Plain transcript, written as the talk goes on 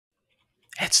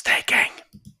It's taking.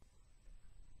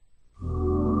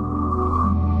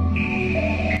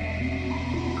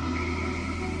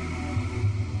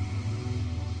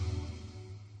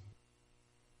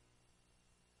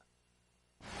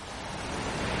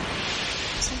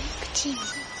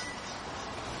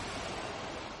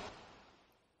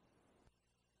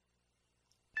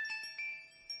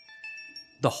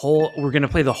 We're going to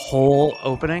play the whole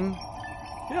opening?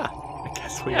 Yeah, I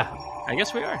guess we are. I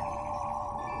guess we are.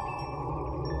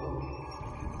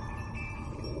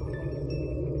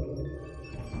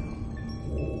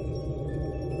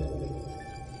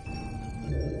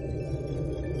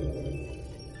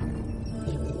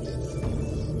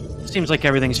 Seems like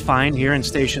everything's fine here in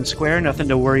Station Square. Nothing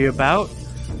to worry about.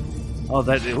 Oh,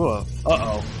 that...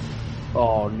 Uh-oh.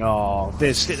 Oh, no.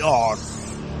 This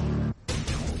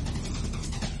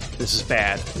is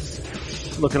bad.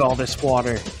 Look at all this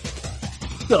water.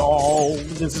 Oh,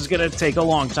 this is going to take a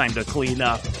long time to clean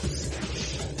up.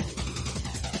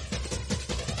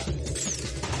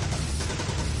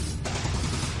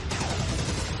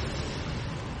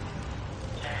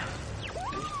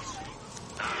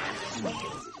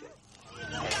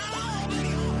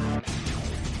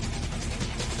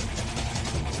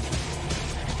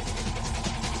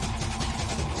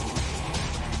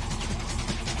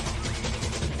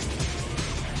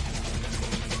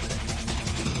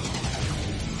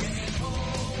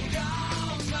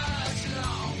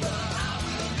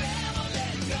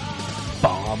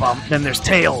 Then there's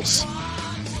Tails.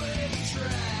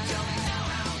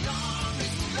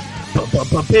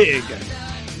 Big.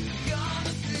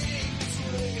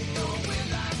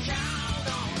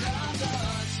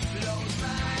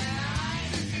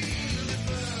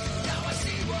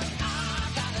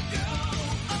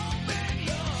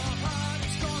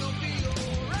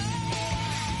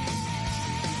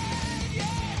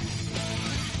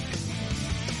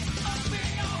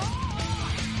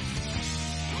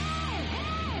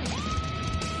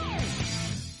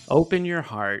 Open your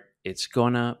heart. It's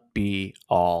gonna be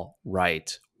all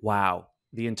right. Wow.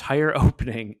 The entire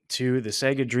opening to the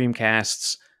Sega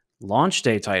Dreamcast's launch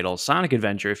day title, Sonic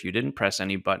Adventure, if you didn't press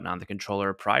any button on the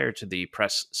controller prior to the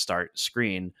press start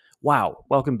screen. Wow.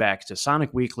 Welcome back to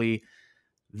Sonic Weekly.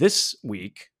 This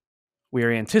week, we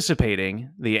are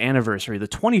anticipating the anniversary, the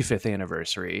 25th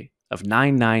anniversary of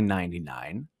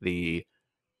 9/9/99, the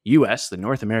US, the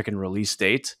North American release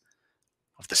date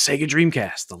of the Sega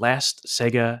Dreamcast, the last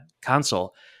Sega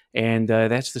console. And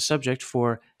that's the subject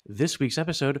for this week's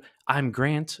episode. I'm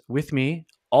Grant. With me,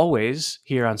 always,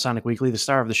 here on Sonic Weekly, the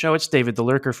star of the show, it's David the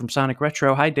Lurker from Sonic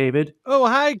Retro. Hi, David. Oh,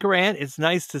 hi, Grant. It's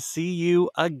nice to see you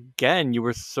again. You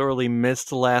were sorely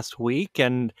missed last week,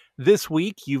 and this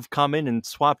week you've come in and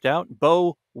swapped out.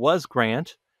 Bo was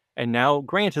Grant, and now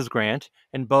Grant is Grant,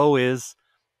 and Bo is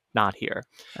not here.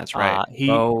 That's right.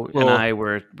 Bo and I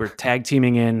were tag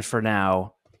teaming in for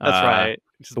now. That's right.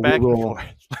 Just back and forth.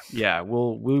 Yeah,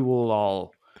 we will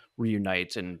all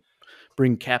reunite and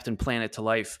bring Captain Planet to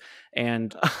life.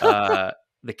 And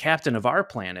the captain of our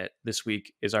planet this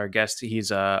week is our guest.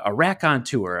 He's a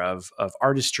raconteur of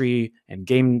artistry and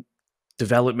game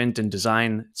development and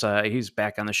design. He's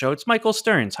back on the show. It's Michael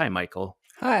Stearns. Hi, Michael.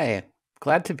 Hi.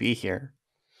 Glad to be here.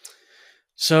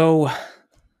 So,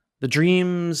 the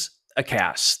Dreams a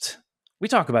cast. We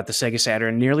talk about the Sega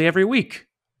Saturn nearly every week.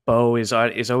 Bo is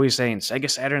always saying Sega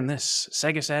Saturn this,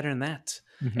 Sega Saturn that.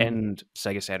 Mm-hmm. And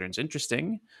Sega Saturn's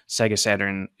interesting. Sega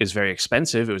Saturn is very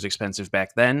expensive. It was expensive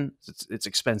back then. It's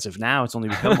expensive now. It's only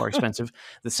become more expensive.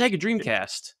 The Sega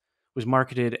Dreamcast was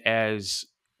marketed as,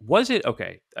 was it?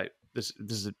 Okay. This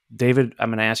is David. I'm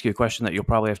going to ask you a question that you'll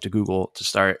probably have to Google to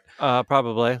start.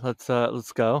 Probably. Let's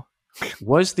go.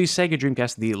 Was the Sega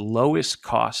Dreamcast the lowest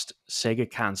cost Sega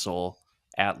console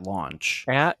at launch?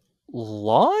 At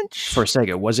launch? For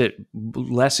Sega. Was it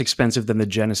less expensive than the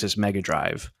Genesis Mega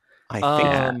Drive?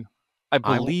 I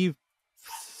believe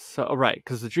so, right,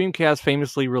 because the Dreamcast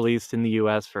famously released in the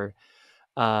US for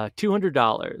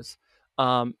 $200.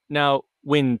 Now,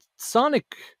 when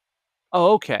Sonic...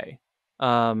 Oh, okay.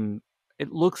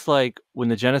 It looks like when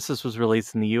the Genesis was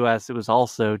released in the US, it was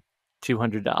also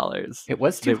 $200. It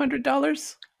was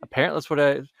 $200? Apparently, that's what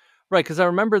I... Right, because I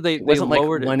remember they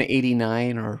lowered like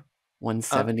 $189 or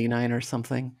 $179 or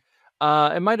something.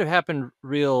 It might have happened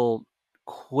real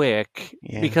quick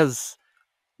because,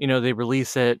 they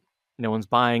release it, no one's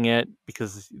buying it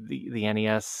because the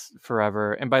NES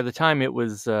forever. And by the time it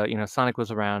was, Sonic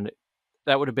was around,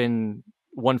 that would have been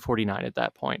 $149 at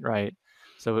that point, right?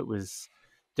 So it was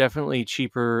definitely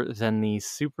cheaper than the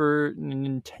Super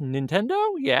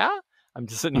Nintendo. Yeah, I'm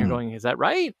just sitting here going, is that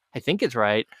right? I think it's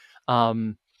right.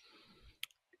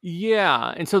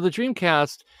 Yeah, and so the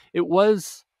Dreamcast, It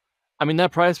was. I mean,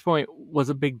 that price point was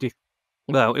a big deal.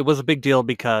 Well, it was a big deal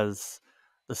because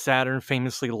the Saturn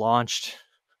famously launched.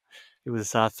 It was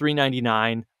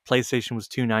 $399. PlayStation was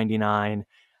 $299.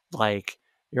 Like,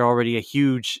 you're already a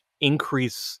huge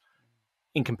increase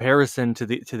in comparison to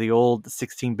the old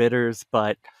 16-bitters,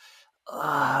 but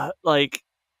like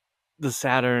the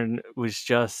Saturn was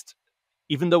just,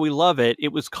 even though we love it,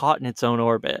 it was caught in its own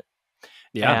orbit,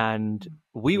 Yeah. and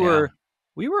we Yeah.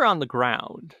 were on the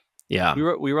ground. Yeah.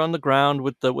 We were on the ground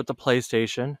with the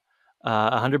PlayStation,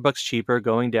 $100 cheaper,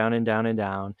 going down and down and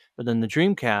down. But then the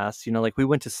Dreamcast, like, we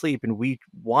went to sleep and we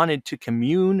wanted to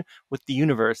commune with the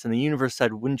universe, and the universe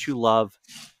said, "Wouldn't you love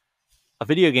a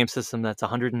video game system that's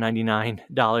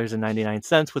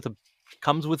 $199.99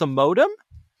 comes with a modem?"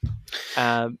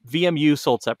 VMU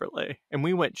sold separately, and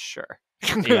we went, sure.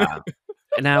 Yeah.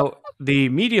 Now, the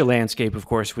media landscape, of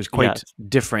course, was quite Yes.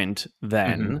 different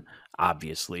then,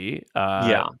 obviously.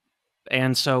 Yeah.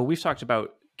 And so we've talked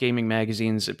about gaming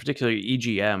magazines, particularly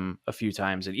EGM, a few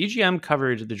times. And EGM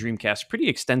covered the Dreamcast pretty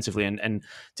extensively and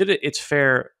did its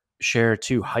fair share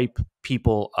to hype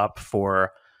people up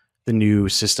for the new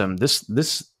system. This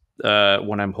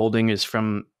one I'm holding is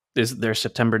their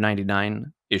September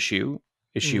 99 issue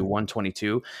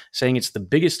 122, saying it's the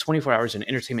biggest 24 hours in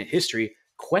entertainment history, ?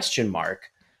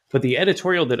 But the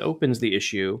editorial that opens the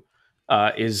issue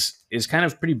is kind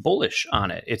of pretty bullish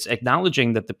on it. It's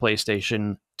acknowledging that the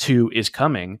PlayStation 2 is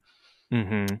coming,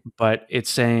 but it's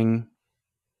saying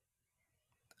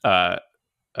that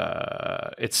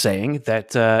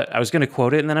I was going to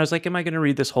quote it, and then I was like, am I going to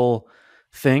read this whole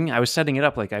thing? I was setting it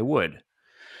up like I would.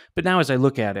 But now as I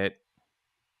look at it,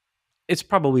 it's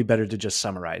probably better to just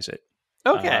summarize it.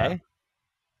 Okay.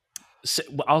 So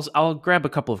I'll grab a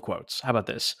couple of quotes. How about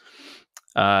this?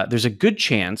 There's a good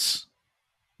chance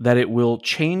that it will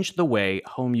change the way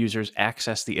home users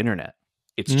access the internet.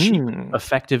 It's cheap,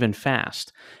 effective, and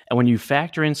fast. And when you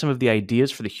factor in some of the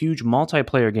ideas for the huge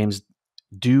multiplayer games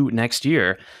due next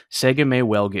year, Sega may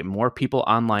well get more people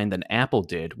online than Apple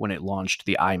did when it launched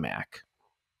the iMac.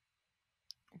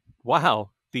 Wow,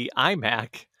 the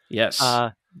iMac. Yes.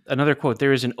 Another quote,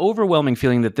 there is an overwhelming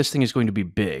feeling that this thing is going to be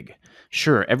big.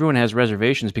 Sure, everyone has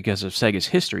reservations because of Sega's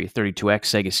history, 32X,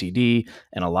 Sega CD,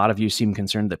 and a lot of you seem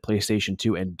concerned that PlayStation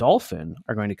 2 and Dolphin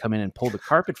are going to come in and pull the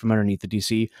carpet from underneath the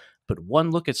DC, but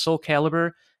one look at Soul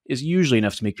Calibur is usually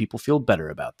enough to make people feel better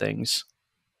about things.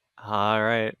 All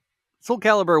right. Soul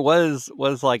Calibur was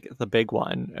like the big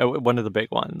one, one of the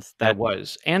big ones. That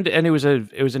was. And it was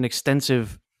an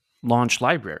extensive launch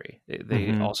library.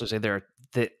 They also say there are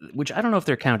which I don't know if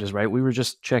their count is right. We were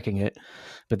just checking it,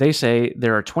 but they say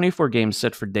there are 24 games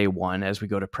set for day one as we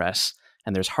go to press,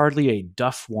 and there's hardly a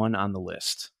Duff one on the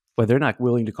list. But they're not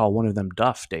willing to call one of them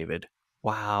Duff, David.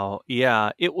 Wow.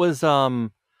 Yeah, it was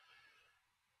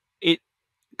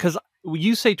because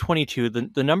you say 22,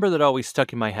 the number that always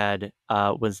stuck in my head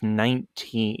was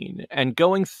 19. And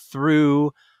going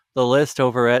through the list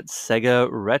over at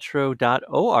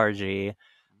segaretro.org,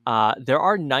 there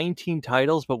are 19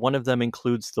 titles, but one of them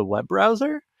includes the web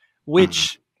browser,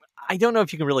 which I don't know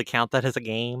if you can really count that as a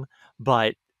game,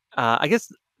 but I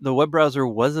guess the web browser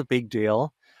was a big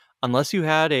deal, unless you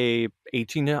had a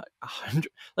 1800.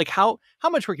 Like, how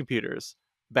much were computers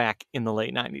back in the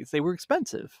late 90s? They were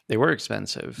expensive.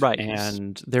 Right?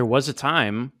 And there was a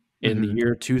time in the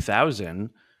year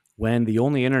 2000 when the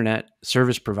only internet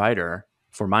service provider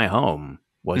for my home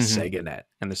was SegaNet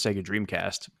and the Sega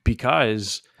Dreamcast,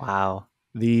 because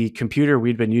the computer,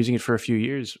 we'd been using it for a few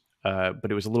years, but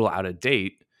it was a little out of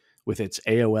date with its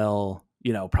AOL,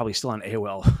 probably still on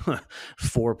AOL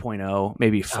 4.0,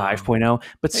 maybe 5.0,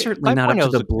 but certainly not up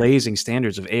to the blazing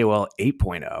standards of AOL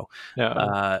 8.0.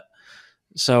 No.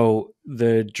 So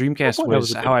the Dreamcast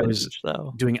was how I was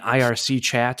doing IRC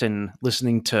chat and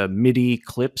listening to MIDI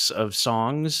clips of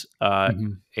songs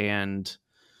and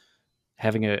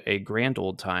having a grand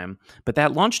old time. But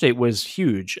that launch date was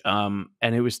huge. And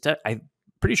it was, I'm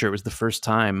pretty sure it was the first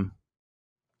time,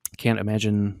 can't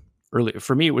imagine earlier.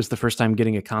 For me, it was the first time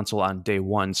getting a console on day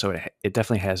one. So it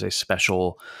definitely has a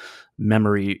special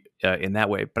memory in that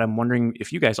way. But I'm wondering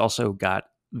if you guys also got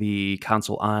the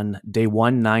console on day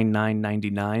one,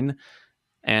 99.99,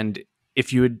 and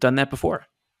if you had done that before.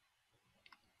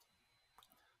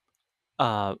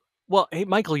 Well, hey,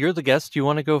 Michael, you're the guest. Do you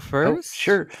want to go first? Oh,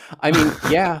 sure. I mean,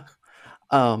 yeah.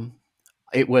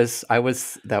 That was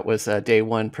a day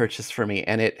one purchase for me,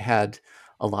 and it had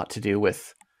a lot to do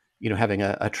with, having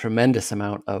a tremendous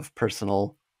amount of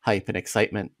personal hype and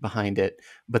excitement behind it.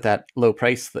 But that low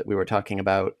price that we were talking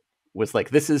about was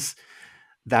like,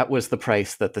 that was the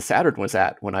price that the Saturn was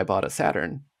at when I bought a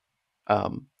Saturn.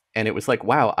 And it was like,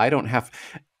 wow,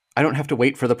 I don't have to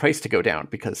wait for the price to go down,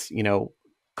 because,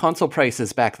 console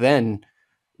prices back then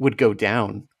would go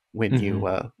down when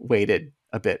you waited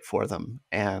a bit for them.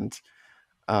 And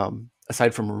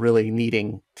aside from really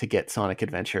needing to get Sonic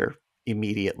Adventure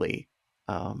immediately,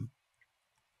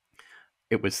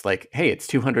 it was like, hey, it's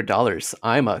 $200.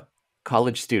 I'm a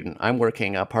college student. I'm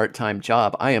working a part-time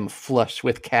job. I am flush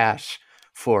with cash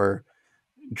for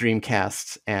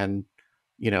Dreamcast and,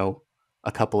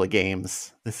 a couple of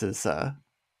games. This is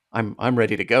I'm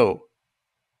ready to go.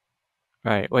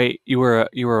 Right. Wait, you were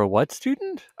a what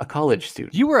student? A college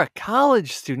student. You were a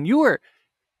college student. You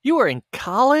were in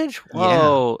college?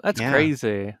 Whoa, that's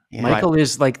crazy. Yeah. Michael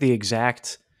is like the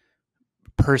exact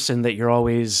person that you're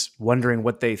always wondering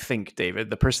what they think, David.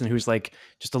 The person who's like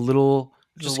just a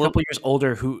couple years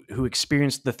older, who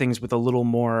experienced the things with a little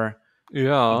more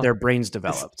of their brains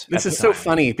developed. This is so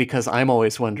funny, because I'm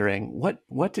always wondering,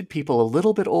 what did people a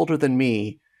little bit older than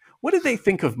me, what did they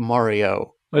think of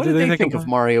Mario? What did they think of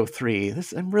Mario 3?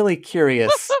 I'm really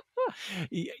curious.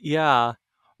 Yeah,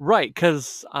 right,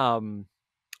 because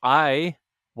I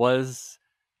was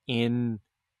in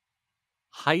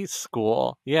high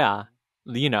school. Yeah,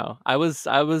 I was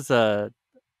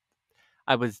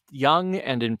young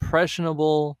and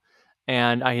impressionable,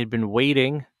 and I had been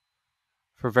waiting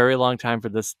for a very long time for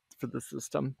this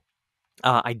system.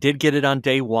 I did get it on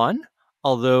day one,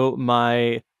 although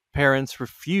my parents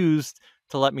refused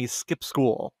to let me skip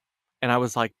school, and I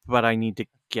was like, "But I need to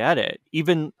get it."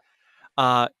 Even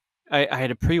I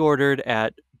had it pre-ordered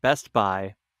at Best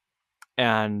Buy,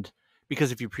 and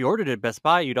because if you pre-ordered it at Best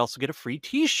Buy, you'd also get a free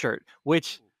T-shirt,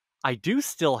 which I do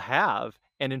still have,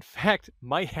 and in fact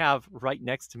might have right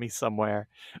next to me somewhere,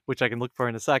 which I can look for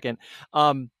in a second.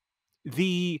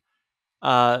 The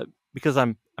because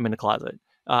I'm in a closet.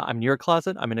 I'm near a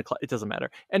closet. I'm in a closet. It doesn't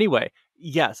matter. Anyway,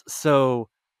 yes. So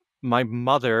my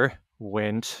mother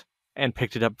went and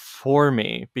picked it up for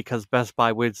me, because Best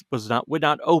Buy would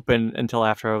not open until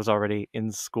after I was already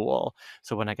in school.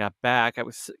 So when I got back, I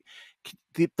was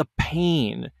the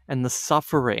pain and the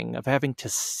suffering of having to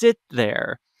sit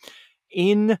there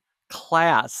in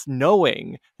class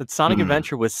knowing that Sonic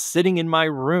Adventure was sitting in my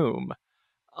room.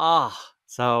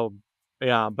 So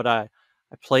yeah, but I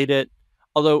played it.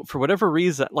 Although, for whatever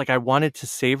reason, like, I wanted to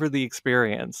savor the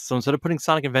experience. So instead of putting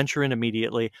Sonic Adventure in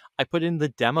immediately, I put in the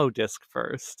demo disc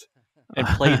first and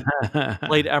played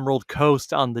Emerald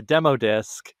Coast on the demo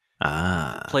disc.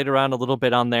 Played around a little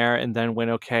bit on there, and then went,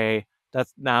 okay,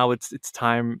 it's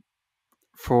time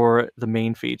for the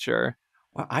main feature.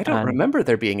 Well, I don't remember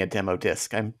there being a demo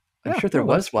disc. I'm sure there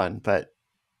was one, but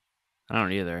I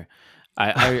don't either.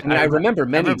 I remember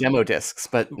many demo discs,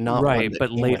 but not right, one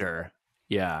but later.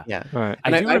 Yeah. Right.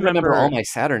 And I remember all my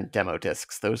Saturn demo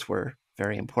discs. Those were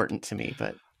very important to me.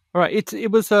 But all right,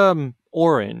 it was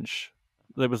orange.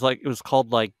 It was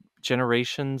called like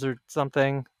Generations or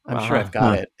something. I'm sure I've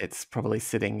got it. It's probably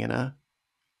sitting in a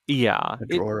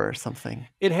drawer or something.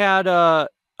 It had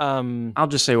I'll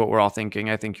just say what we're all thinking.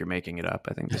 I think you're making it up.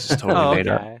 I think this is totally made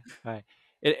up. Right.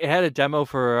 It had a demo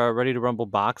for Ready to Rumble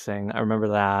Boxing. I remember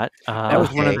that. That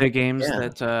was one of the games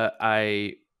that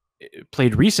I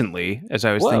played recently, as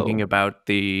I was thinking about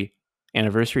the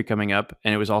anniversary coming up,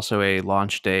 and it was also a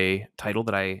launch day title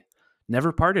that I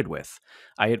never parted with.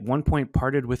 I at one point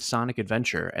parted with Sonic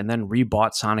Adventure and then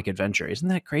rebought Sonic Adventure. Isn't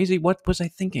that crazy? What was I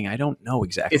thinking? I don't know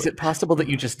exactly. Is it possible that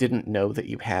you just didn't know that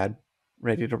you had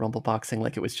Ready to Rumble Boxing?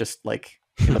 Like, it was just like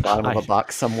in the bottom of a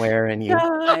box somewhere, and you...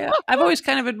 I've always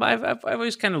kind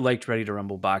of liked Ready to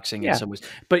Rumble Boxing in some ways.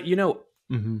 But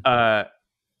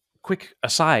quick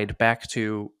aside, back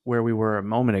to where we were a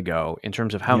moment ago in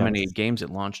terms of how many games it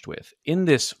launched with. In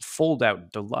this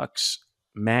fold-out deluxe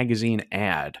magazine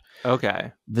ad,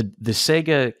 the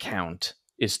Sega count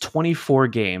is 24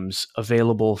 games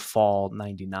available fall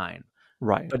 99.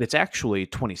 Right. But it's actually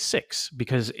 26,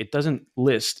 because it doesn't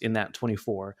list in that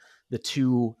 24 the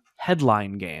two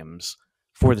headline games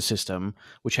for the system,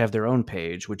 which have their own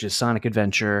page, which is Sonic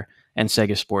Adventure and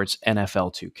Sega Sports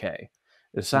NFL 2K.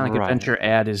 The Sonic Adventure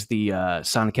ad is the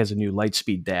Sonic has a new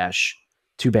Lightspeed Dash.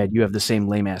 Too bad you have the same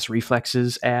lame-ass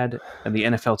reflexes ad. And the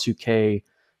NFL 2K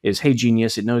is, hey,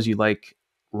 genius, it knows you like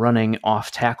running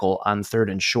off tackle on third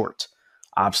and short.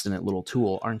 Obstinate little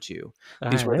tool, aren't you?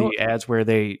 These were the ads where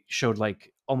they showed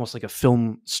like almost like a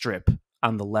film strip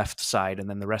on the left side, and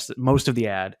then most of the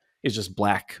ad is just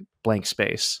blank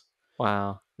space.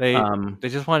 Wow. They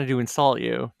just wanted to insult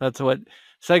you. That's what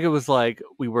Sega was like.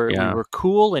 We were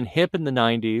cool and hip in the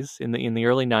 90s, in the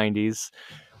early 90s.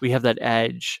 We have that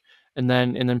edge. And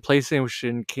then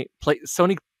PlayStation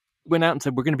Sony went out and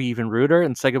said, we're going to be even ruder,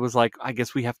 and Sega was like, I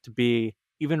guess we have to be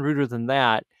even ruder than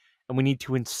that. and we need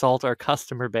to insult our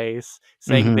customer base,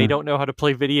 saying they don't know how to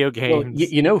play video games. Well,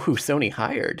 you know who Sony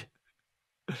hired?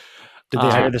 Did they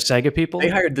hire the Sega people? They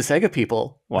hired the Sega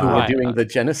people who were doing the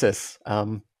Genesis.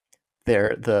 The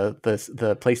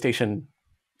PlayStation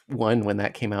 1, when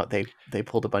that came out, they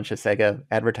pulled a bunch of Sega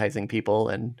advertising people,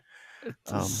 and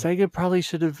Sega probably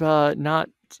should have not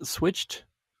switched.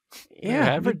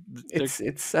 Yeah,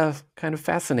 it's kind of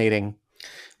fascinating.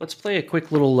 Let's play a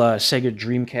quick little Sega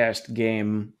Dreamcast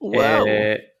game. Wow.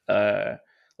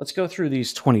 Let's go through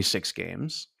these 26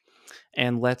 games,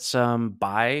 and let's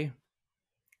buy,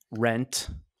 rent,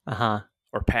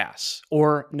 or pass.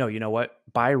 Or, no, you know what?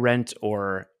 Buy, rent,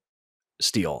 or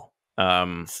steal.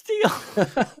 Steal.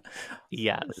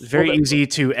 Yes. Very easy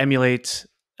to emulate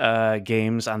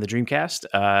games on the Dreamcast.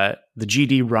 The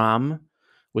GD-ROM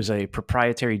was a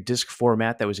proprietary disc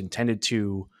format that was intended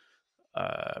to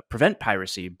prevent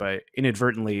piracy, but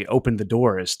inadvertently opened the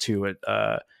doors to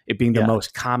it being the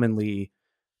most commonly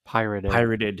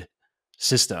pirated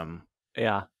system.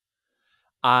 Yeah.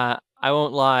 I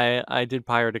won't lie, I did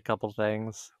pirate a couple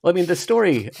things. Well, I mean, the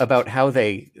story about how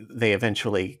they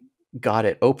eventually got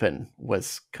it open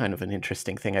was kind of an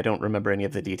interesting thing. I don't remember any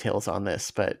of the details on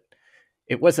this, but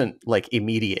it wasn't like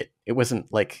immediate. It wasn't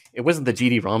the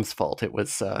GD-ROM's fault. It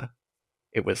was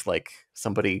like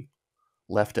somebody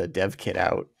left a dev kit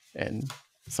out and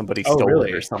somebody stole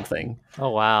it or something. Oh,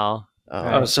 wow.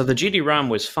 So the GD-ROM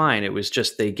was fine. It was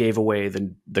just they gave away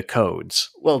the codes.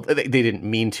 Well, they didn't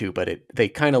mean to, but they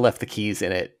kind of left the keys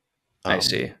in it. I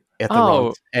see. At the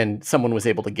wrong, and someone was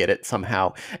able to get it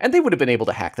somehow, and they would have been able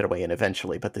to hack their way in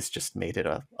eventually, but this just made it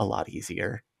a lot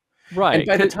easier. Right. And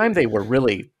by the time they were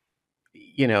really,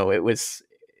 it was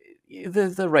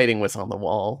the writing was on the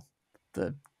wall.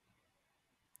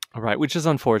 Right, which is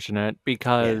unfortunate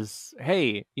because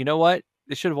hey, you know what?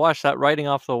 They should have washed that writing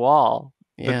off the wall.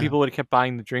 But people would have kept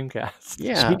buying the Dreamcast.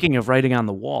 Yeah. Speaking of writing on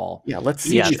the wall, let's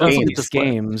see. Each of these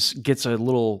games gets a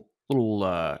little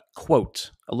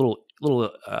quote, a little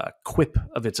quip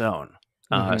of its own.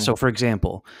 So, for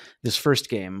example, this first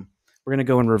game, we're going to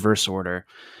go in reverse order.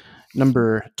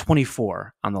 Number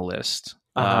 24 on the list,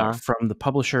 from the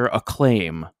publisher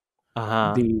Acclaim.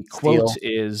 The quote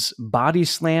is "Body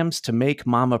slams to make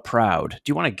mama proud." Do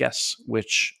you want to guess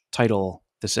which title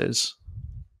this is?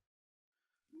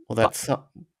 Well,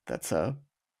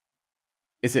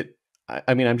 is it?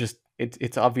 I mean,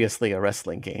 it's obviously a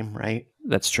wrestling game, right?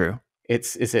 That's true.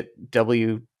 Is it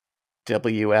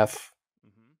WWF?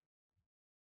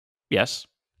 Yes.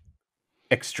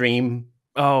 Extreme.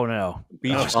 Oh no,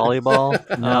 beach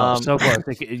volleyball. No, so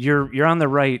close. You're on the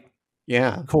right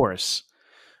course.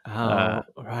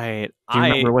 Right. Do you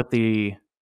remember what the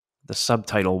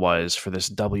subtitle was for this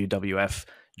WWF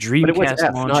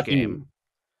Dreamcast launch game?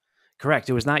 Correct.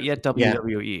 It was not yet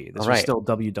WWE. This was still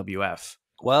WWF.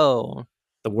 Whoa.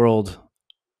 The World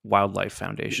Wildlife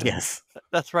Foundation. Yes.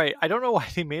 That's right. I don't know why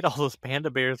they made all those panda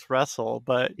bears wrestle,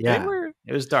 but it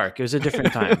was dark. It was a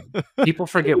different time. People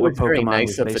forget what Pokemon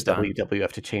was based on.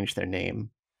 WWF to change their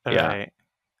name. Right.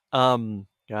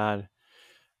 God.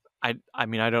 I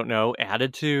mean, I don't know.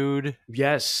 Attitude.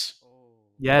 Yes.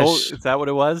 Oh, is that what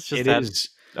it was? It is.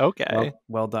 Okay.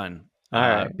 Well done. All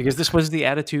right. Because this was the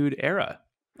Attitude Era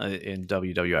in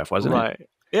WWF, wasn't it? Right.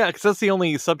 Yeah, because that's the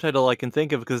only subtitle I can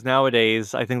think of, because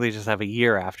nowadays I think they just have a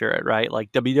year after it, right?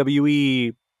 Like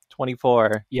WWE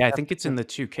 24. Yeah, I think it's in the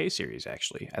 2K series,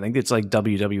 actually. I think it's like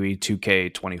WWE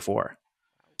 2K24.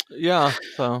 Yeah,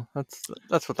 so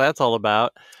that's what that's all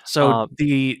about. So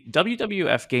the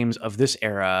WWF games of this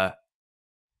era,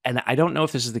 and I don't know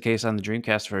if this is the case on the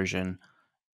Dreamcast version,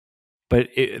 but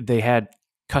they had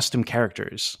custom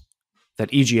characters that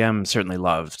EGM certainly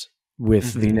loved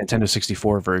with the Nintendo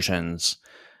 64 versions.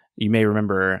 You may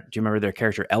remember, do you remember their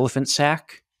character Elephant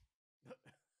Sack?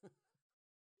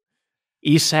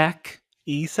 Esack?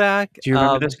 Esack? Do you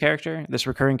remember this character? This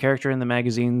recurring character in the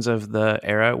magazines of the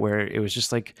era, where it was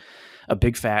just like a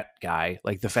big fat guy,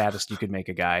 like the fattest you could make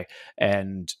a guy,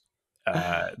 and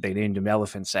they named him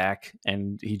Elephant Sack,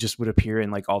 and he just would appear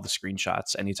in like all the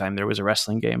screenshots anytime there was a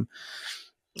wrestling game.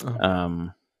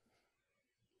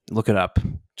 Look it up.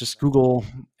 Just Google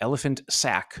Elephant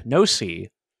Sack. No C,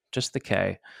 just the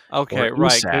K. Okay,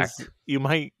 right, because you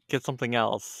might get something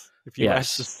else if you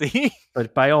ask to see.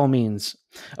 But by all means.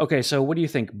 Okay, so what do you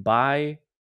think? Buy,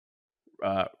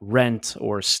 rent,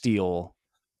 or steal?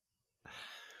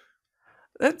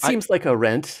 That seems like a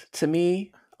rent to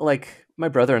me. Like, my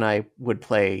brother and I would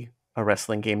play a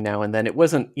wrestling game now and then. It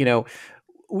wasn't,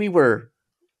 we were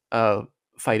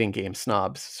fighting game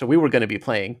snobs, so we were going to be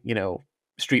playing,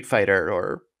 Street Fighter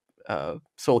or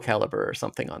Soul Calibur or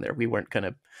something on there. We weren't going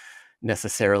to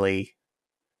necessarily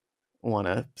want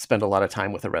to spend a lot of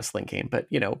time with a wrestling game, but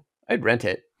I'd rent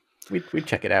it. We'd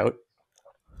check it out.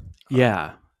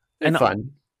 Yeah, They're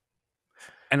fun.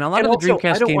 And a lot and of the also,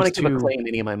 Dreamcast I don't games want to give too. Acclaim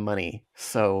any of my money,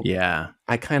 so Yeah,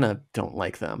 I kind of don't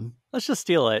like them. Let's just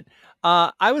steal it.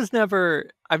 I've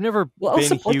never Well, I'll been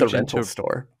support the huge rental into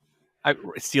store. I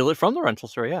steal it from the rental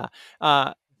store. Yeah.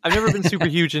 I've never been super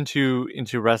huge into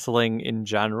wrestling in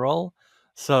general.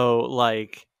 So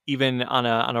like even on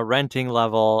a renting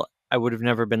level, I would have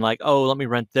never been like, oh, let me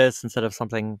rent this instead of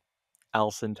something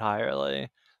else entirely.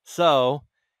 So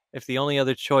if the only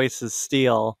other choice is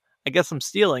steal, I guess I'm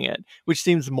stealing it, which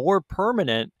seems more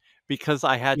permanent because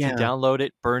I had to download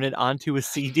it, burn it onto a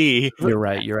CD. you're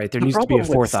right. There needs to be a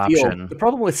fourth option. The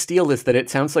problem with Steel is that it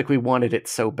sounds like we wanted it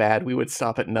so bad we would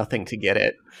stop at nothing to get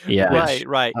it. Yeah,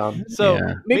 Right. So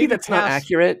maybe that's not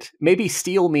accurate. Maybe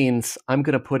Steel means I'm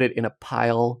going to put it in a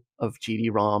pile of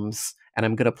GD-ROMs and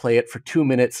I'm going to play it for 2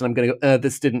 minutes and I'm going to go,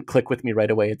 this didn't click with me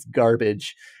right away. It's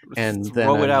garbage. And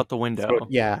throw then it out the window.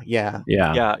 Yeah.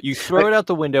 You throw it out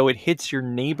the window. It hits your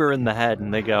neighbor in the head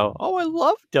and they go, oh, I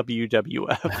love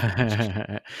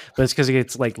WWF. But it's because it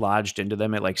gets like lodged into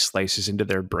them. It like slices into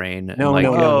their brain. No.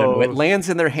 Oh. It lands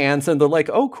in their hands and they're like,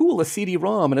 oh, cool, a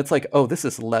CD-ROM. And it's like, oh, this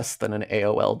is less than an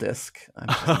AOL disc.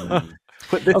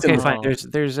 Put this okay, fine.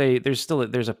 There's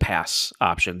a pass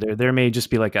option. There may just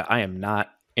be like I am not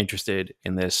interested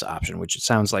in this option, which it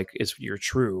sounds like is your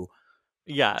true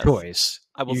choice.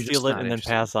 I will steal it and then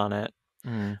pass on it.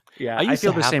 Yeah, I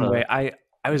feel the same way. I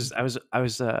was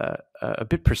a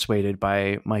bit persuaded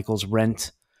by Michael's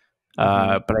rent,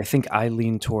 but I think I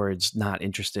lean towards not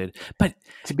interested. But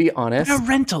to be honest, a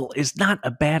rental is not a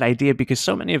bad idea because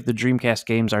so many of the Dreamcast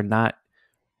games are not.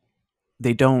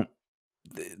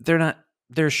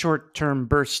 They're short-term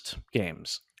burst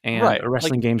games, and a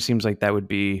wrestling game seems like that would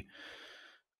be.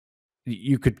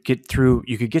 You could get to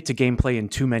gameplay in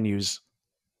 2 menus.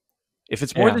 If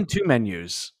it's more than 2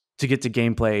 menus to get to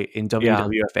gameplay in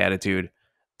WWF Attitude,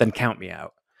 then count me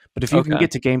out. But if you can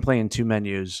get to gameplay in 2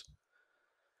 menus,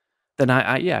 then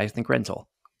I think rental.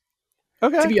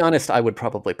 Okay. To be honest, I would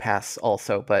probably pass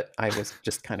also, but I was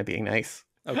just kind of being nice.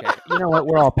 Okay, you know what?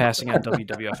 We're all passing on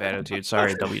WWF Attitude.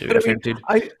 Sorry, WWF Attitude.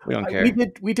 We don't care.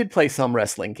 We did play some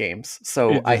wrestling games,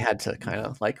 so I had to kind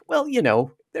of like, well,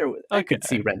 I could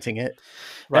see renting it.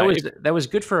 That was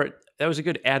good for. That was a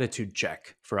good attitude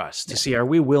check for us to see, are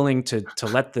we willing to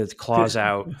let the claws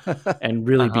out and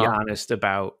really be honest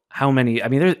about how many, I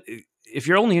mean, if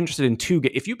you're only interested in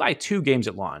if you buy 2 games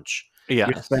at launch,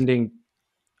 you're spending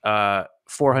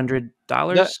 $400.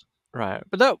 Right.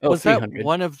 But that was that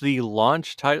one of the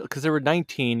launch titles, because there were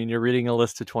 19 and you're reading a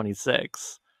list of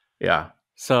 26. Yeah.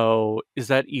 So is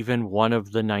that even one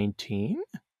of the 19?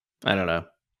 I don't know.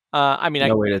 I mean,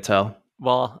 no way to tell.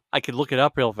 Well, I could look it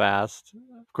up real fast.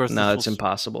 Of course, no, it's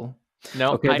impossible.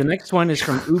 No. Okay, the next one is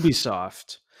from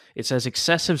Ubisoft. It says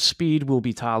excessive speed will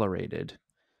be tolerated,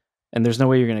 and there's no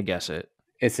way you're going to guess it.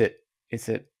 Is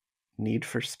it Need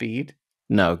for Speed?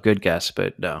 No, good guess,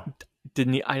 but no.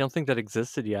 I don't think that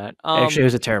existed yet. Actually, it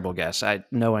was a terrible guess.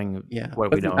 Knowing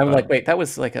what we know. I'm like, wait, that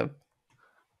was like a.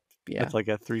 Yeah, it's like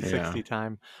a 360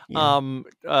 time. Yeah.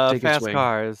 Fast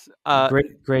Cars.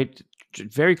 Great,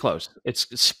 very close.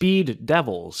 It's Speed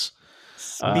Devils.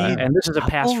 And this is a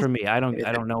pass for me. I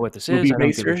don't know what this is. I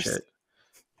don't give a shit.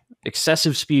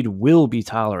 Excessive speed will be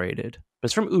tolerated, but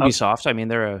it's from Ubisoft. I mean,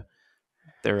 they're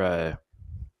a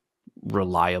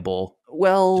reliable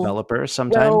developer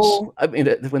sometimes. Well, I mean,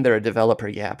 when they're a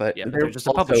developer, but they're just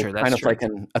a publisher. That's kind of true. like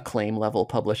an Acclaim level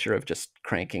publisher of just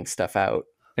cranking stuff out.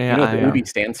 Yeah, you know what Ubi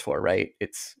stands for, right?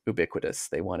 It's ubiquitous.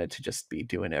 They wanted to just be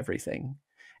doing everything,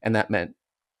 and that meant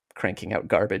cranking out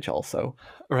garbage also.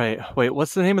 Right. Wait,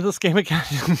 what's the name of this game again?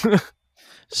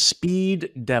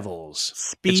 Speed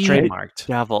Devils. It's trademarked.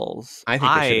 Devils. I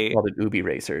think they should have called it Ubi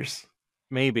Racers.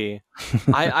 Maybe.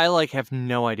 I have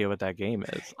no idea what that game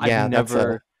is. I've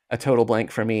never. That's a total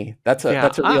blank for me. That's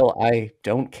a real I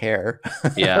don't care.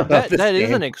 Yeah. that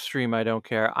is an extreme I don't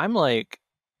care. I'm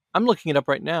looking it up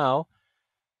right now.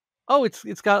 Oh,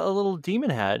 it's got a little demon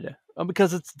head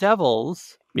because it's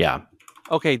Devils. Yeah.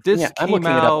 Okay, this I'm came looking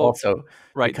out it up also.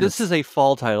 Right, this is a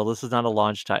fall title. This is not a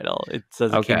launch title. It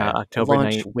says it came out October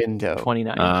launch window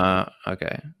 29th.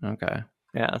 Okay.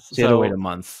 Yeah, so you had to wait a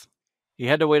month. You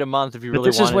had to wait a month if you really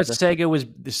wanted. This is what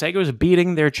Sega was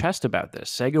beating their chest about this.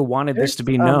 Sega wanted this to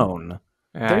be known.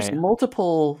 There's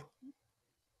multiple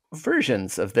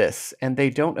versions of this, and they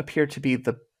don't appear to be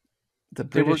the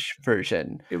British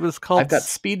version. It was called. I've got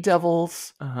Speed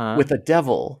Devils with a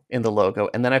devil in the logo,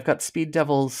 and then I've got Speed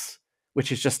Devils,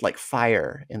 which is just like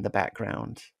fire in the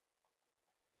background.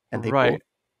 And Well,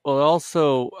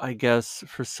 also, I guess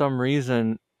for some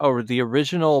reason, Oh, the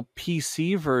original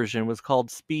PC version was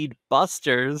called Speed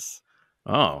Busters.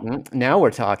 Oh. Now we're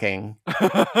talking.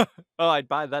 Oh, I'd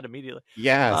buy that immediately.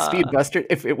 Yeah, Speed Buster.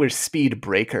 If it was Speed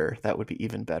Breaker, that would be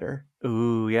even better.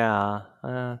 Ooh, yeah.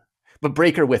 But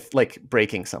breaker with like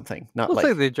breaking something, not Looks like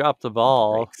like they dropped the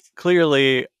ball. breaks.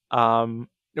 Clearly,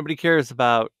 nobody cares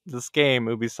about this game,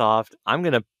 Ubisoft. I'm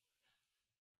gonna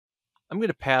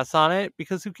pass on it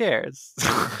because who cares?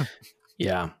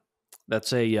 Yeah.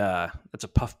 That's a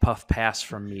puff pass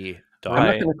from me, dog. I'm not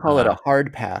Right. going to call it a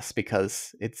hard pass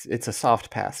because it's a soft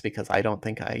pass because I don't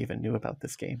think I even knew about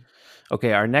this game.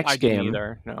 Okay, our next I didn't game.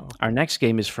 either. No. Our next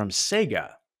game is from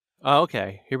Sega. Oh,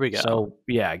 okay, here we go. So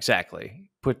yeah, exactly.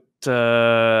 Put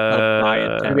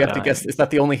riot Do we have to guess? Is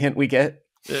that the only hint we get?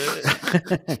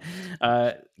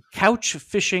 couch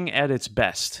fishing at its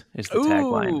best is the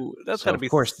tagline. Ooh, that's So, gotta of be.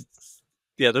 course,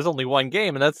 Yeah, there's only one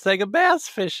game, and that's Sega Bass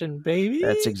Fishing, baby.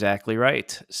 that's exactly right.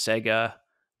 Sega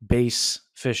bass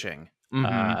fishing.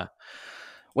 Mhm.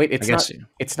 Wait,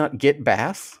 it's not Get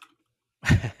Bass?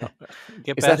 Get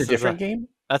Is Bass that a different game?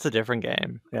 That's a different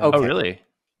game. Yeah. Okay. Oh, really?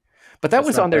 But that That's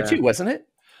was not on there the- too, wasn't it?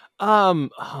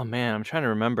 Oh man, I'm trying to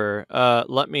remember.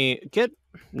 Let me get.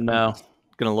 No.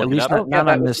 Gonna look At it least up. not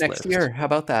that on was this next list. year. How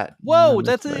about that? Whoa, on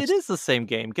this it list. is the same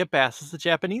game. Get Bass is the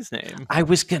Japanese name. I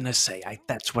was gonna say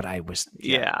that's what I was.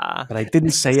 Yeah. But I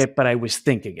didn't say it. But I was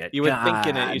thinking it. You were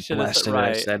thinking it, you God should have bless said- it, I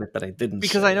right. said it, but I didn't.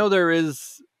 Because say I know it. there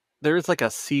is like a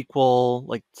sequel.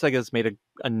 Like Sega's made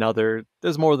another.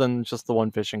 There's more than just the one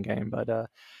fishing game, but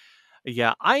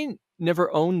yeah, I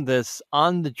never owned this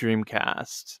on the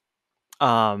Dreamcast.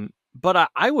 But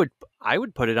I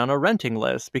would put it on a renting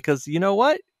list because you know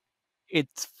what?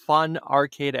 It's fun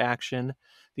arcade action.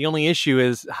 The only issue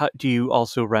is, do you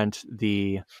also rent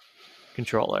the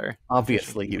controller?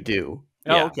 Obviously, you do.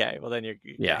 Oh, Yeah. okay. Well, then you're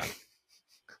Yeah.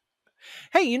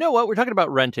 Hey, you know what? We're talking about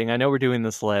renting. I know we're doing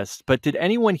this list, but did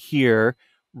anyone here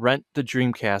rent the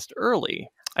Dreamcast early?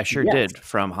 I sure Yes. did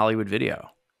from Hollywood Video.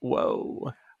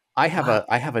 Whoa. I have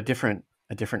a different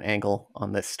angle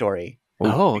on this story.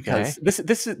 Oh, Because okay.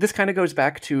 this kind of goes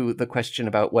back to the question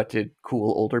about what did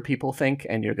cool older people think,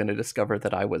 and you're going to discover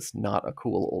that I was not a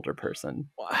cool older person.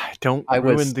 Don't I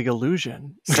ruin was- the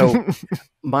illusion. So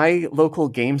my local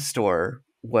game store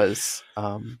was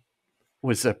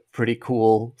a pretty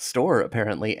cool store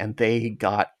apparently, and they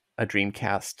got a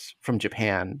Dreamcast from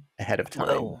Japan ahead of time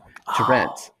Whoa. to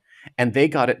rent. And they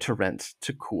got it to rent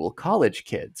to cool college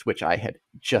kids, which I had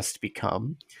just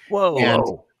become. Whoa. And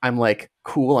I'm like,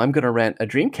 cool, I'm going to rent a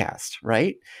Dreamcast,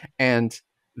 right? And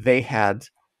they had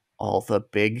all the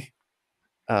big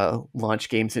launch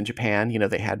games in Japan. You know,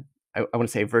 they had, I want to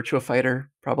say Virtua Fighter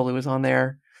probably was on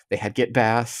there. They had Get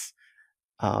Bass.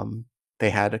 They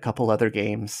had a couple other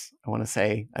games, I want to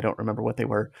say. I don't remember what they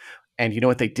were. And you know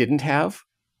what they didn't have?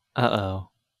 Uh-oh.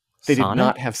 They Sonic? did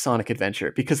not have Sonic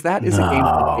Adventure because that is a game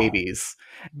for babies.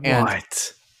 And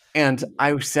What? And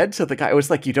I said to the guy, I was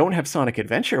like, you don't have Sonic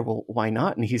Adventure? Well, why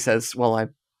not? And he says, well,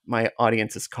 my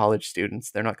audience is college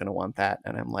students. They're not going to want that.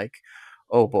 And I'm like,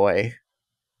 oh boy.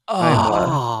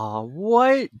 Oh,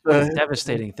 what? What a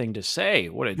devastating thing to say.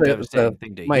 What a devastating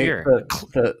thing to hear.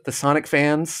 The Sonic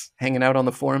fans hanging out on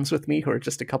the forums with me who are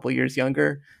just a couple years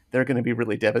younger, they're going to be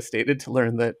really devastated to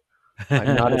learn that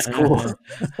I'm not as cool.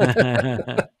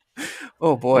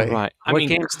 Oh boy. Right. What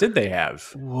games did they have?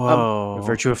 Whoa.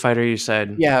 Virtua Fighter, you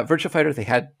said? Yeah, Virtua Fighter, they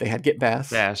had Get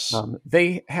Bass. Yes.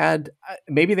 They had,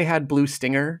 maybe they had Blue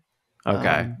Stinger. Okay.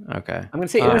 I'm going to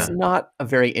say it was not a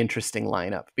very interesting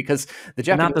lineup because the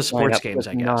Japanese Not the sports lineup games, was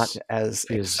I guess. not as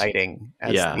exciting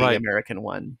as the American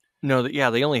one. No,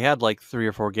 they only had like 3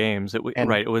 or 4 games. It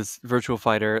was Virtua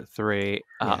Fighter 3,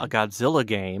 a Godzilla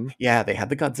game. Yeah, they had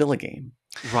the Godzilla game.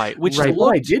 Right, which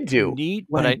what I did do, neat,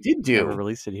 what but I did do, never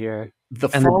released it here. The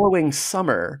following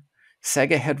summer,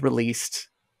 Sega had released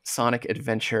Sonic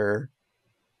Adventure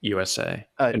USA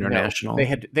International. No,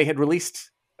 they had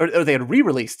released or they had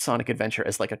re-released Sonic Adventure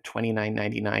as like a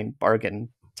 $29.99 bargain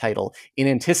title in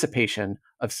anticipation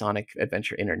of Sonic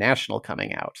Adventure International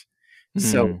coming out.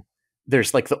 So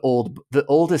there's like the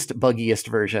oldest, buggiest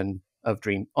version of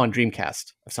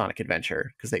Dreamcast of Sonic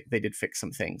Adventure, because they did fix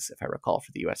some things, if I recall,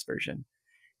 for the US version.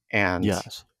 And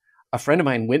a friend of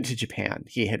mine went to Japan.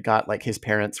 He had got like, his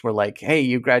parents were like, hey,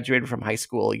 you graduated from high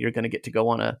school. You're going to get to go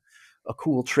on a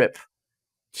cool trip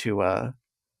to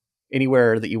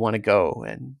anywhere that you want to go.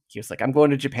 And he was like, I'm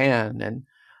going to Japan.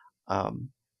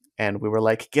 And we were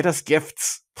like, get us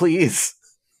gifts, please.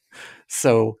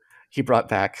 So he brought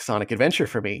back Sonic Adventure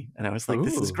for me. And I was like,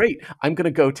 this is great. I'm going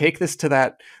to go take this to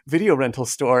that video rental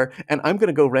store and I'm going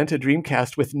to go rent a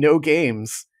Dreamcast with no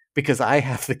games because I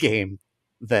have the game.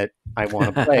 that I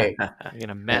want to play. You're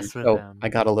gonna mess with so them. I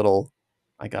got a little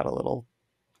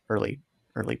early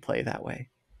play that way.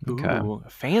 Okay. Ooh,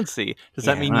 fancy. Does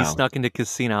Yeah, that mean you wow. snuck into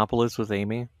Casinopolis with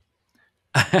Amy?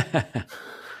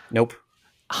 Nope,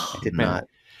 I Oh, did man. not.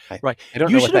 Right. I don't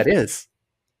You know what should have. that is.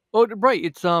 Oh, right.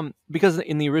 It's because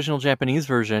in the original Japanese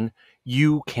version,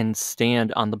 you can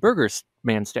stand on the Burger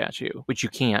Man statue, which you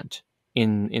can't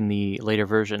in the later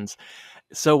versions.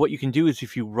 So what you can do is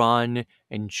if you run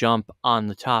and jump on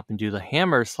the top and do the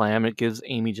hammer slam, it gives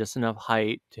Amy just enough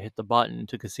height to hit the button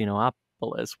to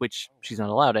Casinopolis, which she's not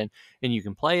allowed in. And you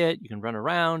can play it, you can run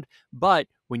around, but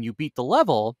when you beat the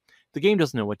level, the game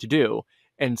doesn't know what to do.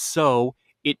 And so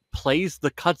it plays the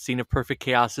cutscene of Perfect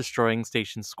Chaos destroying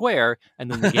Station Square,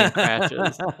 and then the game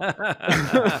crashes.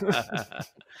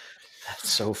 That's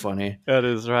so funny. That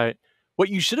is right. What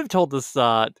you should have told this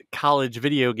college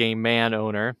video game man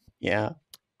owner, Yeah.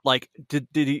 like, did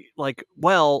he like?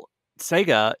 Well,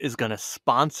 Sega is going to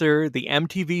sponsor the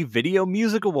MTV Video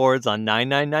Music Awards on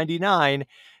 9/9/99,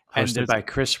 and Hosted by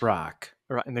Chris Rock.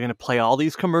 right, and they're going to play all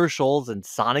these commercials, and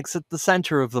Sonic's at the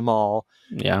center of them all.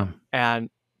 Yeah. And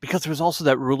because there was also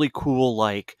that really cool,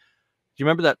 like, do you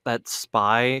remember that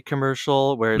spy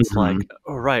commercial where it's like,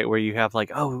 oh, right, where you have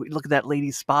like, oh, look at that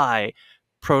lady spy,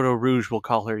 Proto Rouge, we'll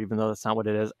call her, even though that's not what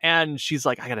it is. And she's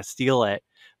like, I gotta steal it.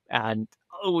 And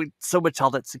oh, it's so much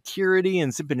all that security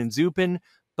and zipping and zooping,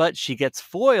 but she gets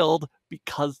foiled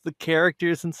because the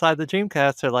characters inside the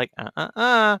Dreamcast are like,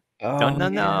 no,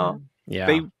 no.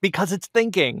 Yeah. Because it's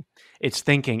thinking. It's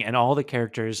thinking, and all the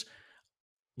characters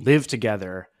live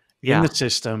together in the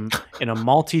system in a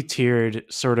multi-tiered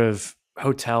sort of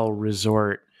hotel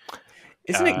resort.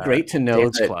 Isn't it great to know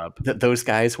club. that those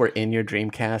guys were in your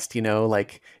Dreamcast, you know,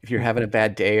 like if you're having a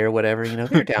bad day or whatever, you know,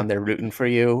 they're down there rooting for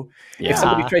you. Yeah. If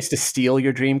somebody tries to steal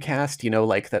your Dreamcast, you know,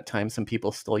 like that time some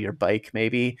people stole your bike,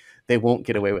 maybe they won't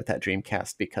get away with that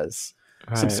Dreamcast because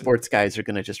some sports guys are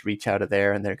going to just reach out of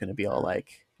there and they're going to be all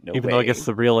like, no Even way. though I guess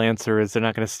the real answer is they're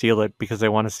not going to steal it because they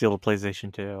want to steal the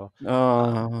PlayStation 2.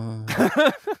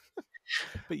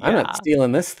 But yeah. I'm not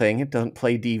stealing this thing. It doesn't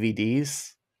play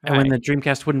DVDs. And when the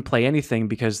Dreamcast wouldn't play anything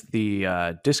because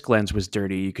the disc lens was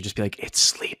dirty, you could just be like, it's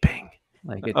sleeping.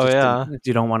 Like, it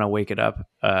you don't want to wake it up.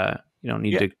 You don't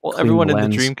need to. Well, everyone in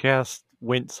the Dreamcast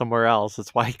went somewhere else.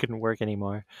 That's why it couldn't work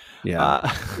anymore.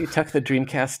 Yeah. You tuck the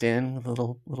Dreamcast in with a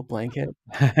little blanket.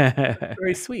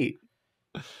 Very sweet.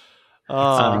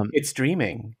 It's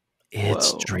dreaming.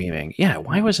 It's dreaming. Yeah.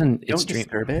 Why wasn't Don't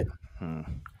disturb it?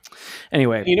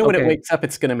 Anyway, you know when it wakes up,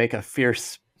 it's going to make a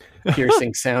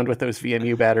piercing sound with those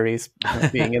VMU batteries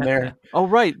being in there. Oh,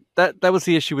 right. That was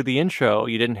the issue with the intro.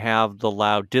 You didn't have the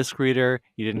loud disc reader.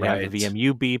 You didn't have the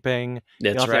VMU beeping.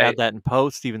 That's you have to add that in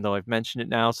post, even though I've mentioned it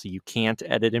now, so you can't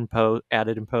add it in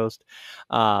post,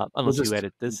 unless you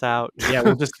edit this out. Yeah,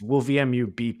 we'll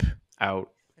VMU beep out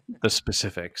the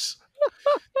specifics.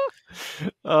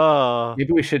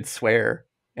 Maybe we should swear.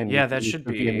 And that should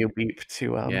be VMU beep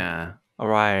to. All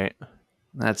right.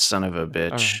 That son of a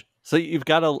bitch. Right. So you've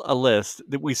got a list.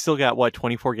 We still got, what,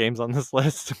 24 games on this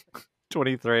list?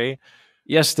 23?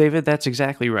 Yes, David, that's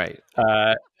exactly right.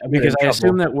 Because I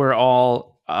assume that we're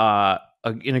all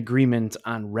in agreement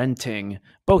on renting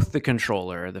both the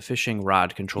controller, the fishing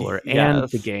rod controller, and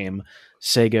the game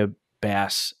Sega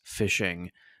Bass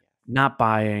Fishing. Not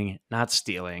buying, not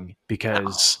stealing,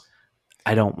 because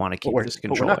I don't want to keep this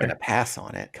controller. But we're not going to pass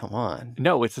on it. Come on.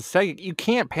 No, it's a Sega. You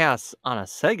can't pass on a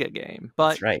Sega game. But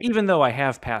that's right. Even though I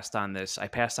have passed on this, I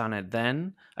passed on it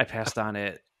then. I passed on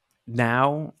it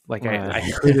now. Like I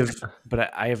could have,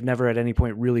 but I have never at any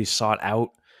point really sought out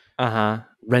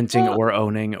renting or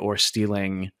owning or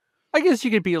stealing. I guess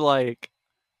you could be like,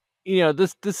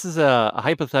 this is a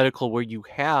hypothetical where you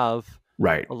have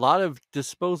a lot of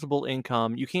disposable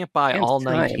income. You can't buy all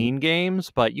 19 games,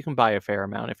 but you can buy a fair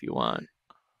amount if you want.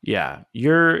 Yeah,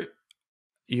 you're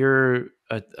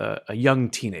a young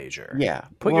teenager. Yeah,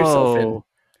 put yourself in.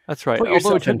 That's right. Put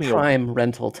yourself in prime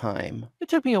rental time. It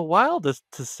took me a while to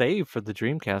save for the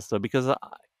Dreamcast, though, because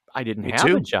I didn't have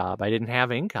a job. I didn't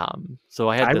have income, so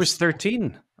I was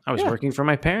 13. I was working for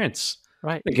my parents.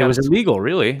 Right, it was illegal,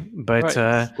 really, but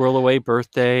squirrel away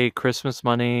birthday, Christmas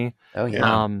money. Oh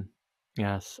yeah.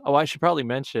 Yes. Oh, I should probably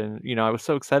mention, I was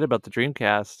so excited about the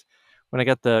Dreamcast when I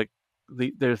got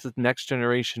there's the next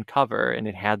generation cover and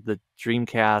it had the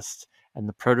Dreamcast and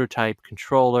the prototype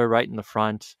controller right in the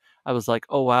front. I was like,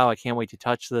 oh wow, I can't wait to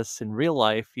touch this in real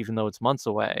life, even though it's months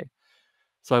away.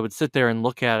 So I would sit there and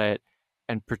look at it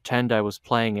and pretend I was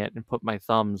playing it and put my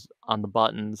thumbs on the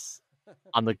buttons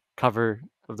on the cover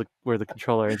of where the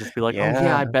controller and just be like, oh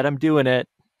yeah, I bet I'm doing it.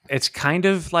 It's kind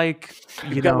of like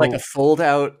You've got like a fold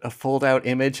out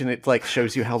image, and it like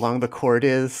shows you how long the cord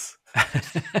is.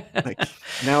 Like,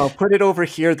 now I'll put it over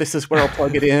here. This is where I'll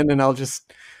plug it in, and I'll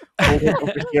just hold it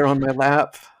over here on my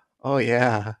lap. Oh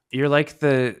yeah. You're like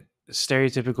the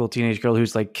stereotypical teenage girl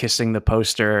who's like kissing the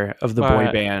poster of the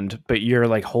boy band, but you're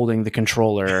like holding the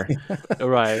controller.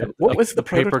 Right. What was the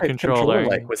paper controller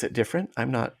like? Was it different?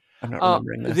 I'm not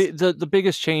remembering this. The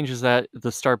biggest change is that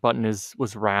the start button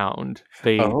was round.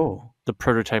 The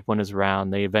prototype one is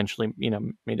round. They eventually,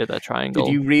 made it that triangle.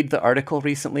 Did you read the article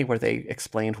recently where they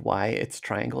explained why it's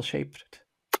triangle shaped?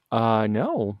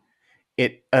 No.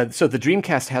 So the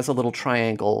Dreamcast has a little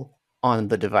triangle on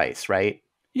the device, right?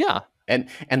 Yeah. And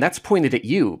that's pointed at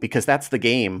you because that's the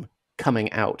game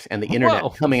coming out and the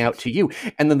internet coming out to you.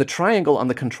 And then the triangle on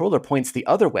the controller points the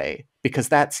other way because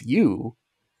that's you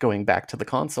going back to the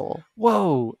console.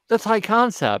 Whoa, that's high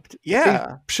concept. Yeah.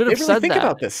 They should have said think that.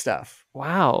 about this stuff.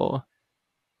 Wow.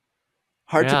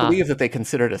 Hard to believe that they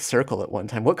considered a circle at one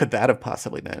time. What could that have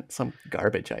possibly meant? Some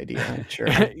garbage idea, I'm sure.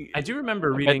 I do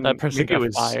remember reading that person maybe it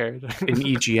was fired. in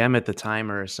EGM at the time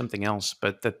or something else,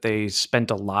 but that they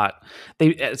spent a lot.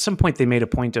 At some point they made a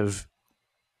point of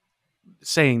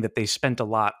saying that they spent a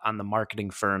lot on the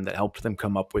marketing firm that helped them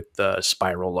come up with the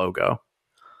spiral logo.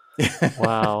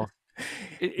 Wow.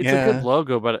 It's a good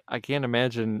logo, but I can't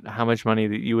imagine how much money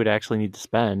that you would actually need to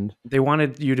spend. They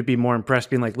wanted you to be more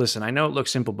impressed, being like, listen, I know it looks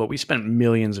simple, but we spent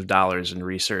millions of dollars in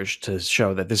research to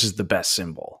show that this is the best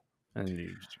symbol.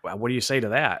 And what do you say to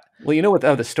that? Well, you know what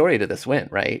the story to this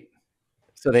went, right?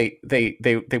 So they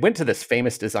went to this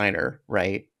famous designer,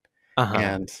 right?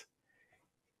 Uh-huh.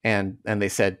 And they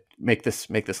said, make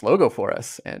this logo for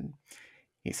us. And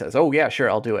he says, oh yeah, sure,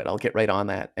 I'll do it. I'll get right on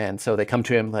that. And so they come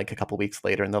to him like a couple weeks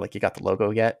later and they're like, you got the logo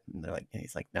yet? And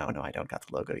he's like, no, I don't got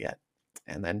the logo yet.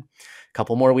 And then a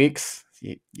couple more weeks,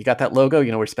 you got that logo?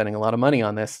 We're spending a lot of money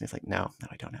on this. And he's like, no,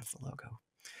 I don't have the logo.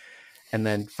 And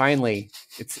then finally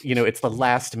it's the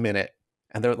last minute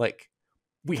and they're like,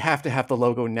 we have to have the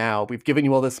logo now. We've given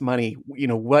you all this money.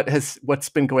 What's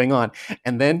been going on?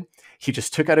 And then he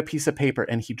just took out a piece of paper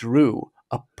and he drew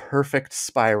a perfect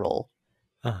spiral.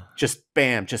 Just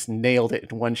bam, just nailed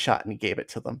it in one shot and he gave it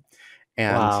to them.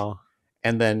 And wow.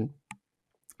 And then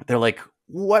they're like,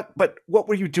 what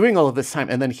were you doing all of this time?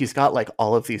 And then he's got like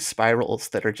all of these spirals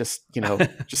that are just,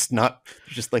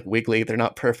 just like wiggly. They're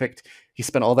not perfect. He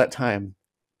spent all that time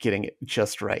getting it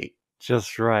just right.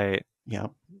 Just right. Yeah.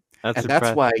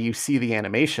 That's why you see the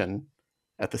animation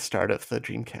at the start of the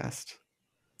Dreamcast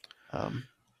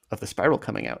of the spiral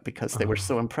coming out because they were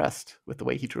so impressed with the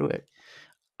way he drew it.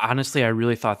 Honestly, I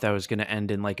really thought that was going to end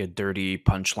in like a dirty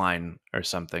punchline or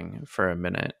something for a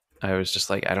minute. I was just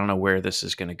like, I don't know where this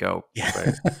is going to go.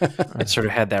 Yeah. It sort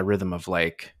of had that rhythm of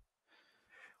like,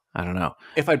 I don't know.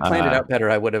 If I'd planned it out better,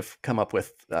 I would have come up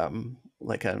with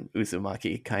like an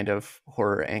Uzumaki kind of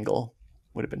horror angle.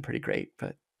 Would have been pretty great,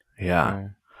 but yeah.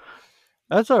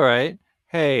 That's all right.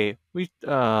 Hey, we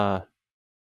can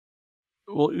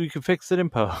fix it in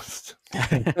post.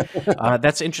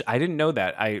 That's interesting. I didn't know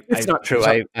that. It's not true.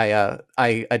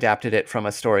 I adapted it from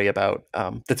a story about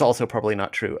that's also probably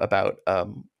not true about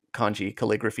kanji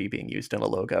calligraphy being used in a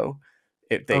logo.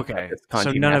 Okay,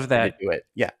 so none of that. Do it.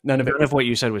 Yeah, none of what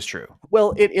you said was true.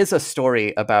 Well, it is a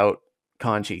story about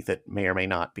kanji that may or may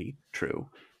not be true.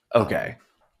 Okay,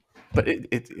 but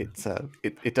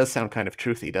it does sound kind of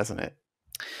truthy, doesn't it?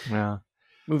 Yeah.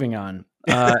 Moving on.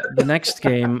 The next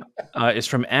game is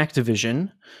from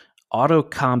Activision. Auto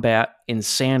Combat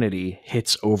Insanity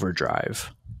Hits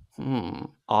Overdrive.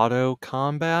 Auto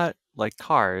Combat? Like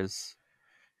cars?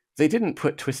 They didn't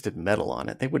put Twisted Metal on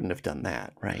it. They wouldn't have done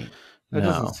that, right? That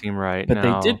doesn't seem right. But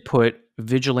they did put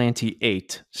Vigilante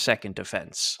 8 Second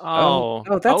Offense. Oh,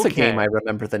 that's a game I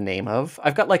remember the name of.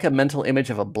 I've got like a mental image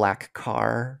of a black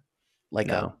car. Like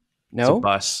no? It's a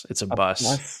bus. It's a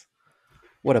bus.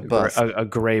 What a bus. A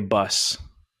gray bus.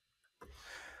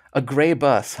 A gray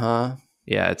bus, huh?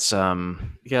 Yeah, it's yeah,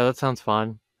 that sounds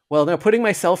fun. Well, now putting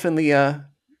myself in the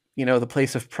the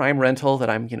place of prime rental that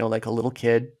I'm, like a little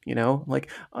kid, like,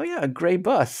 oh yeah, a gray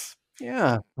bus.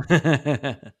 Yeah.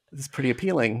 This is pretty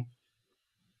appealing.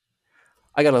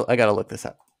 I gotta look this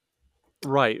up.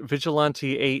 Right.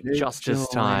 Vigilante 8 Justice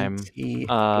Time. 8.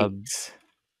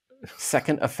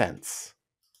 Second offense.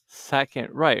 Second,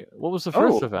 right. What was the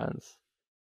first offense?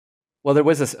 Well, there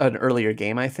was an earlier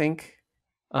game, I think.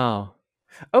 Oh,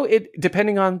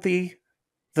 depending on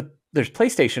there's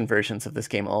PlayStation versions of this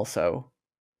game also.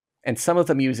 And some of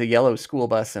them use a yellow school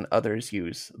bus and others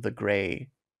use the gray.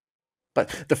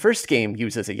 But the first game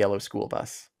uses a yellow school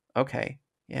bus. Okay.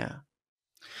 Yeah.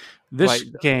 This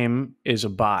game is a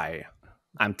buy.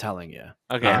 I'm telling you.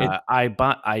 Okay.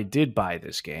 I did buy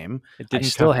this game. It I didn't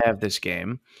still come. have this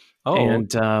game, Oh,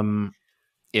 and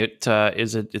it's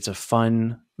a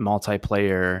fun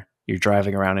multiplayer. You're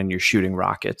driving around and you're shooting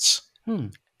rockets.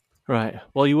 right.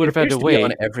 Well, you It would have had appears to to be on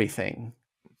wait. everything.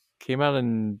 Came out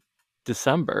in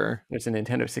December. There's a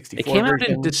Nintendo 64 It came out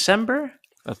version. in December.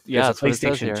 Yeah, There's that's a what it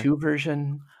says PlayStation here. 2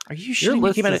 version. Are you Your shitting me?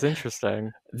 list Came out is in-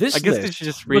 interesting. This I guess list, you're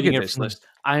just look reading at it this from. list.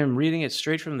 I am reading it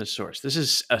straight from the source. This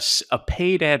is a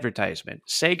paid advertisement.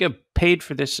 Sega paid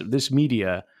for this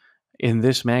media in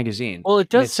this magazine. Well, it And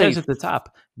does it says say. at the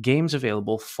top, games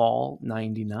available fall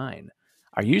 99.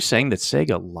 Are you saying that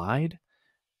Sega lied?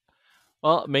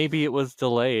 Well, maybe it was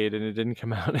delayed and it didn't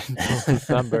come out until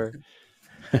December.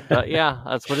 But yeah,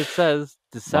 that's what it says.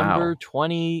 December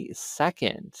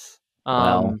 22nd.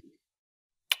 Well,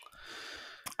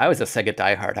 I was a Sega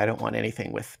diehard. I don't want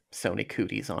anything with Sony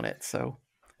cooties on it, so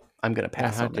I'm going to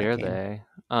pass how on that dare game. they?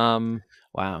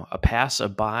 wow. A pass, a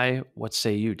buy. What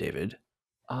say you, David?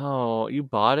 Oh, you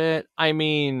bought it? I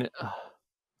mean,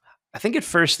 I think at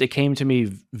first it came to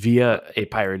me via a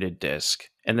pirated disc,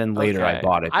 and then later I okay.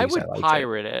 bought it I because I would liked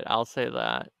pirate it. I'll say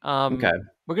that. Okay.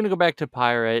 We're gonna go back to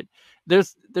pirate.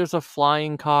 There's a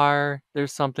flying car.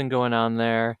 There's something going on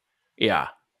there. Yeah.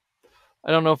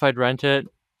 I don't know if I'd rent it,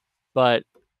 but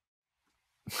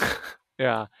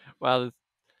yeah. Wow.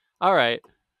 All right.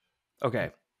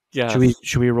 Okay. Yeah.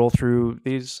 Should we roll through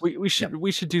these? We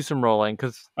should do some rolling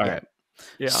because All Yeah. right.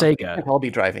 yeah. Sega. I'll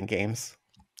be driving games.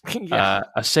 yeah.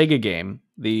 A Sega game.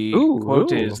 The Ooh,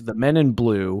 quote ooh. is the men in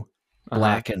blue,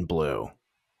 black and blue.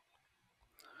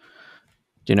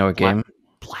 Do you know what game?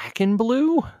 Black and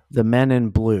blue? The men in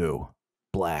blue,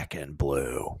 black and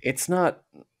blue. It's not.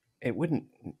 It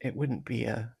wouldn't be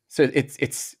a. So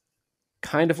it's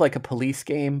kind of like a police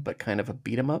game, but kind of a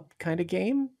beat 'em up kind of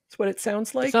game. That's what it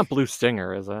sounds like. It's not Blue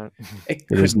Stinger, is it? It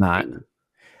is could not. be.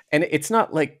 And it's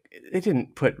not like they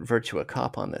didn't put Virtua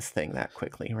Cop on this thing that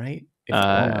quickly, right?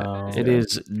 It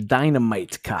is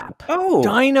Dynamite Cop. Oh,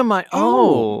 Dynamite.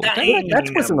 Oh,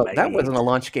 that wasn't a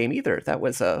launch game either. That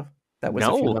was a few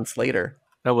No. months later.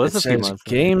 that was It a few says months.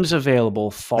 games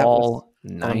available fall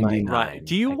on 99. Right.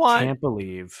 Do you I want- can't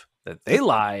believe that they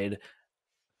lied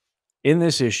in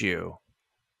this issue.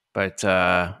 But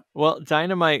Well,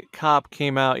 Dynamite Cop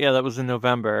came out. Yeah, that was in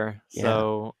November. Yeah.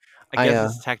 So I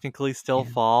guess it's technically still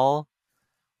fall.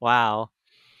 Wow.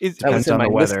 That was Depends in on my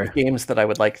the list weather. of games that I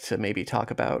would like to maybe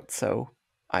talk about. So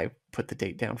I put the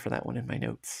date down for that one in my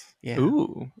notes. Yeah.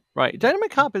 Ooh, right.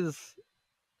 Dynamite Cop is.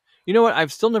 You know what?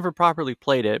 I've still never properly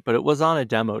played it, but it was on a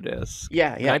demo disc.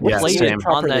 Yeah, And I Yeah, played same. it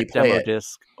on that demo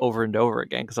disc over and over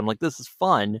again because I'm like, this is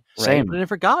fun. Same. But I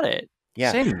never got it.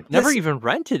 Yeah. same. Never This- even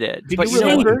rented it. Did But you you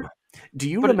know what? remember? Do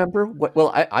you But it- remember what?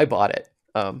 Well, I bought it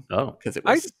Oh, because it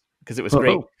I- was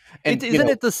great. Oh. And you Isn't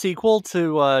know, it the sequel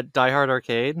to Die Hard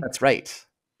Arcade? That's right.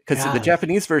 Because the Gosh.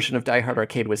 Japanese version of Die Hard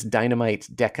Arcade was Dynamite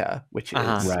Deca, which is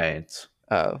Uh-huh. right.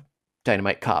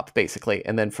 Dynamite Cop, basically.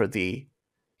 And then for the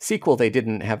sequel, they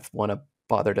didn't want to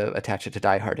bother to attach it to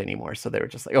Die Hard anymore. So they were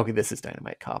just like, okay, this is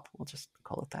Dynamite Cop. We'll just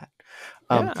call it that.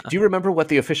 Yeah. Do you remember what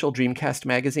the official Dreamcast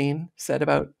magazine said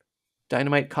about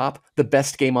Dynamite Cop? The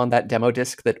best game on that demo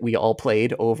disc that we all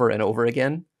played over and over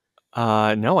again? No,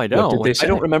 I What don't. did they say? I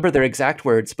don't remember their exact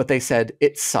words, but they said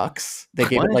it sucks. They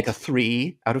gave it What? like a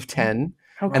 3 out of 10.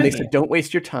 How And they could said, don't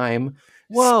waste your time.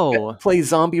 Whoa. Play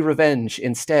Zombie Revenge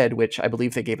instead, which I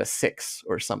believe they gave a 6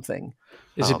 or something.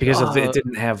 Is it because of it Uh,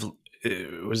 didn't have?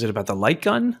 Was it about the light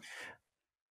gun?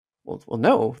 Well,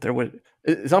 no. There was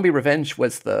Zombie Revenge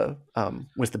was the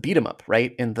beat 'em up,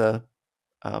 right, in the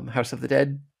House of the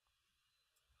Dead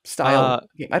style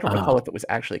game. I don't recall if it was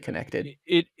actually connected.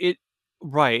 It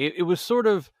right. It was sort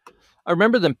of. I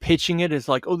remember them pitching it as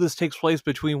like, oh, this takes place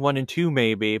between 1 and 2,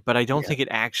 maybe, but I don't think it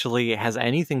actually has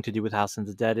anything to do with House of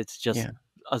the Dead. It's just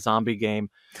a zombie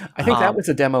game. I think that was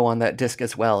a demo on that disc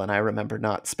as well, and I remember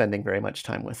not spending very much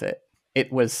time with it.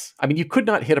 It was, I mean, you could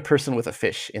not hit a person with a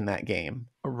fish in that game.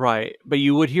 Right, but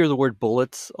you would hear the word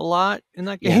bullets a lot in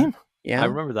that Yeah. game. Yeah. I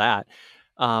remember that.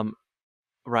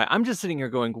 Right, I'm just sitting here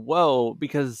going, whoa,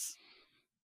 because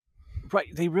right,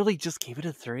 they really just gave it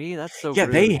a 3. That's so Yeah,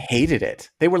 rude. they hated it.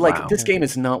 They were like, Wow. this game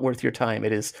is not worth your time.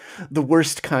 It is the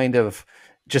worst kind of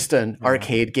just an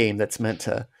arcade game that's meant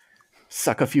to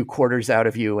suck a few quarters out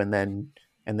of you and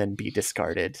then be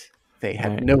discarded. They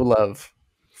had Right. no love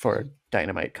for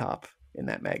Dynamite Cop in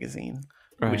that magazine.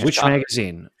 Right. Which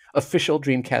magazine? Official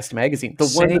Dreamcast magazine. The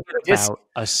one Saying with the disc. about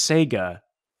a Sega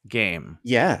game.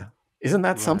 Yeah. Isn't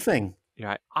that Right. something?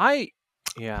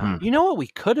 Yeah, Hmm. You know what we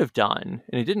could have done,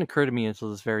 and it didn't occur to me until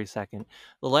this very second.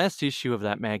 The last issue of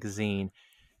that magazine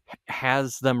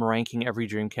has them ranking every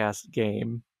Dreamcast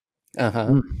game.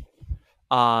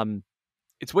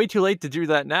 It's way too late to do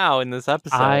that now in this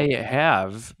episode. I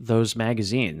have those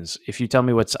magazines. If you tell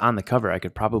me what's on the cover, I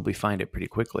could probably find it pretty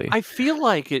quickly. I feel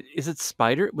like it is.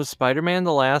 Was Spider-Man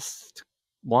the last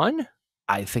one?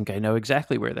 I think I know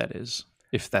exactly where that is.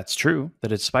 If that's true,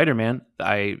 that it's Spider-Man.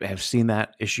 I have seen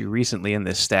that issue recently in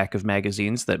this stack of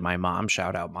magazines that my mom,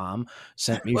 shout out mom,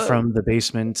 sent me from the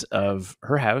basement of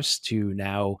her house to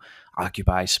now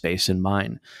occupy space in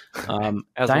mine.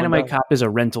 Dynamite Cop is a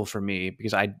rental for me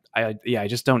because I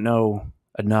just don't know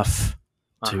enough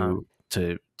to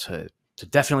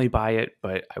definitely buy it,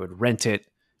 but I would rent it,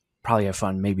 probably have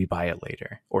fun, maybe buy it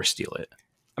later or steal it.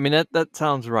 I mean, that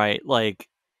sounds right. Like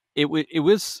it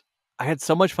was. I had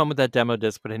so much fun with that demo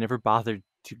disc, but I never bothered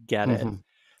to get it.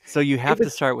 So you have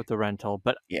to start with the rental,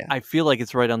 but I feel like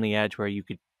it's right on the edge where you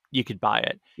could buy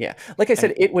it. Yeah. Like I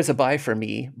said, it was a buy for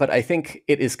me, but I think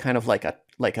it is kind of like a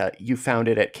you found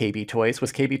it at KB Toys.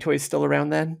 Was KB Toys still around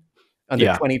then? On the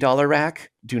 $20 rack?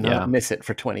 Do not miss it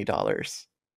for $20.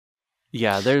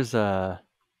 Yeah, there's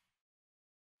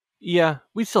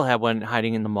we still have one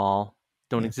hiding in the mall.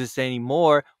 Don't exist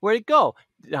anymore. Where'd it go?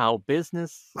 Now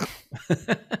business.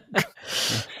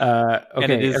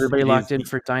 Okay, everybody locked in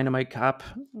for Dynamite Cop?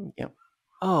 Yep.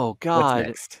 Oh, God. What's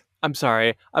next? I'm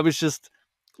sorry. I was just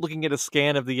looking at a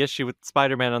scan of the issue with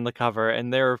Spider-Man on the cover,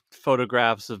 and there are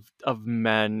photographs of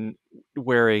men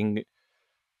wearing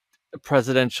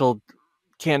presidential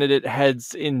candidate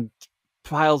heads in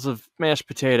piles of mashed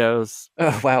potatoes.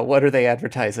 Oh, wow. What are they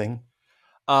advertising?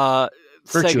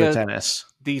 Virtua Tennis.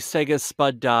 The Sega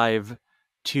Spud Dive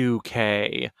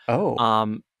 2K.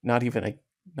 Oh, not a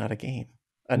game.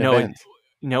 An event.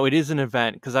 No, it is an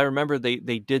event because I remember they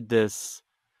did this.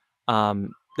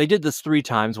 They did this 3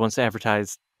 times. Once they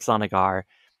advertised Sonic R,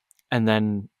 and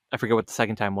then I forget what the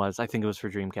second time was. I think it was for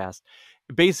Dreamcast.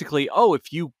 Basically,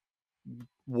 if you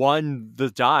won the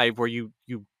dive where you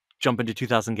jump into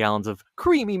 2,000 gallons of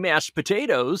creamy mashed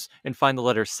potatoes and find the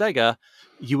letter Sega,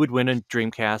 you would win a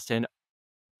Dreamcast and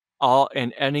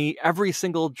every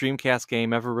single Dreamcast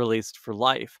game ever released for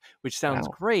life, which sounds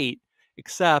great,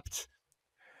 except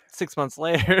 6 months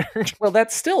later. Well,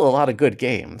 that's still a lot of good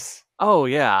games. Oh,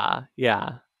 yeah.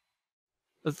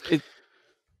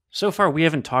 So far, we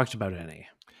haven't talked about any.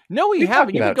 No, we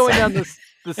haven't. You've been going down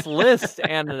this list,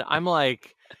 and I'm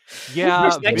like,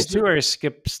 next 2 are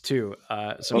skips too.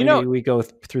 So maybe we go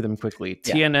through them quickly.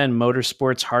 TNN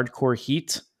Motorsports Hardcore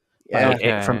Heat.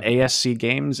 From ASC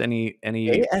Games.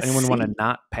 Anyone want to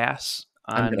not pass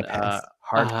on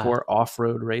hardcore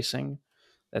off-road racing?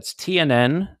 That's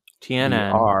TNN.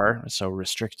 R, so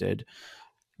restricted.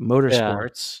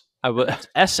 Motorsports.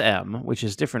 SM, which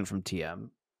is different from TM.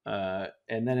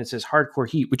 And then it says Hardcore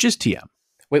Heat, which is TM.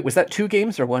 Wait, was that 2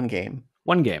 games or 1 game?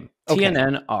 1 game. Okay.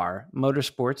 TNN R,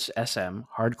 Motorsports SM,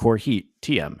 Hardcore Heat,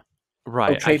 TM.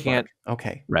 Right. I can't.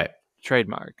 Okay. Right.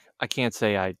 Trademark. I can't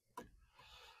say I.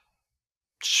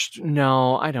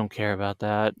 No, I don't care about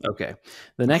that. Okay.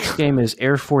 The next game is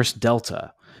Air Force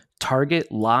Delta,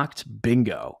 Target Locked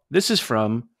Bingo. This is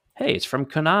from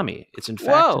Konami. It's in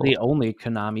fact the only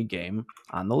Konami game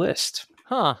on the list.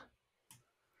 Huh.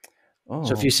 Oh.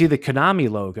 So if you see the Konami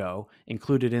logo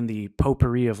included in the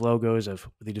potpourri of logos of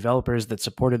the developers that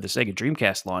supported the Sega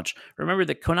Dreamcast launch, remember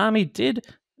that Konami did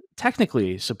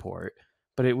technically support,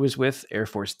 but it was with Air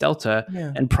Force Delta,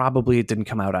 and probably it didn't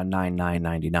come out on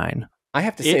 9/9/99. I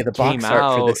have to say the box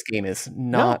art for this game is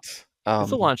not...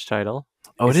 it's a launch title.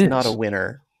 Oh, it is? Not a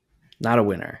winner. Not a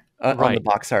winner. On the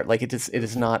box art. Like, it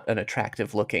is not an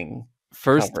attractive looking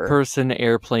first-person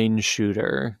airplane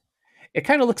shooter. It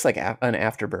kind of looks like an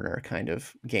Afterburner kind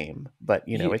of game, but,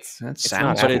 it's not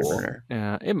Afterburner.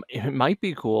 It might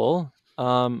be cool.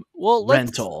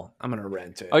 Rental. I'm going to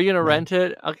rent it. Oh, you're going to rent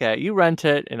it? Okay, you rent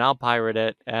it, and I'll pirate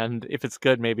it, and if it's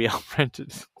good, maybe I'll rent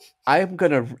it.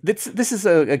 This is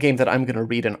a game that I'm going to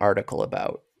read an article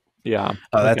about. Yeah.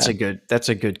 Oh, that's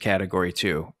a good category,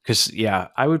 too. Because,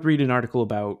 I would read an article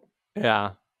about...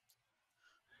 Yeah.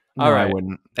 No, all right. I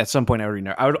wouldn't. At some point, I would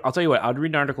read I'll tell you what, I would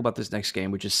read an article about this next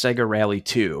game, which is Sega Rally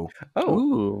 2. Oh.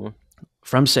 Ooh.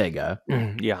 From Sega.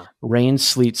 Yeah. Rain,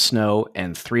 sleet, snow,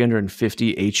 and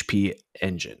 350 HP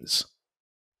engines.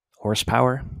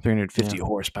 Horsepower? 350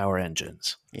 horsepower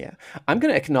engines. Yeah. I'm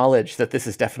going to acknowledge that this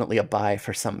is definitely a buy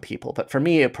for some people, but for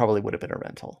me, it probably would have been a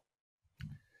rental.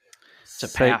 It's a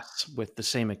pass with the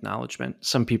same acknowledgement.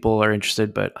 Some people are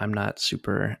interested, but I'm not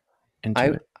super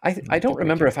into it. I don't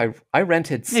remember if I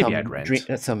rented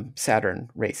I'd some Saturn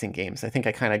racing games. I think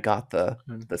I kind of got the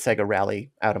Sega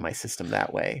Rally out of my system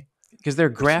that way. Because they're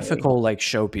graphical like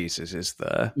showpieces is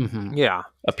the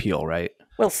appeal, right?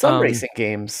 Well, some racing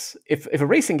games, if a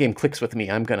racing game clicks with me,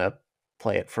 I'm gonna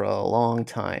play it for a long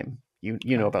time.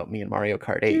 You know about me and Mario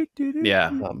Kart 8.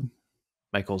 Yeah.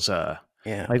 Michael's a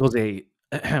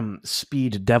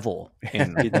speed devil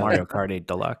in Mario Kart 8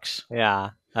 Deluxe. Yeah,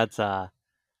 that's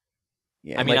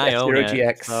Yeah, I mean, like I own F-Zero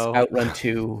it, GX, so Outrun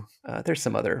 2. There's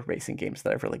some other racing games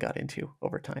that I've really got into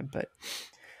over time, but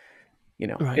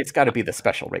Right. it's got to be the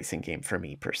special racing game for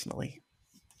me personally.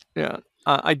 Yeah,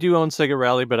 I do own Sega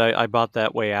Rally, but I bought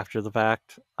that way after the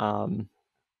fact.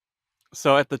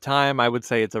 So at the time, I would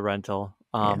say it's a rental.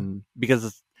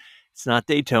 Because it's not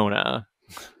Daytona.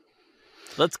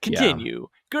 Let's continue.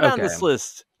 Go down this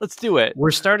list. Let's do it.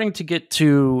 We're starting to get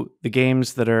to the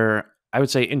games that are, I would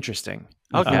say, interesting.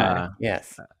 Okay.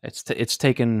 Yes. It's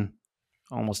taken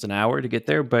almost an hour to get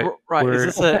there, but right. Is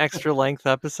this an extra length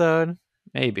episode?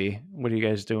 Maybe. What are you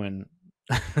guys doing?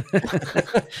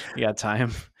 You got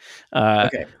time?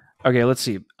 Okay, let's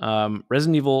see.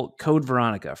 Resident Evil Code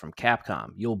Veronica from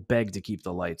Capcom. You'll beg to keep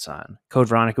the lights on. Code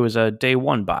Veronica was a day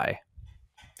one buy.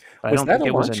 I don't think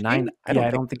it was a 9. I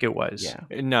don't think it was. Yeah.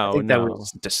 No, I think that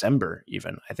was December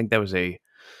even. I think that was a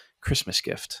Christmas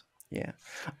gift. Yeah.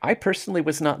 I personally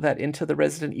was not that into the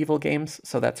Resident Evil games,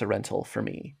 so that's a rental for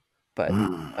me. But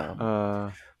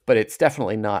but it's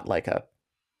definitely not like a,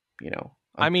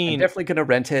 I'm definitely going to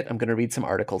rent it. I'm going to read some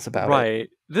articles about it. Right.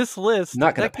 This list,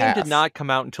 not going to pass. Game did not come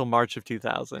out until March of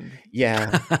 2000. Yeah.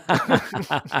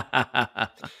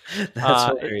 That's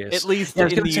hilarious. At least in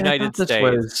the United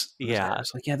States. I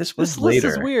was like, this was later.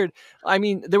 This is weird. I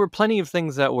mean, there were plenty of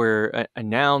things that were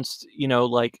announced,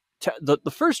 like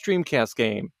the first Dreamcast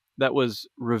game that was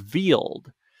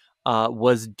revealed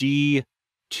was D2.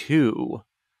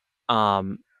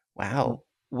 Wow.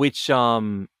 Which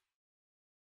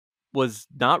was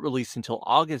not released until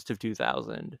August of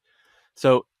 2000.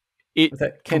 So it was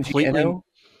that completely Kenji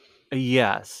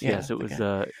Yes, it was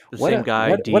the same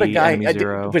guy. What a guy!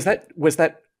 Zero. Was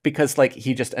that because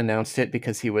he just announced it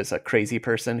because he was a crazy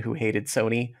person who hated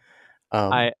Sony?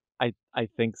 I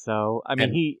think so. I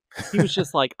mean, he was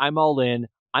just like, I'm all in.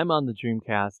 I'm on the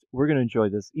Dreamcast. We're gonna enjoy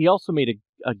this. He also made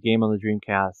a game on the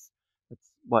Dreamcast.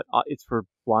 It's for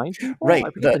blind people, right?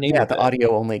 I forget the name of the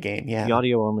audio only game. Yeah, the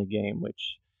audio only game,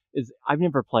 which is I've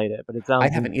never played it, but it sounds. I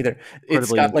haven't either. It's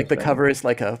got the cover is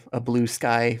like a blue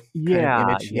sky kind of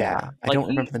image. Yeah. I don't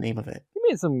remember the name of it. He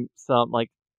made some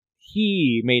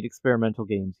he made experimental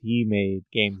games. He made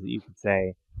games that you could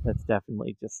say that's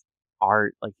definitely just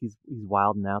art. Like he's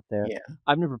wild and out there. Yeah.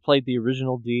 I've never played the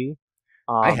original D.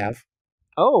 I have.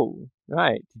 Oh,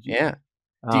 right. Did you? Yeah.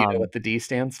 Do you know what the D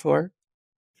stands for?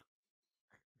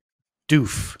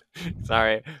 Doof.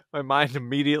 Sorry, my mind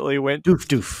immediately went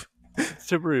doof.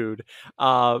 To rude.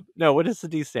 No, what does the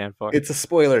D stand for? It's a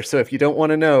spoiler, so if you don't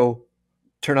want to know,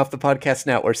 turn off the podcast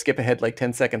now or skip ahead like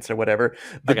 10 seconds or whatever.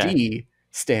 The D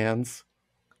stands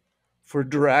for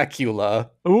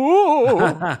Dracula. Ooh!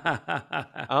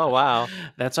 Oh, wow.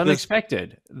 That's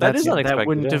unexpected. That is unexpected. That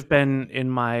wouldn't have been in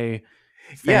my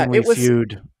Family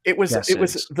Feud. It was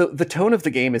the tone of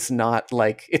the game is not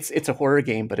like it's a horror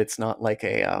game, but it's not like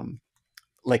a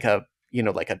like a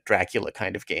Dracula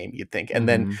kind of game, you'd think. And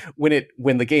then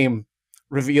when the game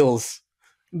reveals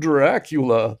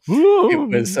Dracula, it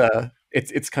was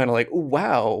it's kind of like, oh,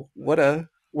 wow, what a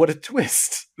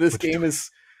twist. This game is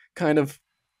kind of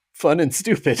fun and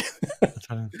stupid.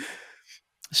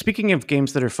 Speaking of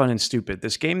games that are fun and stupid,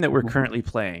 this game that we're currently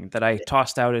playing that I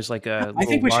tossed out as like a I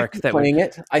think we should keep playing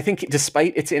it. I think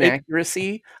despite its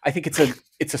inaccuracy, I think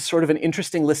it's a sort of an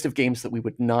interesting list of games that we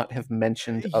would not have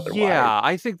mentioned otherwise. Yeah,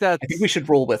 I think we should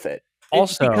roll with it.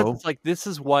 Also, because it's like this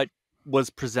is what was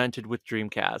presented with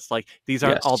Dreamcast. Like these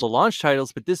aren't all the launch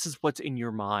titles, but this is what's in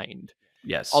your mind.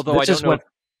 Yes. Although I don't know if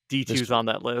D2's on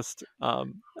that list.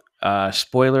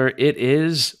 Spoiler, it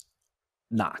is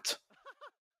not.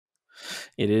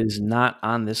 It is not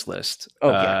on this list.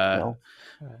 Oh, yeah. No.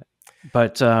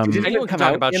 But anyone can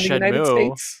talk about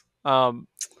Shenmue.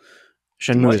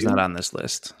 Shenmue is not on this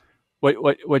list.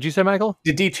 What'd you say, Michael?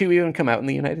 Did D2 even come out in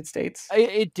the United States?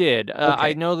 It did. Okay.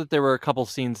 I know that there were a couple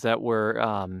scenes that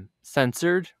were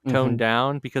censored, toned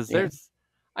down, because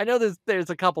I know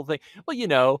there's a couple things. Well,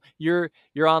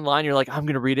 you're online, you're like, I'm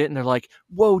gonna read it, and they're like,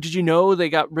 whoa, did you know they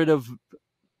got rid of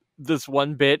this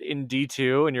one bit in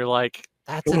D2? And you're like,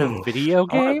 that's in a video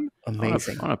game?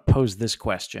 Amazing. I want to pose this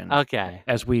question. Okay.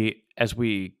 As we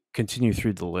continue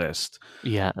through the list.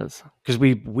 Yes. Because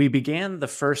we began the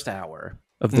first hour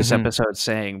of this episode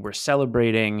saying we're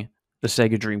celebrating the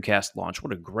Sega Dreamcast launch.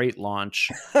 What a great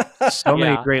launch. So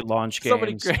many great launch games. So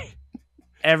many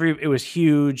great. It was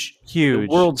huge. The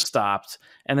world stopped.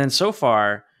 And then so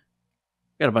far,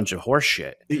 got a bunch of horse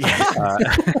shit. Yeah.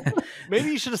 Maybe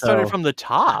you should have started from the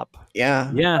top.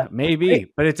 Yeah,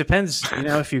 maybe. But it depends,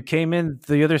 if you came in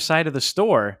the other side of the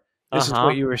store, this is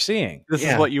what you were seeing. This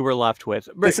is what you were left with.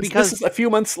 This is a few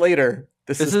months later.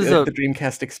 This is the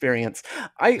Dreamcast experience.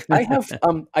 I have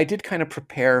I did kind of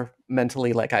prepare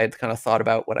mentally, like I had kind of thought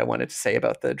about what I wanted to say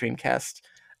about the Dreamcast.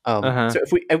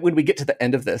 So when we get to the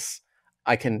end of this,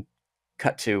 I can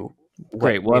cut to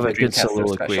great. We'll have a good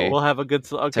soliloquy. We'll have a good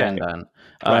okay.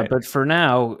 But for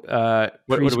now,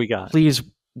 what do we got? Please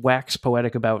wax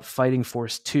poetic about Fighting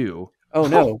Force 2. Oh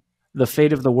no. The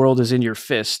Fate of the World is in Your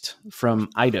Fist from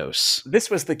Eidos. This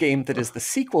was the game that is the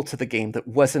sequel to the game that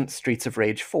wasn't Streets of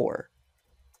Rage 4.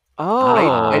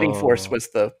 Oh. Fighting Force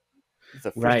was the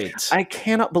first. Right. I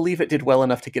cannot believe it did well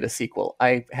enough to get a sequel.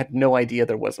 I had no idea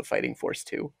there was a Fighting Force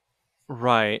 2.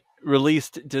 Right.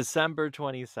 Released December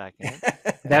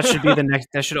 22nd. That should be the next.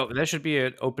 That should be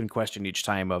an open question each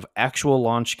time of actual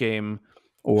launch game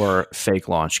or fake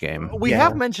launch game. We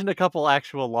have mentioned a couple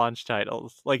actual launch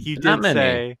titles. Like you did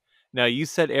say. No, you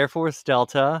said Air Force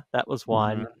Delta. That was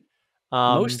one.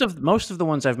 Most of the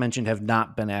ones I've mentioned have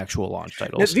not been actual launch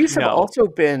titles. These have also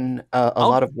been a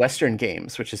lot of Western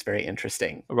games, which is very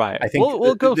interesting. Right. I think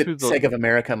we'll go through Sega of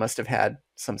America must have had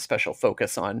some special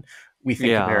focus on. We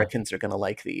think Americans are going to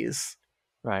like these.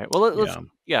 Right. Well, let's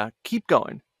keep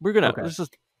going. We're gonna let's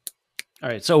just. All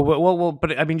right. So, well,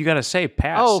 but I mean, you got to say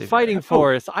pass. Oh, Fighting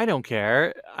Force. I don't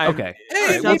care. Okay.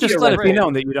 Well, just let it be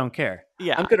known that you don't care.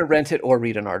 Yeah. I'm going to rent it or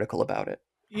read an article about it.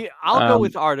 Yeah, I'll go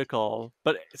with article,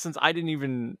 but since I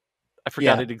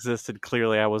forgot it existed.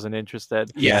 Clearly, I wasn't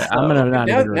interested. Yeah, I'm gonna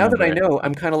now that I know,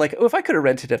 I'm kind of like, if I could have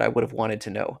rented it, I would have wanted to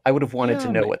know. I would have wanted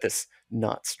to know what this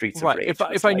not Streets of Rage.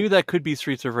 If I knew that could be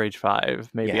Streets of Rage 5,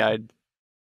 maybe I'd.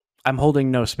 I'm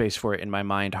holding no space for it in my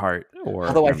mind, heart, or.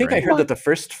 Although I think I heard that the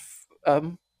first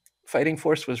Fighting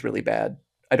Force was really bad.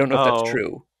 I don't know if that's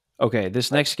true. Okay,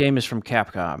 this next game is from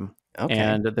Capcom. Okay.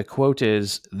 And the quote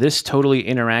is, "This totally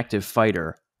interactive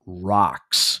fighter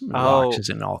rocks." Rocks is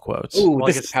in all quotes. Ooh,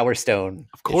 this is Power Stone.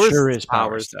 Of course, it sure is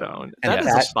Power Stone. That is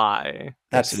a spy.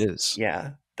 Yes, it is.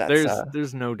 Yeah,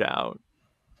 there's no doubt.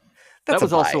 That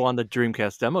was also on the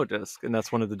Dreamcast demo disc, and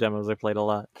that's one of the demos I played a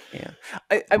lot. Yeah,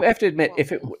 I have to admit,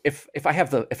 if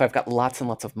I've got lots and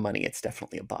lots of money, it's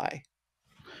definitely a buy.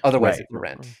 Otherwise, it's a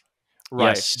rent.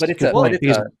 Right, yes, but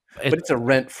it's a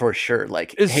rent for sure.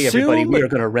 Like, hey, everybody, we are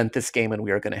going to rent this game and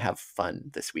we are going to have fun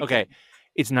this weekend. Okay,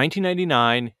 it's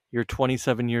 1999. You're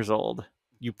 27 years old.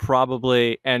 You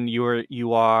probably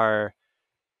you are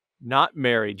not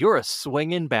married. You're a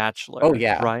swinging bachelor. Oh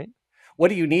yeah, right. What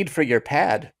do you need for your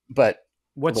pad? But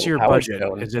what's your budget?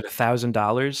 Is it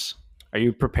 $1,000? Are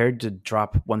you prepared to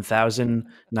drop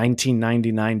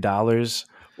 $1,999?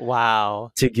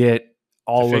 Wow, to get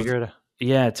all of it.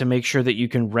 Yeah, to make sure that you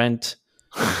can rent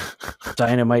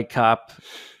Dynamite Cop,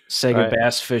 Sega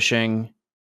Bass Fishing,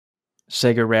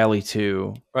 Sega Rally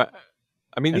 2. Right.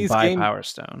 I mean, and these buy games, Power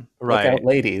Stone. Right. Look out,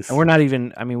 ladies. And we're not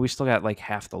even, I mean, we still got like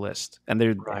half the list. And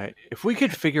they're right. If we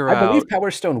could figure out. I believe Power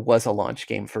Stone was a launch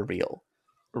game for real.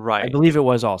 Right. I believe it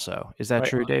was also. Is that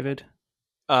true, David?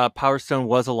 Power Stone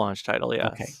was a launch title,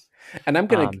 yes. Okay. And I'm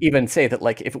going to even say that,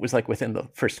 like, if it was like within the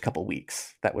first couple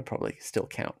weeks, that would probably still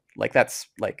count. Like, that's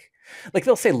like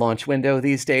they'll say launch window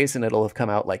these days, and it'll have come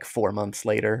out like 4 months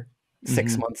later,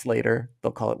 6 months later.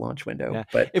 They'll call it launch window. Yeah.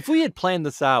 But if we had planned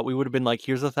this out, we would have been like,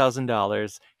 here's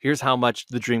 $1,000. Here's how much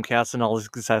the Dreamcast and all its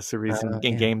accessories and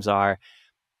games are.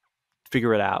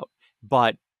 Figure it out.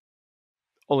 But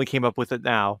only came up with it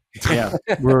now. Yeah,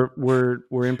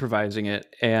 we're improvising it,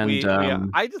 and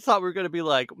I just thought we were going to be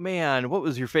like, man, what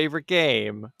was your favorite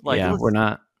game? Like, we're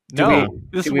not. No,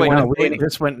 this went. You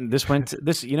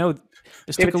know,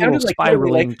 this took a little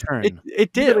spiraling turn.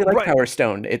 It did. Really like Power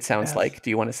Stone. It sounds like. Do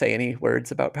you want to say any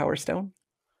words about Power Stone?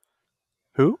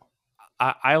 Who?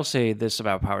 I'll say this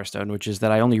about Power Stone, which is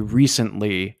that I only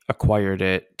recently acquired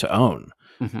it to own.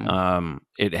 Mm-hmm.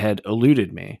 It had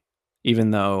eluded me.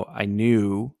 Even though I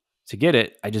knew to get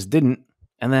it, I just didn't.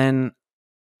 And then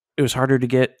it was harder to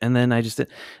get. And then I just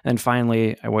did. And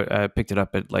finally, I picked it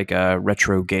up at like a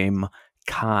retro game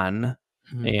con.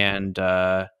 Mm-hmm. And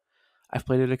I've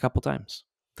played it a couple times.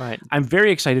 Right. I'm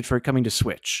very excited for it coming to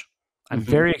Switch. I'm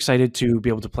very excited to be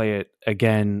able to play it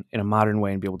again in a modern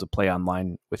way and be able to play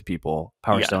online with people.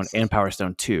 Power Stone and Power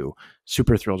Stone 2.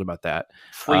 Super thrilled about that.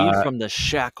 Freed from the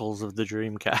shackles of the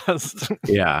Dreamcast.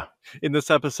 Yeah. In this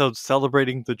episode,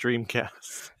 celebrating the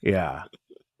Dreamcast. Yeah.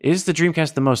 Is the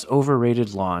Dreamcast the most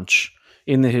overrated launch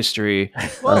in the history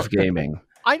of gaming?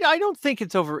 I don't think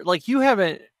it's over. Like, you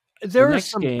haven't. There are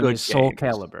some good games. Soul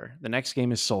Calibur. The next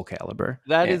game is Soul Calibur.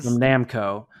 That is from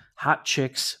Namco. Hot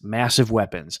chicks, massive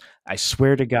weapons. I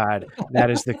swear to God,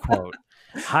 that is the quote.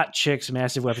 Hot chicks,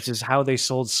 massive weapons is how they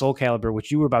sold Soul Calibur,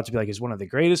 which you were about to be like is one of the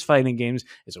greatest fighting games.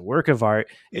 It's a work of art.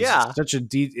 It's such a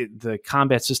the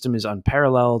combat system is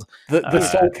unparalleled. The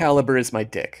Soul Calibur is my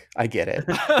dick. I get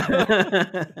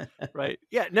it. Right.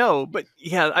 Yeah. No. But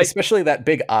yeah. Especially that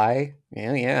big eye.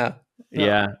 Yeah.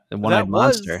 Yeah. The one-eyed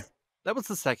monster. That was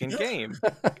the second game.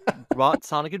 Got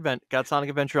Sonic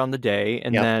Adventure on the day,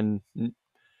 and then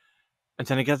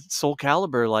I got Soul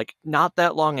Calibur like not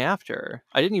that long after.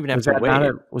 I didn't even have to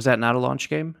wait. Was that not a launch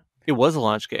game? It was a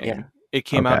launch game. Yeah. It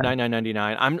came out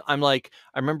 $99.99. I'm like,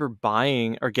 I remember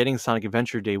buying or getting Sonic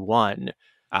Adventure day one.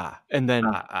 And then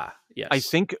yes. I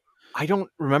think I don't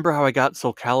remember how I got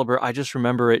Soul Calibur. I just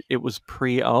remember it was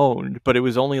pre-owned, but it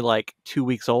was only like 2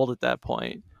 weeks old at that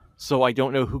point. So I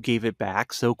don't know who gave it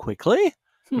back so quickly.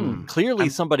 Clearly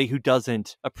somebody who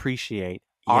doesn't appreciate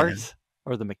art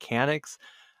or the mechanics.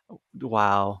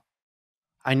 Wow.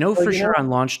 I know for sure on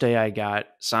launch day I got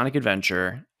Sonic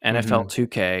Adventure, NFL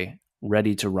 2K,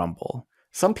 Ready to Rumble.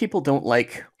 Some people don't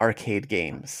like arcade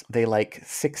games. They like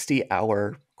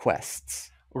 60-hour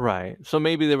quests. Right. So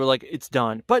maybe they were like, it's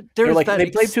done. But there's like,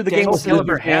 they played through the game. Soul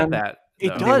Calibur had that.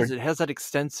 It does. It has that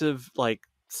extensive like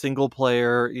single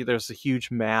player. There's a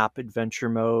huge map, adventure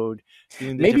mode.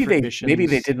 Maybe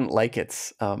they didn't like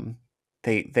its.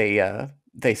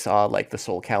 They saw like the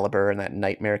Soul Calibur and that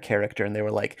nightmare character, and they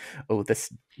were like, "Oh,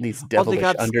 these devilish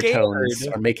undertones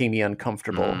are making me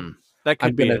uncomfortable." That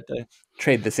could be it.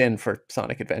 Trade this in for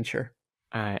Sonic Adventure.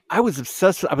 I was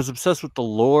obsessed with the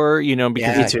lore,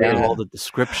 because you all the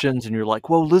descriptions, and you're like,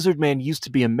 "Whoa, Lizard Man used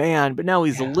to be a man, but now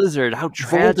he's a lizard. How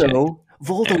tragic!"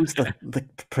 Voldo's the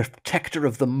protector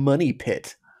of the money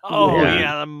pit. Oh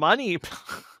yeah, the money.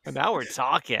 Now we're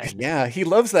talking. Yeah, he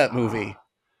loves that movie.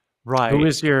 Right. Who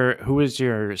is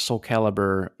your Soul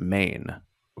Calibur main?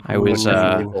 I was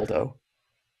Voldo.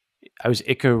 I was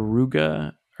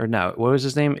Ikaruga, or no, what was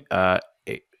his name?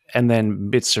 And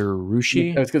then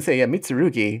Mitsurugi. I was gonna say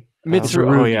Mitsurugi.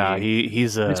 Oh yeah,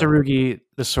 he's a Mitsurugi,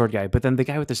 the sword guy. But then the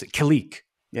guy with this Kilik.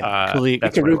 Yeah,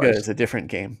 Ikaruga is a different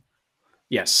game.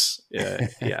 Yes. Yeah.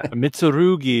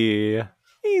 Mitsurugi.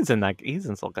 He's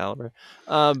in Soul Calibur.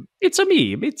 It's a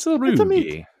me,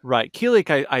 Mitsurugi. Right.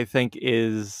 Kilik, I think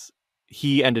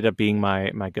he ended up being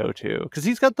my go-to because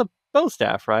he's got the bow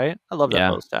staff, right? I love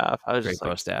that bow staff. I was great just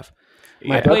bow staff.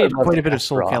 Yeah. I played quite a bit of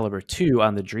Soul Calibur 2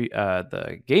 on the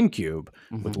GameCube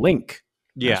with Link.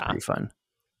 Yeah. That's pretty fun.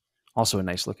 Also a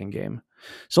nice looking game.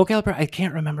 Soul Calibur, I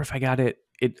can't remember if I got it.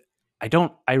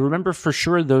 I remember for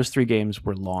sure those 3 games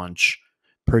were launch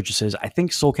purchases. I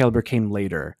think Soul Calibur came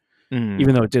later,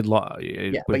 even though it did. But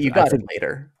you got it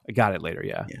later. I got it later.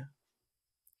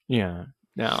 Yeah.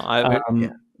 No,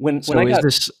 When I got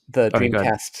the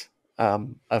Dreamcast,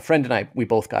 a friend and I, we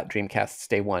both got Dreamcasts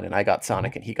day one, and I got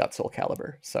Sonic and he got Soul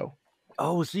Calibur. So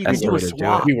you can do a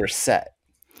swap. We were set.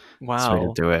 Wow, that's the way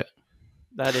to do it.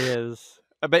 That is.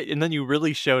 I bet, and then you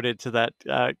really showed it to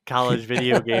that college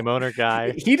video game owner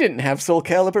guy. He didn't have Soul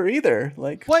Calibur either.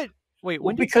 Like what? Wait,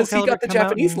 when did because Soul Calibur he got the come out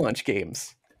Japanese launch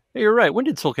games. Yeah, you're right. When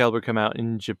did Soul Calibur come out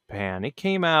in Japan? It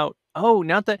came out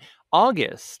not that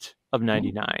August of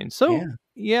 '99. So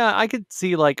yeah, I could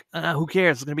see like who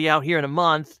cares? It's gonna be out here in a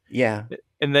month. Yeah,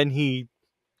 and then he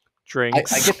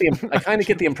drinks. I kind of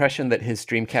get the impression that his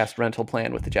Dreamcast rental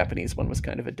plan with the Japanese one was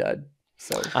kind of a dud.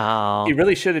 So he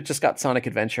really should have just got Sonic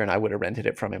Adventure, and I would have rented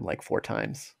it from him like 4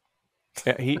 times.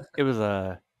 Yeah, it was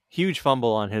a huge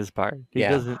fumble on his part. He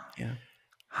doesn't. Yeah.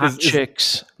 Hot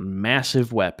chicks,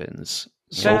 massive weapons,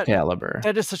 Soul Calibur.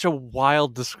 That is such a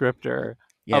wild descriptor.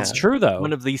 Yeah, it's true though.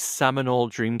 One of these seminal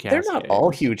Dreamcast. They're not games. all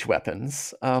huge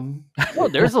weapons. Well,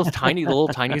 there's those little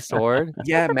tiny sword.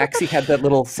 Yeah, Maxie had that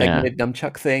little segmented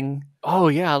nunchuck thing. Oh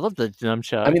yeah, I love the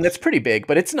nunchuck. I mean, that's pretty big,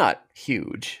 but it's not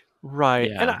huge. Right.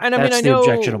 Yeah. And I mean, that's I know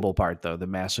the objectionable part though, the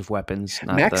massive weapons.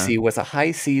 Maxie was a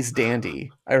high seas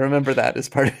dandy. I remember that as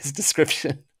part of his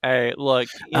description. Hey, look,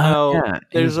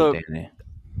 there's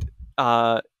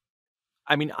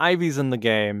I mean, Ivy's in the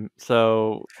game,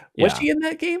 so was she in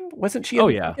that game? Wasn't she? In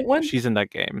the second one? She's in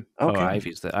that game. Okay. Oh,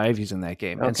 Ivy's in that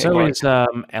game, okay, and so is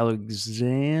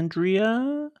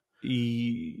Alexandria.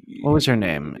 What was her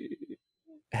name?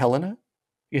 Helena.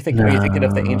 Are you thinking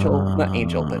of the angel? Not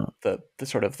angel, but the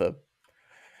sort of the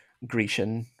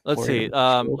Grecian. Let's see.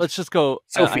 Let's just go.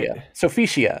 Sophia.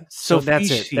 Sophicia. So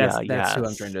that's it. That's who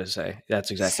I'm trying to say.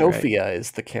 That's exactly Sophia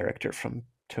is the character from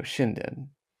Toshinden.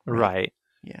 Right.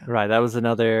 Yeah. Right. That was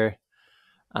another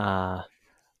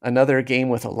game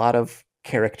with a lot of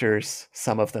characters,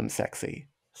 some of them sexy.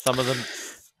 Some of them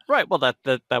right. Well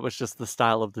that was just the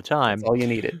style of the time. That's all you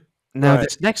needed. Now, Right.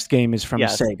 this next game is from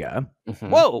Yes. Sega.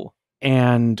 Whoa.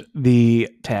 And the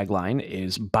tagline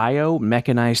is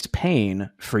biomechanized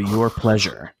pain for your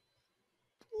pleasure.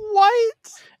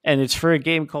 What? And it's for a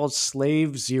game called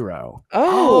Slave Zero.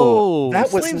 Oh,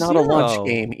 that was Slave not a launch Zero.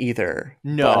 game either.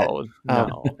 No, but,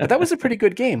 no. But that was a pretty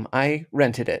good game. I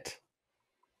rented it.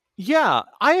 Yeah,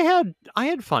 I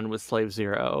had fun with Slave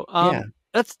Zero. Yeah.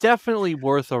 That's definitely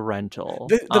worth a rental.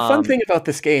 The fun thing about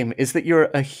this game is that you're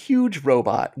a huge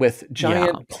robot with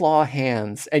giant claw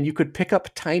hands, and you could pick up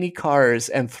tiny cars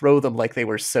and throw them like they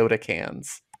were soda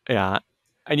cans. Yeah.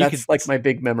 And that's like my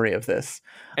big memory of this.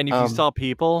 And if you saw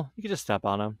people, you could just step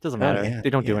on them. Doesn't matter. Yeah, they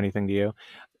don't do anything to you.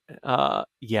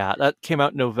 Yeah, that came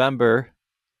out in November,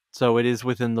 so it is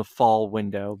within the fall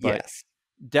window. But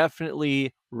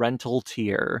definitely rental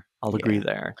tier. I'll agree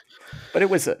there. But it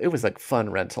was a fun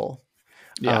rental.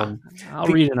 Yeah, I'll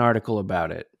read an article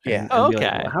about it. Yeah. And be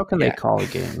like, well, how can they call a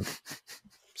game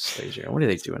Slave Zero? What are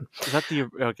they doing? Is that the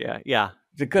okay? Yeah,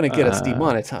 they're gonna get us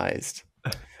demonetized.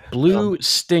 Blue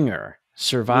Stinger,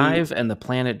 Survive and the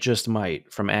Planet Just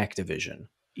Might from Activision.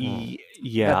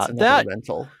 Yeah, that's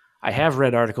rental. I have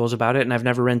read articles about it and I've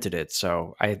never rented it,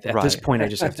 so at this point I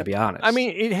just have to be honest. I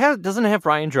mean, doesn't it have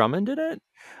Ryan Drummond in it?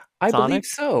 I believe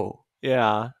so.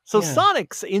 Yeah. So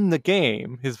Sonic's in the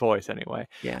game, his voice anyway.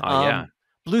 Yeah.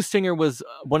 Blue Stinger was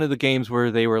one of the games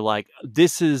where they were like,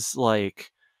 this is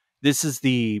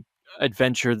the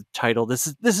adventure title. This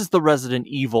is the Resident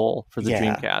Evil for the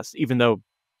Dreamcast, even though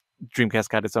Dreamcast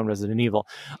got its own Resident Evil.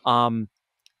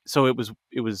 So it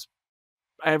was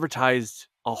advertised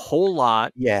a whole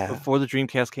lot before the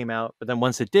Dreamcast came out, but then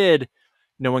once it did,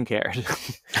 no one cared.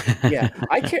 Yeah,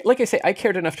 like I say, I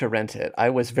cared enough to rent it.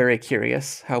 I was very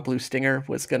curious how Blue Stinger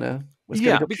was gonna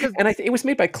go. Because it was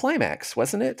made by Climax,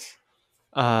 wasn't it?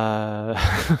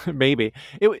 Maybe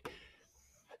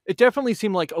it definitely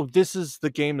seemed like, oh, this is the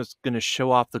game that's going to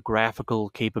show off the graphical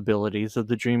capabilities of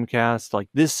the Dreamcast. Like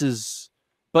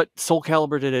but Soul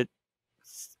Calibur did it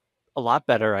a lot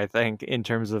better, I think, in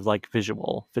terms of like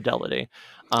visual fidelity.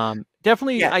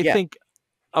 Definitely, I think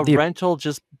a rental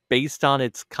just based on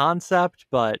its concept,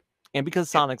 and because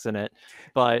Sonic's in it,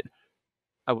 but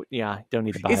don't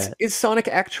need to buy it. Is Sonic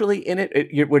actually in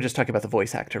it? We're just talking about the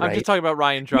voice actor, right? I'm just talking about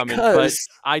Ryan Drummond, but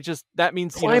that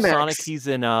means Sonic. He's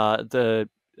in the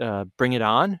Bring It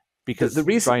On because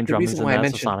Ryan Drummond's in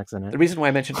that, so Sonic's in it. The reason why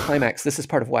I mentioned Climax, this is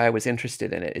part of why I was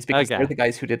interested in it, is because they're the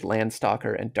guys who did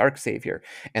Landstalker and Dark Savior,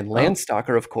 and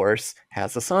Landstalker, of course,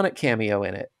 has a Sonic cameo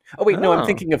in it. Oh wait,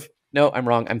 no, I'm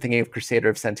wrong. I'm thinking of Crusader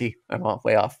of Senti. I'm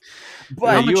way off.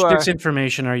 But how much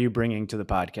disinformation are you bringing to the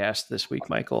podcast this week,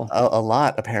 Michael? A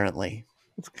lot, apparently.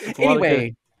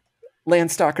 Anyway,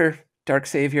 Landstalker, Dark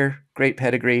Savior, great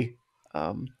pedigree.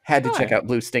 Had to check out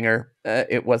Blue Stinger.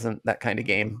 It wasn't that kind of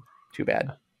game. Too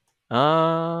bad.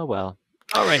 Well.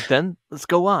 All right, then. Let's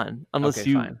go on. Unless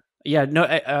fine. Yeah, no,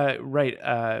 right.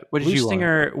 Blue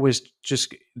Stinger was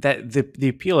just that the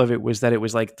appeal of it was that it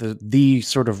was like the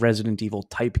sort of Resident Evil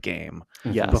type game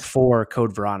before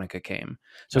Code Veronica came.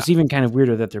 So it's even kind of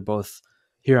weirder that they're both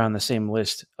here on the same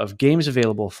list of games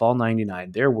available fall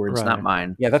 99. Their words, not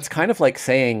mine. Yeah, that's kind of like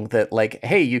saying that, like,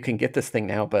 hey, you can get this thing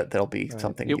now, but there'll be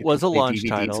something it was a launch DVDs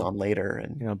title on later,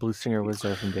 and Blue Stinger was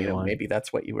there from day one. Maybe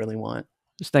that's what you really want.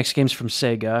 This next game's from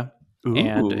Sega. Ooh.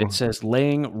 And it says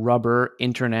Laying Rubber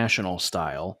International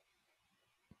Style.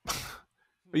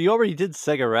 You already did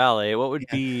Sega Rally. What would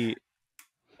be...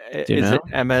 Is it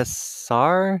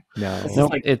MSR? No.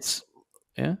 It's...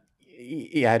 Yeah?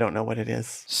 Yeah, I don't know what it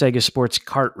is. Sega Sports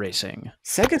Kart Racing.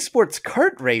 Sega Sports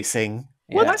Kart Racing?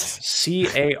 What?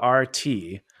 CART.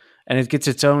 And it gets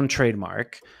its own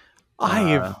trademark.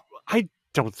 I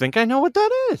don't think I know what that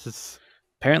is.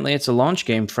 Apparently, it's a launch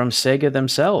game from Sega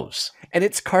themselves. And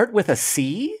it's kart with a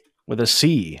C? With a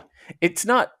C. It's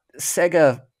not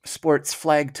Sega Sports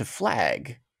Flag to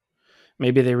Flag.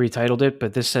 Maybe they retitled it,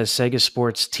 but this says Sega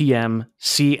Sports TM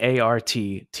CART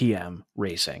TM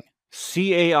Racing.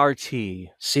 CART.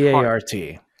 CART.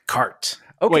 Kart.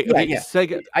 Okay, Wait, yeah.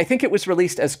 Sega. I think it was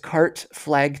released as Kart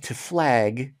Flag to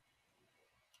Flag.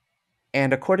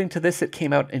 And according to this, it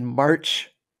came out in March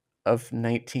of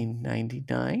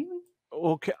 1999.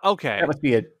 Okay. That must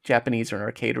be a Japanese or an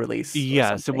arcade release.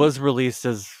 Yes, it was released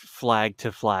as Flag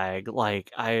to Flag.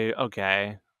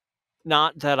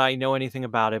 Not that I know anything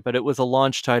about it, but it was a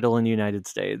launch title in the United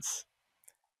States.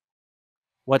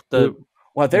 I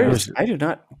do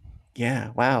not. Yeah,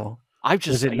 wow.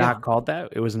 Was it not called that?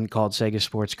 It wasn't called Sega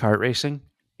Sports Kart Racing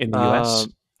in the US?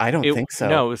 I don't think so.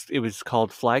 No, it was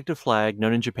called Flag to Flag,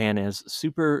 known in Japan as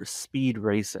Super Speed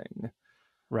Racing.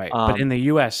 Right, but in the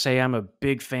U.S., say I'm a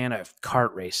big fan of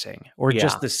kart racing or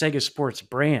just the Sega Sports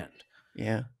brand.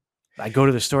 Yeah. I go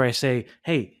to the store, I say,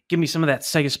 hey, give me some of that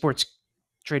Sega Sports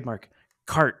trademark,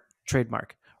 kart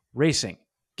trademark, racing,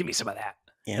 give me some of that.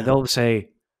 Yeah. And they'll say,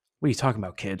 what are you talking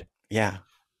about, kid? Yeah.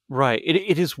 Right.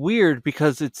 It is weird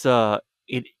because it's a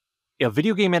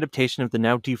video game adaptation of the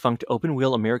now defunct open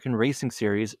wheel American racing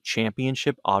series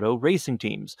Championship Auto Racing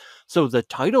Teams. So the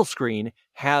title screen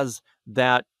has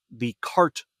the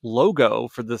kart logo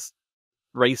for this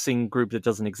racing group that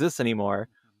doesn't exist anymore.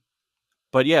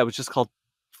 But yeah, it was just called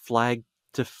Flag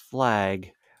to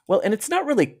Flag. Well, and it's not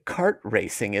really kart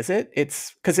racing, is it?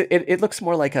 It's because it looks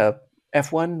more like a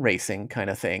F1 racing kind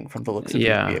of thing from the looks of these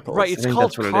vehicles. Right, it's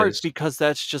called kart because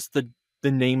that's just the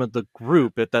name of the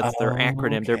group. That's their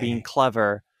acronym. Okay. They're being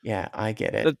clever. Yeah, I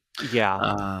get it. Yeah.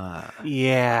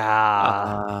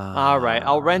 All right,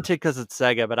 I'll rent it because it's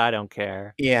Sega, but I don't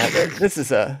care. Yeah, this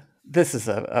is a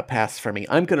pass for me.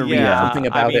 I'm going to read something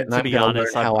about it, and I'm going to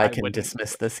learn how I can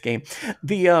dismiss this game.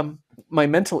 My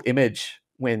mental image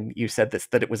when you said this,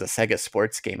 that it was a Sega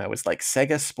Sports game, I was like,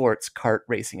 Sega Sports kart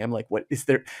racing. I'm like, what is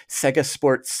there? Sega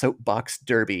Sports soapbox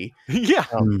derby. Yeah.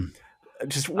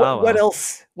 Just what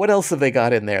else? What else have they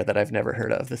got in there that I've never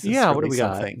heard of? This is really what do we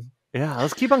something. got? Yeah,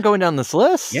 let's keep on going down this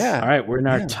list. Yeah. All right, we're in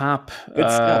our top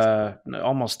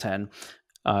almost 10.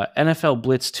 NFL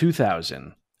Blitz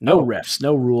 2000. No refs,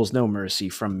 no rules, no mercy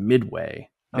from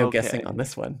Midway. No guessing on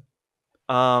this one.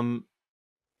 So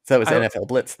that was NFL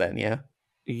Blitz then, yeah?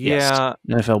 Yeah.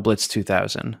 Yes. NFL Blitz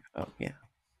 2000. Oh, yeah.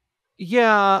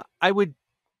 Yeah, I would...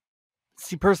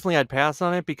 See, personally, I'd pass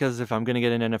on it because if I'm going to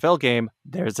get an NFL game,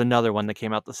 there's another one that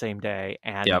came out the same day,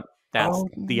 and that's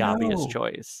the obvious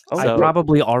choice. I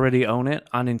probably already own it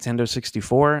on Nintendo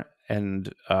 64,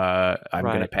 and I'm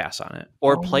going to pass on it.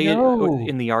 Or play it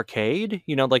in the arcade.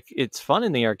 You know, like, it's fun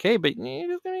in the arcade, but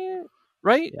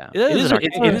right? Yeah.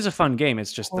 It is a fun game.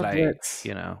 It's just that I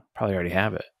probably already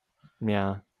have it.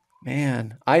 Yeah.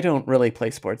 Man, I don't really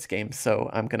play sports games, so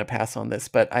I'm going to pass on this.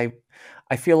 But I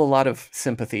feel a lot of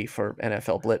sympathy for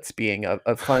NFL Blitz being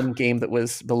a fun game that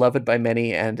was beloved by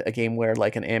many and a game where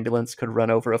like an ambulance could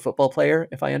run over a football player,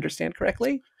 if I understand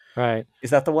correctly. Right. Is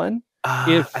that the one?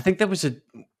 I think that was a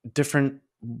different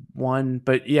one,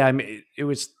 but yeah, I mean, it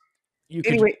was. You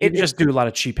could, you could just do a lot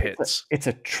of cheap hits. It's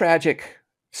a tragic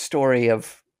story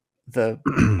of the.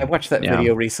 I watched that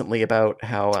video recently about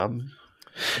how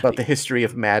about the history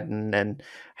of Madden and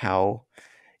how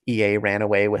EA ran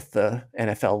away with the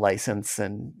NFL license,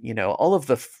 and all of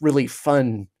the really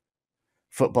fun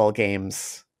football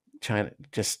games. China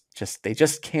they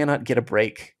just cannot get a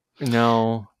break.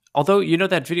 No. Although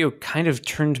that video kind of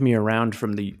turned me around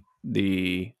from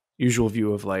the usual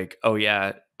view of like, oh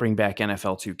yeah, bring back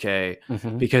NFL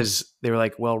 2K, because they were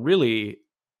like, well, really,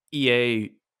 EA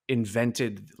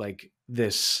invented like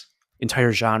this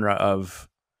entire genre of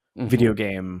video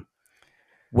game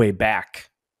way back.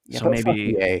 Yeah, so maybe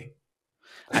EA.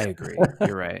 I agree.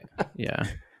 You're right. Yeah.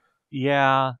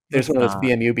 Yeah. There's one of those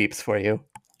BMU beeps for you.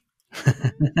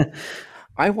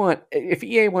 If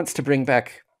EA wants to bring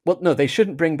back, well, no, they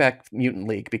shouldn't bring back Mutant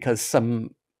League because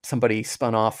somebody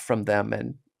spun off from them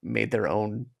and made their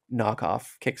own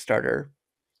knockoff Kickstarter.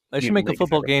 They should make a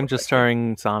football game just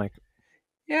starring Sonic.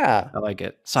 Yeah. I like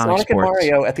it. Sonic and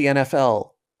Mario at the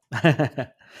NFL.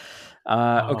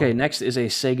 Okay, next is a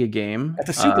Sega game. At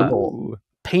the Super Bowl.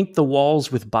 Paint the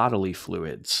walls with bodily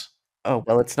fluids. Oh,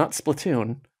 well, it's not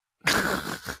Splatoon.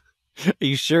 Are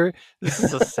you sure this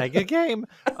is a Sega game?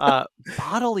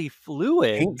 Bodily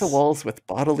fluids. Paint the walls with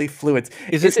bodily fluids.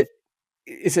 Is it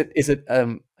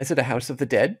a House of the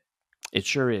Dead? It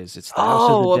sure is. It's the House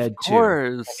of the Dead 2.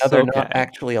 Course. They're not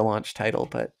actually a launch title,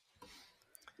 but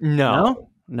no.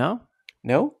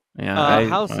 Yeah,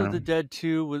 House of the Dead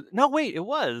 2 was... No, wait, it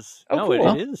was. Oh, no,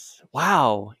 cool. it is.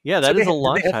 Wow. Yeah, that is a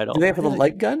launch title. Do they have a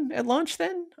light gun at launch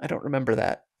then? I don't remember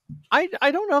that. I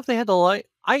don't know if they had the light...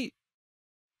 I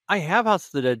have House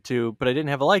of the Dead 2, but I didn't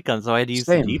have a light gun, so I had to use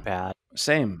the D-pad.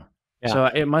 Same. Yeah. So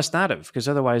it must not have, because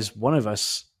otherwise one of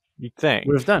us would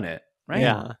have done it, right?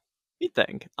 Yeah. You'd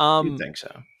think. You'd think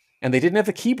so. And they didn't have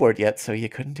a keyboard yet, so you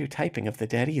couldn't do typing of the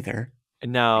dead either.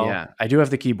 No. Yeah, I do have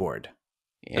the keyboard.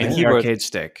 Yeah. And the arcade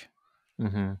stick.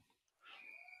 Mm-hmm.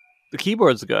 The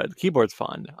keyboard's good. The keyboard's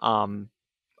fun.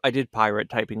 I did pirate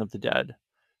typing of the dead.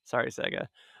 Sorry, Sega.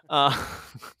 But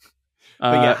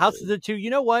yeah, House of the 2.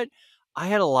 You know what? I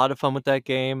had a lot of fun with that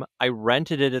game. I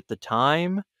rented it at the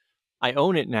time. I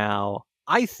own it now.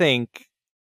 I think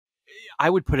I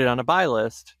would put it on a buy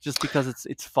list just because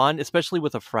it's fun, especially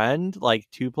with a friend, like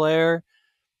 2-player.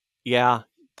 Yeah.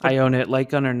 I own it. Light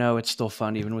gun or no, it's still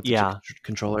fun even with the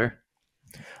controller.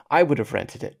 I would have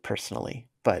rented it personally,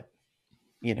 but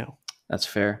that's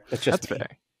fair. That's just fair.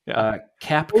 Yeah.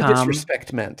 Capcom. No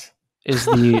disrespect meant. is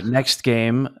the next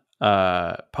game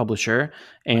publisher,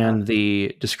 and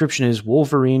the description is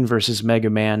Wolverine versus Mega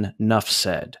Man. Nuff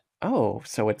said. Oh,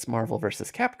 so it's Marvel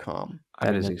versus Capcom.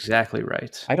 That is exactly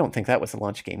right. I don't think that was a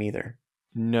launch game either.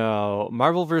 No,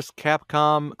 Marvel vs.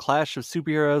 Capcom Clash of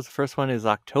Superheroes. The first one is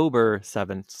October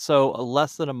 7th, so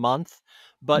less than a month,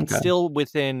 but still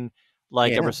within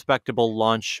like a respectable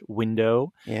launch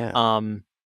window. Yeah.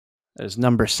 There's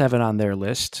number 7 on their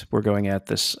list. We're going at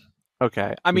this.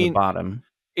 Okay, I mean, bottom.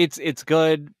 It's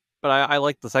good, but I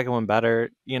like the second one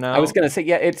better. You know, I was gonna say,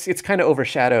 yeah, it's kind of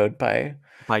overshadowed by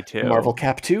 2, Marvel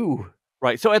Cap 2.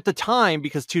 Right. So at the time,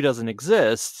 because 2 doesn't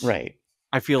exist, right,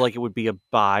 I feel like it would be a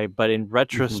buy, but in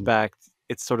retrospect,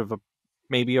 it's sort of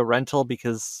maybe a rental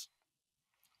because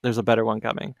there's a better one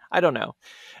coming. I don't know.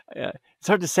 It's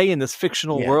hard to say in this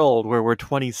fictional world where we're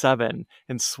 27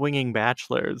 and swinging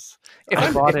bachelors.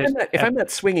 If I'm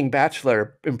that swinging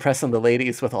bachelor impressing the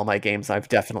ladies with all my games, I'm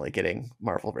definitely getting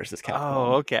Marvel versus Capcom.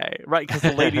 Oh, okay, right, because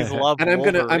the ladies love. And I'm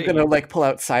gonna like pull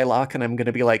out Psylocke, and I'm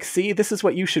gonna be like, "See, this is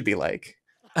what you should be like."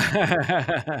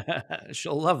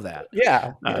 She'll love that.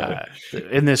 Yeah.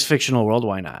 In this fictional world,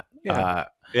 why not? Yeah.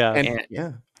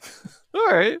 All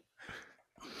right.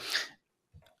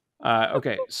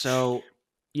 Okay, so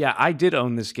yeah, I did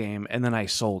own this game, and then I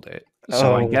sold it.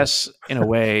 So I guess in a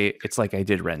way, it's like I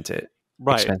did rent it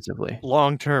expensively.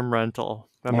 Long-term rental.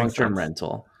 Long-term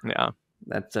rental. Yeah.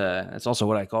 That's also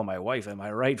what I call my wife. Am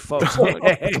I right, folks?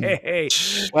 Hey.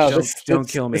 Wow, don't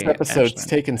kill me. This episode's Ashlyn.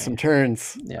 taking some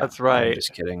turns. Yeah, that's right. I'm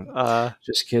just kidding.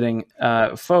 Just kidding.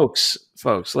 Folks,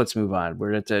 let's move on.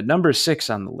 We're at number 6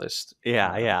 on the list.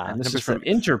 Yeah. And this is from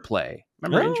Interplay.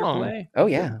 Remember Interplay? Oh,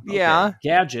 yeah. Okay. Yeah.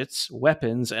 Gadgets,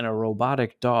 weapons, and a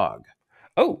robotic dog.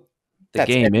 Oh, the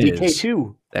game MDK2.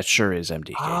 is. That sure is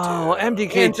MDK2. Oh,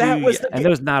 MDK2. And that was and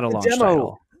there's not a launch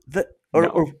title.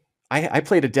 I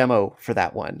played a demo for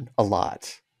that one a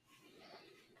lot.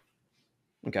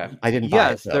 Okay. I didn't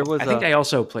buy it, though. There was I think I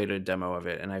also played a demo of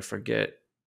it, and I forget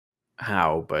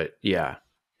how, but yeah.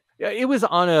 Yeah, it was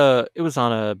on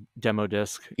a demo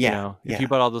disc. Yeah. If you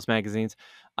bought all those magazines.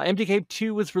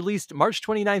 MDK2 was released March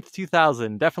 29th,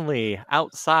 2000. Definitely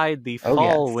outside the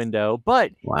fall window,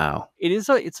 but wow,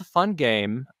 it's a fun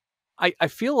game. I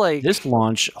feel like this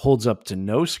launch holds up to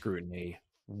no scrutiny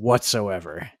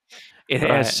whatsoever. It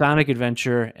has Sonic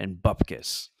Adventure and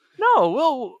Bupkis.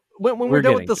 No, when we're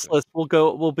done with this list,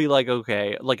 we'll be like,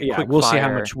 okay, like a quick we'll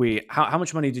fire. see how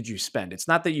much money did you spend. It's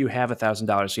not that you have $1,000,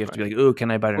 so you have to be like, oh,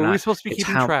 can I buy it or not? Are we supposed to be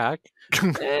keeping track?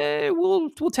 We'll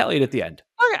tally it at the end.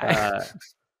 Okay.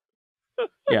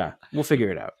 Yeah, we'll figure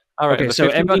it out. All right. Okay, so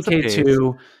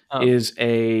MDK2 is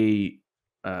a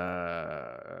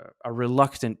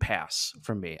reluctant pass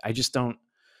from me. I just don't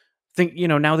think,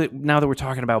 now that we're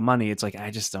talking about money, it's like I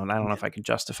don't know if I can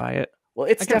justify it. Well,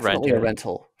 it's definitely a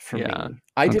rental for me.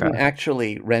 I didn't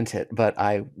actually rent it, but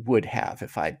I would have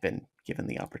if I'd been given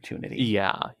the opportunity.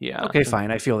 Yeah. Okay, fine.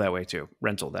 I feel that way too.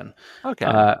 Rental then. Okay.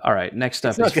 All right. Next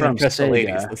up is from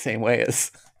Sega. The same way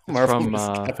as Marvel.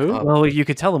 From who? Well, you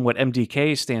could tell them what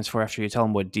MDK stands for after you tell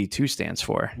them what D2 stands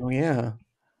for. Oh yeah.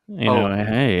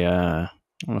 Hey, I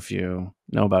don't know if you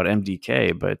know about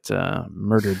MDK, but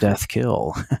murder, death,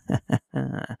 kill.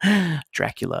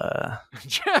 Dracula.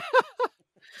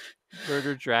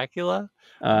 Murder Dracula?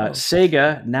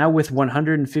 Sega, now with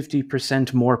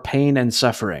 150% more pain and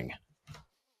suffering.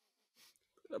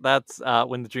 That's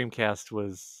when the Dreamcast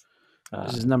was...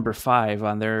 this is number 5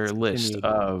 on their list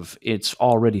of it's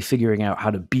already figuring out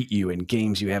how to beat you in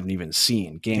games you haven't even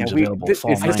seen. Games available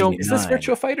fall 99. Is this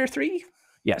Virtua Fighter 3?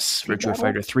 Yes, Virtua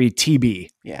Fighter 3 TB.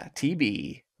 Yeah,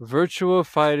 TB. Virtua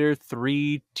Fighter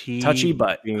 3 TB. Touchy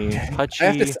butt. Touchy. I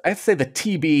have to say the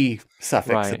TB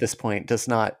suffix at this point does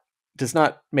not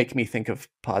make me think of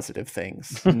positive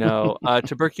things. No,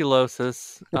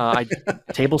 tuberculosis.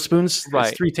 Tablespoons? Right.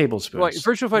 It's 3 tablespoons. Right.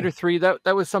 Virtua Fighter 3,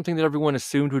 that was something that everyone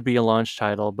assumed would be a launch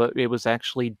title, but it was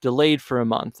actually delayed for a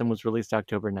month and was released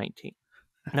October 19th.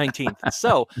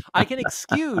 So I can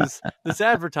excuse this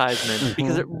advertisement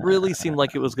because it really seemed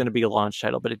like it was going to be a launch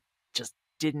title, but it just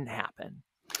didn't happen.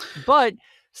 But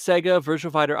Sega,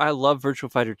 Virtua Fighter, I love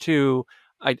Virtua Fighter 2.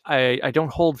 I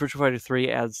don't hold Virtua Fighter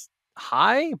 3 as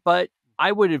high, but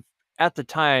I would have, at the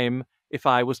time, if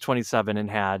I was 27 and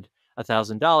had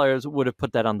 $1,000, would have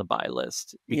put that on the buy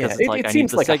list because it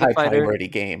seems like a high priority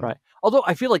game, right? Although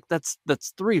I feel like that's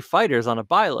 3 fighters on a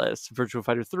buy list: Virtua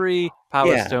Fighter 3,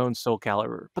 Power Stone, Soul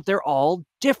Calibur, but they're all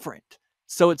different,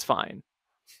 so it's fine.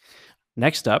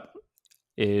 Next up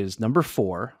is number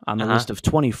 4 on the list of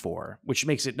 24, which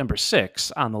makes it number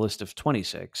 6 on the list of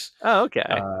 26. Oh,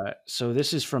 okay. So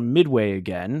this is from Midway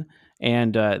again,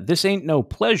 and this ain't no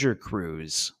pleasure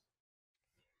cruise.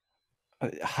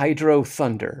 Hydro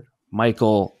Thunder.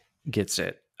 Michael gets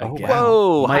it again.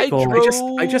 Whoa,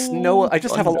 Michael. I just know. I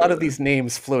just have a lot of these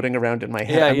names floating around in my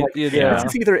head. Yeah, I'm like, you do. this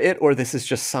is either it or this is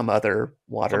just some other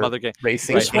water game.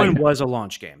 racing. This one was a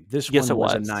launch game. This Yes, one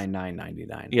was a it was.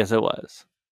 $99.99. Yes, it was.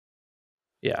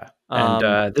 Yeah,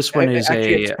 and this one is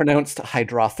actually it's pronounced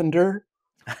Hydrothunder.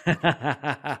 Get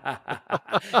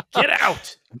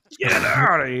out! Get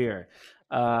out of here!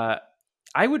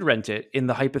 I would rent it in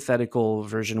the hypothetical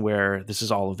version where this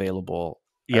is all available.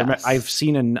 Yes.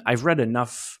 I've read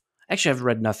enough. Actually, I've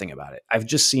read nothing about it. I've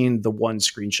just seen the one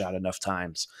screenshot enough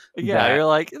times. Yeah, you're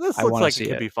like, this looks like it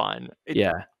could be fun.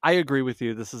 Yeah, I agree with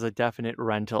you. This is a definite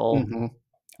rental. Mm-hmm.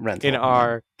 Rental in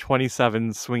our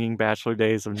 27 swinging bachelor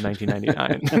days of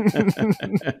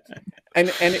 1999.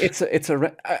 and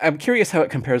I'm curious how it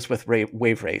compares with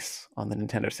Wave Race on the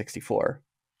Nintendo 64,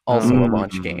 also a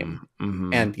launch game,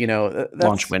 and that's,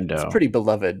 launch window. It's pretty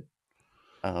beloved.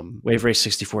 Wave Race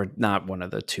 64, not one of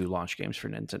the two launch games for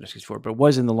Nintendo 64, but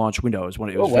was in the launch window. It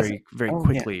was very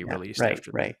quickly released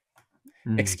after. Right.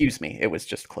 Excuse me, it was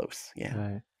just close.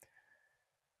 Yeah.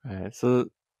 Right. So.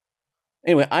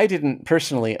 Anyway, I didn't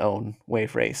personally own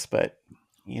Wave Race, but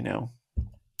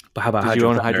But how about Did you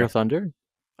own Hydro Thunder?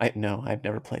 No, I've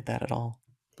never played that at all.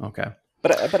 Okay.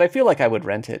 But I feel like I would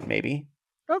rent it, maybe.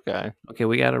 Okay. Okay,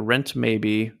 we got a rent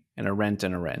maybe, and a rent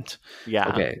and a rent. Yeah.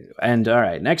 Okay, and all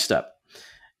right, next up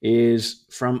is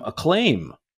from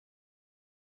Acclaim.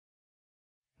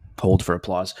 Hold for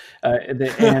applause.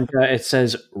 It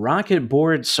says, Rocket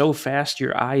Board so fast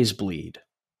your eyes bleed.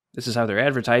 This is how they're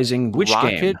advertising which game?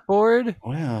 Rocket Board?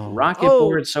 Wow. Rocket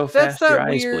Board so fast your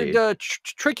eyes bleed. That's that weird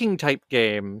tricking type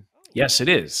game. Yes, it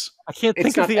is. I can't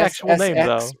think of the actual name,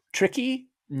 though. Tricky?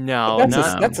 No, that's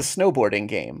a snowboarding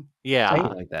game. Yeah.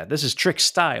 Right? Like that. This is Trick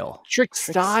Style. Trick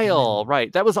Style,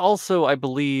 right. That was also, I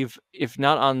believe, if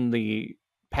not on the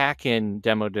pack-in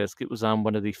demo disc, it was on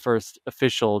one of the first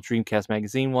official Dreamcast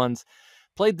magazine ones.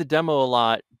 Played the demo a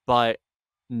lot, but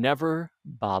never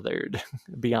bothered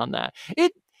beyond that.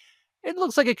 It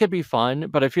looks like it could be fun,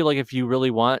 but I feel like if you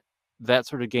really want that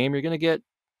sort of game, you're going to get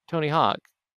Tony Hawk.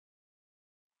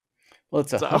 Well,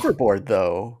 it's a hoverboard,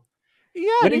 though. Yeah,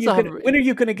 when are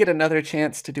you going to get another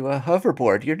chance to do a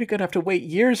hoverboard? You're going to have to wait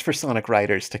years for Sonic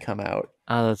Riders to come out.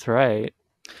 Oh, that's right.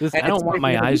 I don't want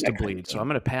my eyes to bleed, so I'm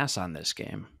going to pass on this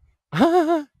game.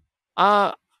 It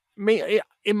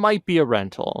might be a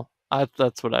rental.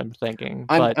 That's what I'm thinking.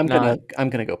 I'm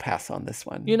gonna go pass on this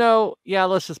one. Yeah,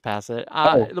 let's just pass it.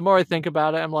 The more I think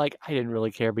about it, I'm like, I didn't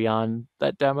really care beyond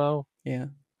that demo. Yeah.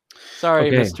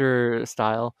 Sorry, Mr.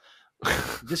 Style.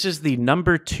 This is the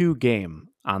number 2 game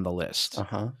on the list. It's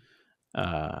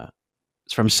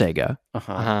from Sega.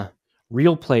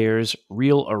 Real players,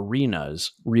 real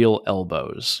arenas, real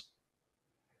elbows.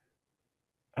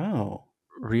 Oh.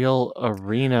 Real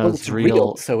arenas, well, it's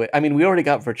real. So we already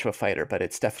got Virtua Fighter, but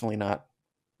it's definitely not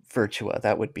Virtua.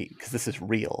 That would be because this is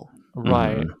real,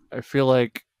 right? I feel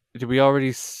like did we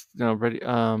already? God,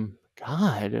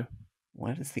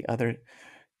 what is the other?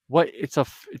 What it's a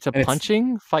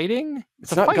punching fighting.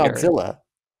 It's not fighter. Godzilla.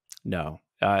 No,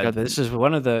 this is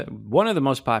one of the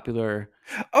most popular.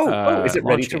 Is it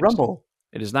Ready to Rumble?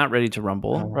 It is not Ready to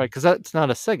Rumble, right? Because that's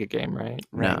not a Sega game, right?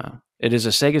 No, it is a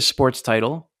Sega sports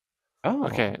title. Oh,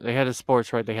 okay. They had a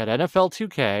sports, right? They had NFL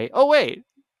 2K. Oh, wait.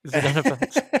 Is it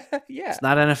NFL? Yeah. It's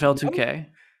not NFL 2K.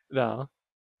 No.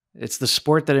 It's the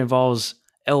sport that involves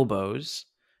elbows.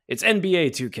 It's NBA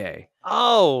 2K.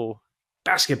 Oh.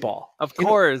 Basketball. Of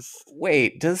course.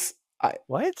 Wait,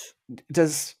 what?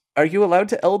 Are you allowed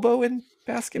to elbow in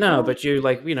basketball? No, but you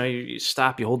you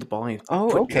stop, you hold the ball, and you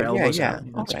put your elbows out.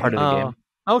 That's part of the game.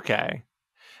 Okay.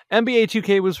 NBA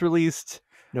 2K was released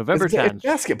November 10th. It's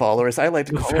basketball, or as I like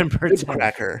to call it,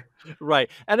 cracker. Right.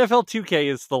 NFL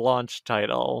 2K is the launch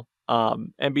title.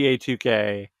 NBA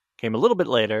 2K came a little bit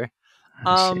later.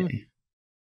 I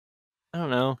don't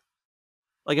know.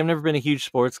 Like, I've never been a huge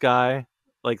sports guy,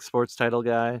 like sports title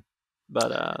guy,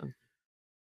 but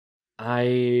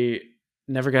I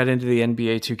never got into the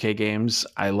NBA 2K games.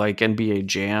 I like NBA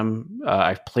Jam.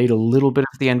 I've played a little bit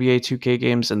of the NBA 2K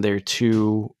games, and they're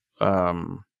too.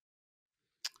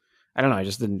 I don't know. I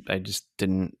just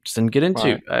didn't get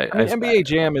into. Right. NBA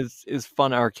Jam is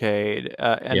fun arcade.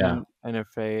 And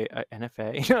NFA.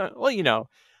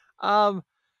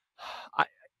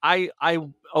 Well,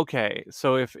 okay.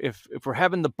 So if we're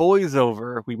having the boys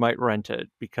over, we might rent it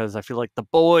because I feel like the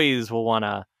boys will want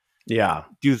to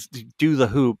do the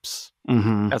hoops,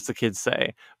 as the kids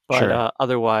say. But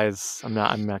otherwise, I'm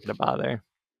not gonna bother.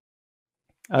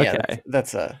 Okay, yeah,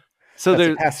 that's a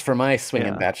pass for my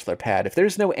swinging bachelor pad. If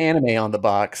there's no anime on the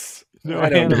box, no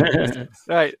anime.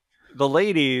 Right, the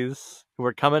ladies who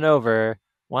are coming over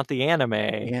want the anime.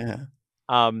 Yeah.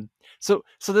 So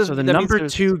the number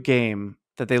 2 game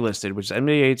that they listed, which is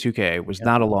NBA 2K, was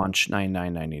not a launch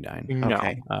 $99.99. No,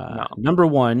 Okay. no. Number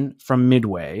 1 from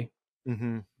Midway,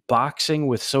 Mm-hmm. Boxing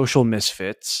with Social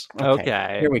Misfits.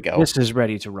 Okay. Here we go. This is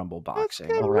Ready to Rumble Boxing.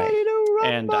 All right.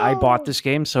 And I bought this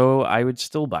game, so I would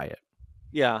still buy it.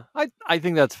 Yeah, I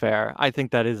think that's fair. I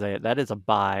think that is a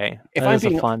buy. If I'm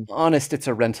being honest, it's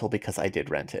a rental because I did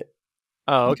rent it.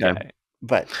 Oh, okay.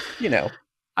 But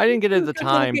I didn't get it at the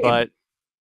time, but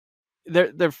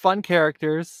they're fun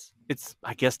characters. It's,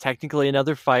 I guess, technically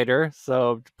another fighter,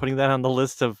 so putting that on the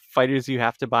list of fighters you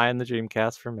have to buy in the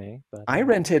Dreamcast for me. But I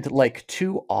rented like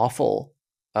 2 awful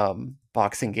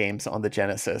boxing games on the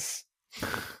Genesis.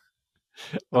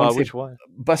 Which one?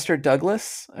 Buster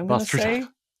Douglas, I'm going to say.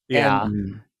 Yeah.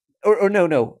 Or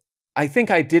no. I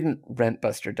think I didn't rent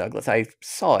Buster Douglas. I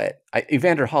saw it.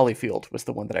 Evander Holyfield was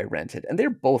the one that I rented. And they're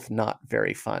both not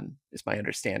very fun, is my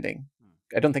understanding.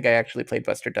 I don't think I actually played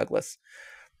Buster Douglas.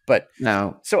 But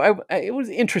no. So I was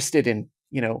interested in,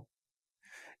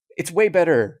 it's way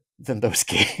better than those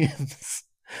games.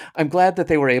 I'm glad that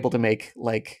they were able to make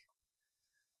like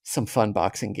some fun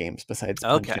boxing games besides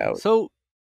Punch-Out. So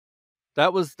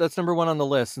that's number 1 on the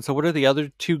list. And so what are the other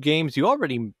 2 games? You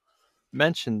already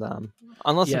mentioned them.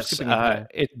 Unless I'm skipping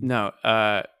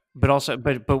but also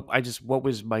what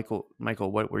was Michael,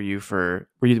 what were you for?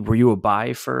 Were you a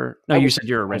buy for? No, you said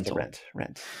you're a rental.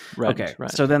 Rent. Okay.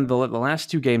 Right. So then the last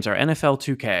 2 games are NFL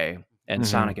 2K and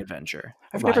Sonic Adventure.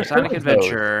 I've never Sonic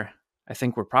Adventure, I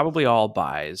think we're probably all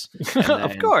buys.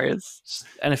 Of course.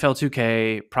 NFL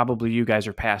 2K, probably you guys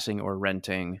are passing or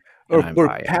renting. Or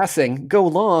passing. Go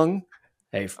long.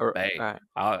 Hey,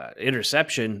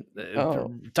 interception,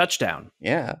 touchdown.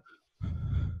 Yeah.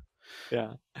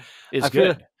 It's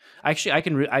good.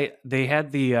 Actually, they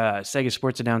had the Sega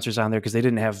Sports announcers on there because they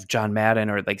didn't have John Madden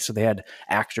so they had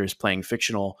actors playing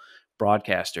fictional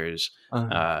broadcasters.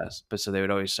 But so they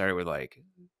would always start it with like,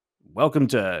 "Welcome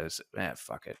to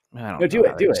fuck it." I don't know. Do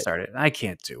it. Start it. I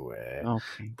can't do it.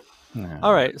 Okay. No.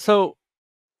 All right. So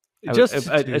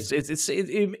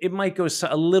it might go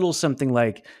a little something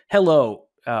like, "Hello."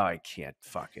 Oh, I can't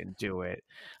fucking do it.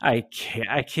 I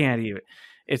can't even.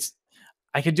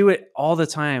 I could do it all the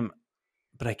time,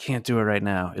 but I can't do it right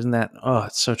now. Isn't that? Oh,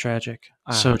 it's so tragic.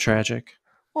 So tragic.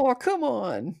 Oh, come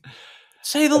on.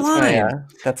 Say the line.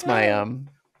 That's my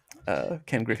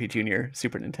Ken Griffey Jr.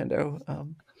 Super Nintendo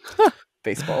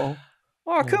baseball.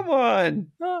 Oh, come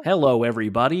on. Hello,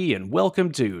 everybody, and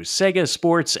welcome to Sega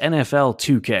Sports NFL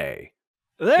 2K.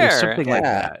 There's something like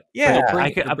that. Yeah.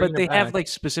 But they have like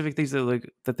specific things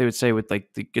that they would say with like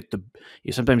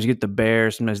sometimes you get the bear,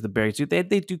 sometimes the bear. They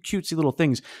do cutesy little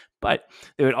things, but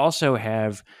they would also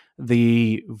have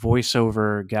the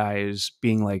voiceover guys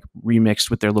being like remixed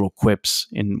with their little quips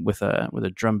with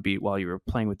a drum beat while you were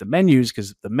playing with the menus,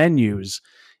 because the menus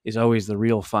is always the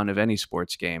real fun of any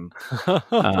sports game.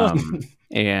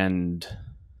 And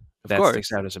that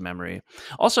sticks out as a memory.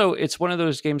 Also, it's one of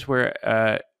those games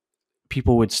where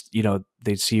people would,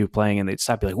 they'd see you playing and they'd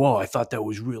stop, be like, "Whoa, I thought that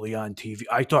was really on TV.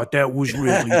 I thought that was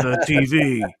really the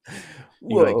TV."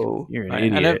 Whoa, you're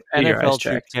an idiot. NFL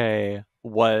 2K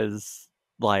was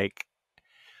like,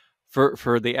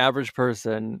 for the average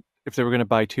person, if they were going to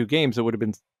buy 2 games, it would have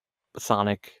been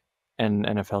Sonic and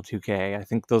NFL 2K. I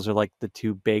think those are like the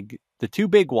two big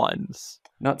ones.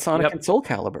 Not Sonic and Soul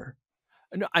Calibur.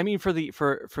 No, I mean for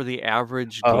the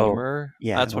average gamer.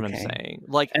 Yeah, that's what I'm saying.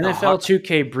 Like NFL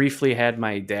 2K briefly had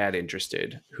my dad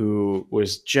interested, who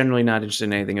was generally not interested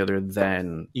in anything other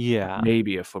than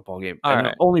maybe a football game.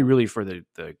 Only really for the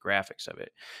graphics of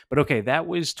it. But okay, that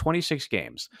was 26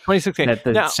 games. 26 games. That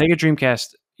the Sega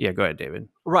Dreamcast. Yeah, go ahead, David.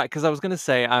 Right, because I was going to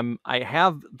say I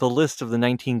have the list of the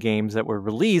 19 games that were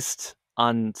released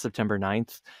on September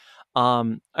 9th.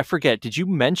 I forget. Did you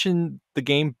mention the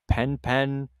game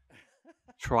Pen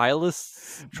Trial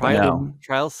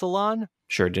Salon?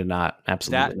 Sure did not.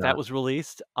 Absolutely not. That was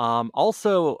released.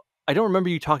 Also, I don't remember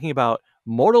you talking about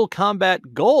Mortal Kombat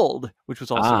Gold, which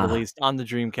was also released on the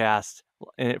Dreamcast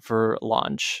for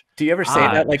launch. Do you ever say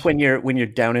that, like when you're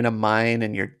down in a mine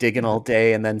and you're digging all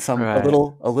day, and then a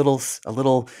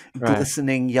little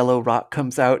glistening yellow rock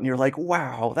comes out, and you're like,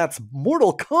 "Wow, that's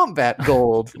Mortal Kombat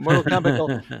Gold." Mortal Kombat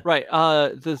Gold. Right.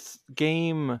 This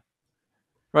game.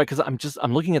 Right, because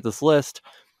I'm looking at this list.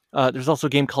 There's also a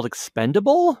game called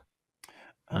Expendable.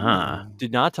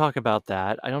 Did not talk about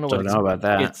that. I don't know about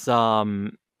that. It's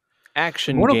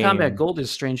action. Mortal Kombat Gold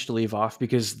is strange to leave off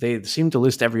because they seem to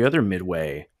list every other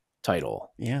Midway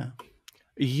title. Yeah.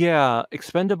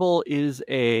 Expendable is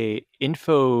a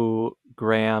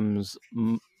Infogrames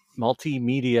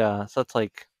multimedia. So that's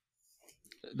like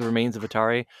The remains of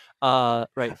Atari.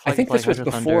 Right. I think this was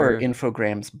Hydro before Thunder.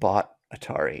 Infogrames bought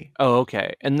Atari. Oh,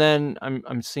 okay. And then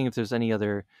I'm seeing if there's any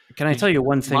other. Can I tell you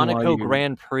one thing? Monaco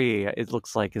Grand Prix, it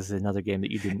looks like, is another game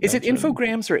that you didn't Is mention. it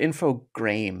Infogrames or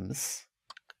Infogrames?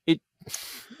 I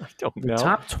don't know. The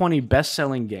top 20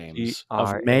 best-selling games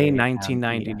of May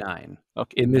 1999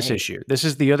 in this issue. This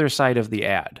is the other side of the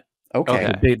ad.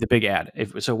 Okay. The big ad.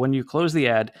 So when you close the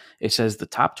ad, it says the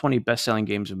top 20 best-selling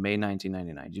games of May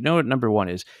 1999. Do you know what number one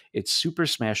is? It's Super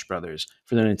Smash Brothers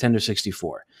for the Nintendo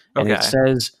 64. And it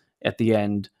says at the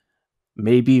end,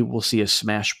 maybe we'll see a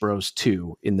Smash Bros.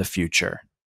 2 in the future.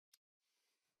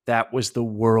 That was the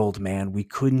world, man. We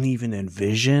couldn't even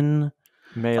envision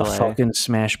a fucking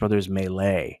Smash Brothers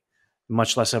Melee,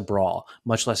 much less a Brawl,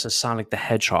 much less a Sonic the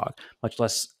Hedgehog, much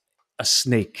less a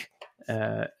Snake,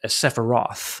 a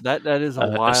Sephiroth. That is a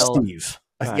wild... A Steve.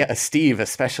 A Steve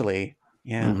especially.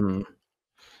 Yeah. Mm-hmm.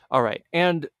 All right.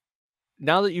 And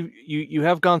now that you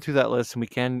have gone through that list and we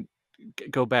can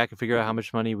go back and figure out how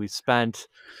much money we spent,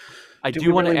 I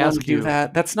do want to ask you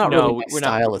that. That's not really my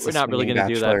style. We're not really going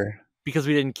to do that. Because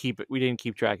we didn't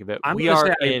keep track of it. I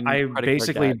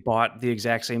basically bought the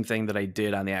exact same thing that I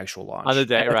did on the actual launch. On the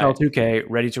day, right? NFL 2K,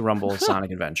 Ready to Rumble,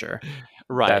 Sonic Adventure.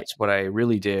 Right. That's what I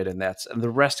really did, and the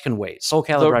rest can wait. Soul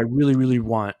Calibur, I really, really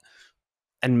want,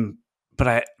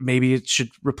 but maybe it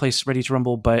should replace Ready to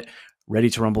Rumble. But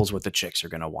Ready to Rumble is what the chicks are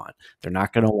going to want. They're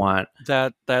not going to want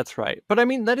that. That's right. But I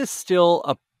mean, that is still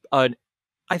I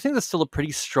think that's still a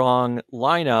pretty strong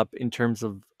lineup in terms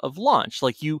of launch.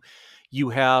 Like you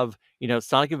have,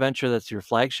 Sonic Adventure, that's your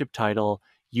flagship title.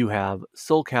 You have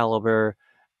Soul Calibur,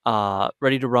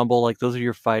 Ready to Rumble, like those are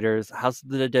your fighters. House of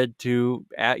the Dead 2,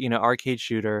 arcade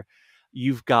shooter.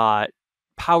 You've got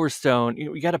Power Stone.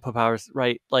 You got to put Powers,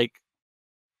 right? Like,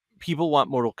 people want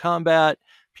Mortal Kombat.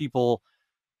 People,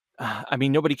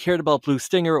 nobody cared about Blue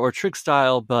Stinger or Trick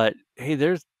Style, but hey,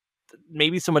 there's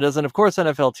maybe someone doesn't. Of course,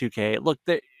 NFL 2K. Look,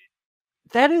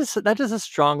 that is a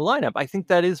strong lineup. I think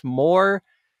that is more.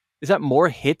 Is that more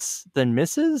hits than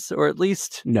misses, or at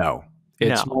least no?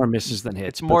 It's more misses than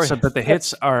hits. But the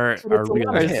hits are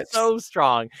real hits. So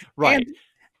strong, right? And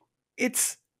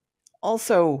it's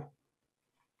also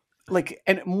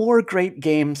and more great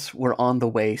games were on the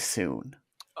way soon.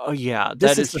 Oh yeah,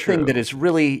 this is the thing that is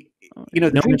really no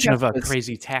mention of a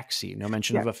Crazy Taxi, no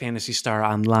mention of a Phantasy Star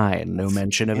Online, no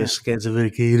mention of a Skids of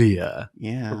Arcadia.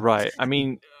 Yeah, right. I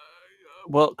mean.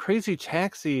 Well, Crazy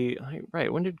Taxi,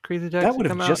 right? When did Crazy Taxi come out? That would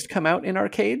have just come out in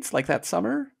arcades like that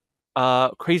summer.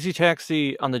 Crazy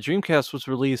Taxi on the Dreamcast was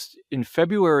released in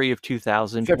February of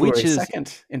 2000, February which is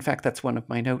 2nd. In fact, that's one of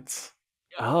my notes.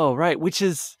 Oh, right, which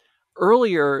is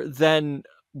earlier than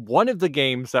one of the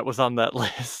games that was on that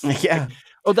list. Yeah.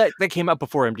 That came out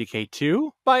before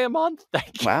MDK2 by a month.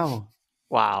 Wow.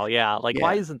 Wow. Yeah.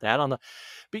 Why isn't that on the?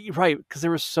 But you're right, because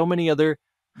there were so many other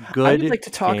good I would like to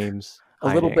talk games.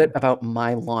 A little bit about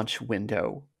my launch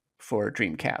window for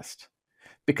Dreamcast,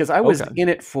 because I was in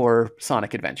it for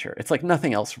Sonic Adventure. It's like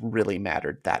nothing else really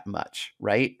mattered that much,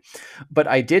 right? But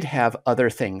I did have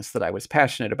other things that I was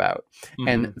passionate about. Mm-hmm.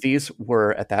 And these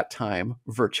were, at that time,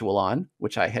 Virtual On,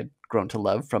 which I had grown to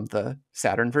love from the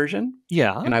Saturn version.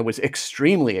 Yeah. And I was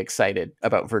extremely excited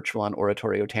about Virtual On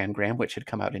Oratorio Tangram, which had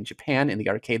come out in Japan in the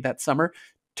arcade that summer.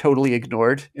 Totally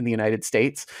ignored in the United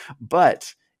States.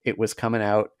 But it was coming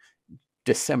out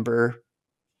December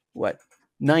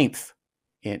 9th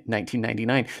in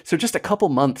 1999. So just a couple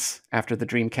months after the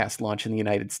Dreamcast launch in the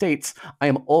United States, I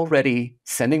am already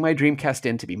sending my Dreamcast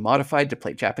in to be modified to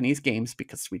play Japanese games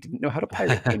because we didn't know how to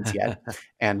pirate games yet.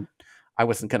 And I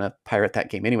wasn't going to pirate that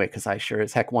game anyway because I sure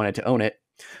as heck wanted to own it.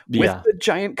 With the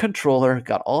giant controller,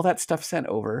 got all that stuff sent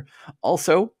over.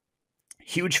 Also,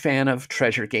 huge fan of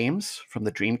treasure games from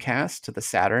the Dreamcast to the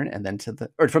Saturn and then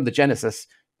from the Genesis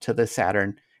to the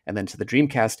Saturn and then to the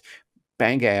Dreamcast.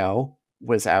 Bangao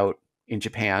was out in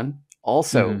Japan,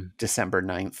 also December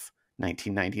 9th,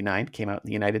 1999, came out in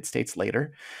the United States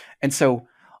later. And so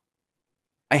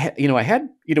we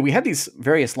had these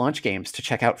various launch games to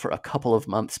check out for a couple of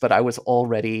months, but I was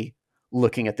already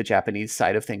looking at the Japanese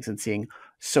side of things and seeing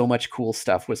so much cool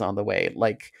stuff was on the way.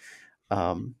 Like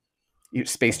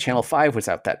Space Channel 5 was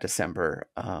out that December.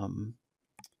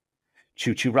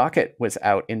 Choo Choo Rocket was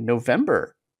out in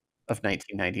November of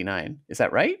 1999. Is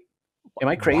that right? Am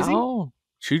I crazy? Wow.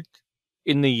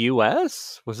 In the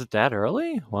US? Was it that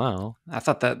early? Wow. I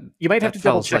thought that you might have to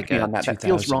double check me on that. That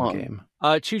feels wrong. Game.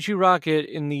 Choo Choo Rocket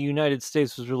in the United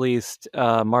States was released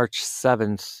March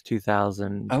 7th,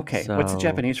 2000. Okay. So... What's the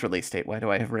Japanese release date? Why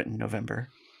do I have written November?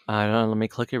 I don't know. Let me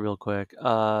click it real quick.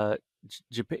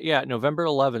 Japan, November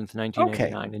 11th,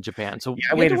 1999 in Japan. So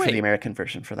I waited for the American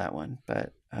version for that one,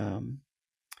 but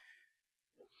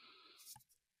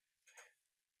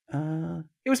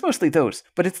It was mostly those,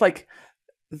 but it's like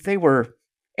they were,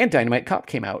 and Dynamite Cop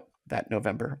came out that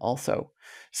November also.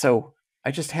 So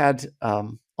I just had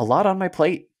a lot on my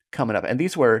plate coming up, and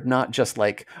these were not just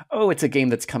like, oh, it's a game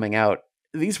that's coming out.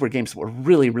 These were games that were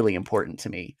really, really important to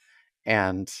me,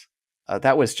 and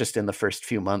that was just in the first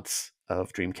few months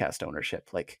of Dreamcast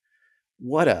ownership. Like,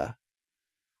 what a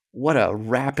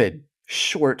rapid,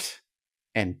 short,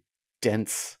 and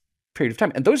dense period of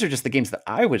time. And those are just the games that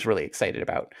I was really excited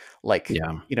about. Like, you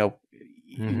know,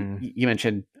 you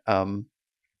mentioned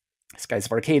Skies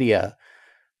of Arcadia,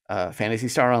 Phantasy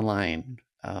Star Online,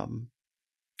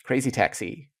 Crazy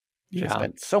Taxi. I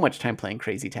spent so much time playing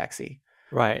Crazy Taxi.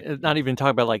 Right. Not even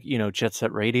talk about, like, Jet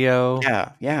Set Radio.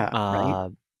 Yeah, right.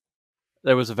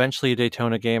 There was eventually a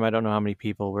Daytona game. I don't know how many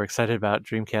people were excited about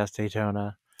Dreamcast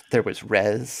Daytona. There was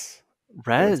Rez.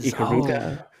 There was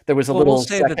Ikaruga. Oh. There was a little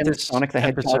second Sonic the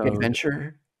Hedgehog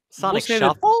adventure. Sonic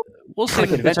Shuffle? We'll say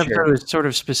that this episode is sort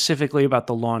of specifically about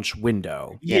the launch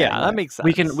window. Yeah, that makes sense.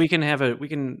 We've talked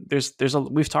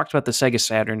about the Sega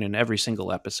Saturn in every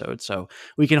single episode, so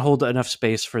we can hold enough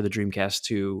space for the Dreamcast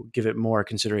to give it more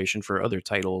consideration for other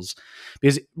titles.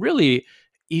 Because really,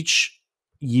 each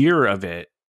year of it,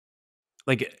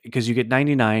 like, because you get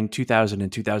 99, 2000,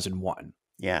 and 2001.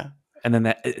 Yeah. And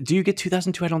then do you get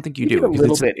 2002? I don't think you do. Get a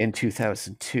little bit in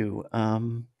 2002.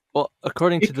 Well,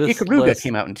 according to this Ikaruga list,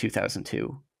 came out in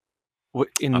 2002.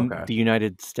 In the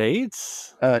United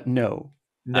States? No.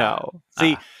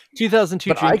 See,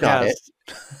 2002 but Dreamcast. I got it.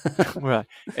 Right.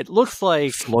 It looks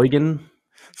like Floygan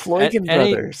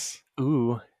Brothers.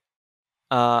 Here,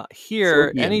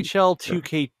 NHL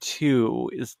 2K2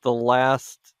 is the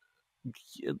last.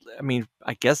 I mean,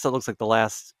 I guess that looks like the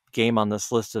last game on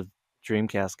this list of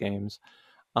Dreamcast games.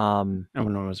 And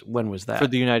when was that? For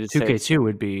the United States. 2K2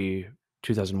 would be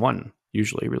 2001,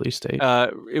 usually release date.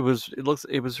 It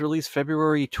was released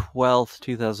February 12th,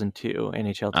 2002,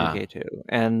 NHL 2K2.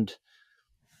 And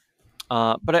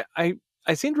but I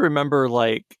seem to remember,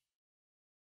 like,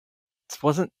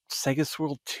 wasn't Sega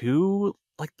Swirl 2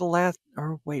 like the last,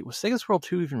 or wait, was Sega Swirl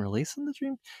 2 even released in the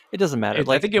Dream? It doesn't matter.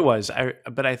 I think it was.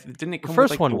 Didn't it come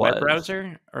first with, like, one the was web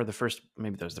browser, or the first?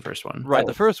 Maybe that was the first one. Right,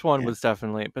 the first one was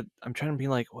definitely. But I'm trying to be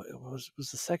like, what was the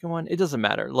second one? It doesn't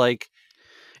matter. Like,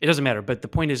 it doesn't matter. But the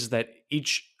point is that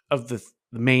each of the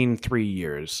main 3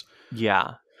 years,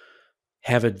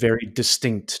 have a very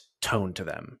distinct tone to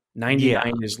them.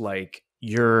 99 is like,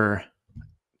 you're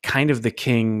kind of the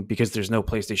king because there's no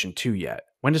PlayStation 2 yet.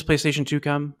 When does PlayStation 2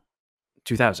 come?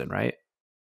 2000, right?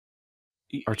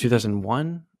 Or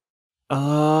 2001?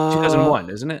 2001,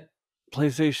 isn't it?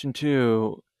 PlayStation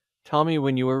 2. Tell me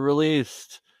when you were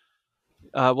released.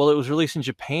 Well, it was released in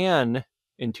Japan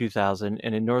in 2000,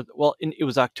 and it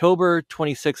was October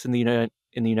 26th in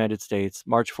the United States,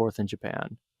 March 4th in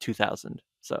Japan, 2000.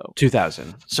 So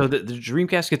 2000. So the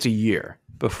Dreamcast gets a year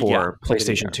before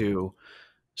PlayStation 2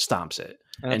 stomps it.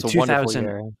 And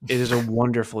 2000, it is a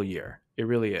wonderful year. It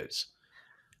really is.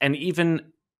 And even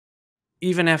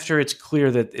after it's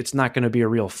clear that it's not going to be a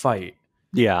real fight,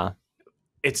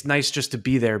 it's nice just to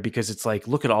be there, because it's like,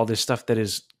 look at all this stuff that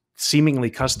is seemingly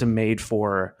custom made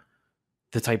for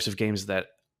the types of games that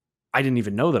I didn't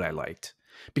even know that I liked.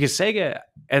 Because Sega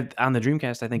on the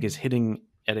Dreamcast, I think, is hitting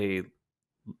at a,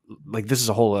 like, this is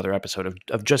a whole other episode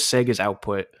of just Sega's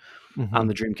output on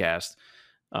the Dreamcast.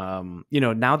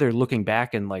 Now they're looking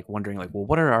back and, like, wondering, like, well,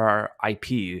 what are our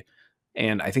IP?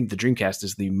 And I think the Dreamcast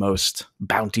is the most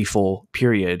bountiful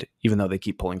period, even though they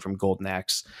keep pulling from Golden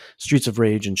Axe, Streets of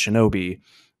Rage, and Shinobi.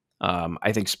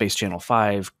 I think Space Channel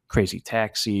 5, Crazy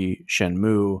Taxi,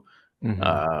 Shenmue,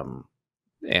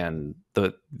 and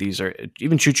these are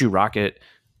even Choo Choo Rocket,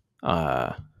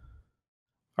 our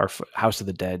House of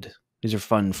the Dead. These are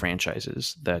fun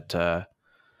franchises that I'd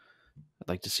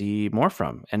like to see more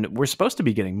from. And we're supposed to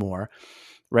be getting more,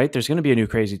 right? There's going to be a new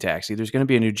Crazy Taxi. There's going to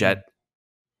be a new Jet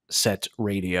Set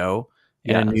Radio,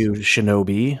 and a new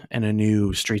Shinobi, and a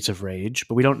new Streets of Rage,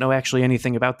 but we don't know actually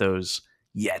anything about those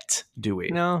yet, do we?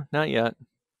 No, not yet.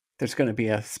 There's going to be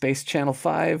a Space Channel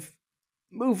 5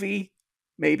 movie,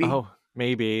 maybe. Oh,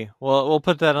 maybe. Well, we'll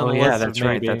put that on the list. Yeah, that's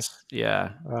right.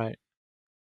 Right.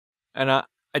 And I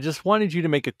just wanted you to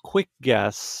make a quick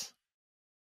guess.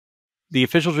 The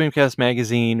official Dreamcast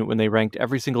magazine, when they ranked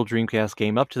every single Dreamcast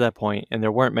game up to that point, and there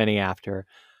weren't many after,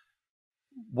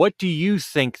 what do you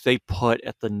think they put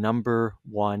at the number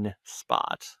 1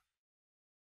 spot?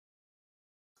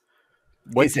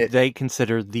 What do they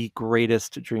consider the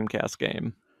greatest Dreamcast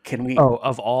game? Can we? Oh,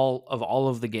 of all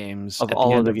of the games, at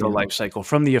all the end of the life cycle,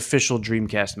 from the official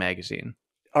Dreamcast magazine.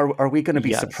 Are we going to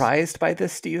be surprised by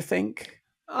this, do you think?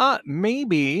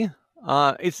 Maybe.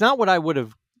 It's not what I would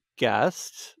have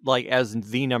guessed like as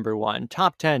the number one.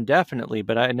 Top 10 definitely,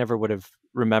 but I never would have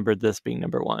remembered this being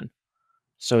number one.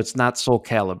 So it's not Soul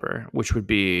Calibur, which would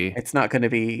be... It's not going to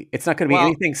be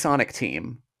anything Sonic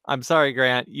Team. I'm sorry,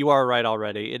 Grant. You are right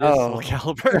already. It is Soul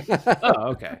Calibur.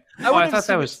 Oh, okay. I thought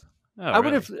that was... I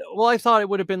would have. Well, I thought it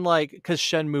would have been like because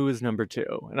Shenmue is number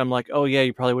 2, and I'm like, oh yeah,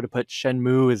 you probably would have put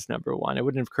Shenmue as number 1. It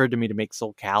wouldn't have occurred to me to make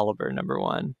Soul Calibur number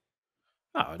 1.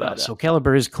 Oh, but, no. Soul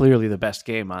Calibur is clearly the best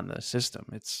game on the system.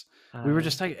 We were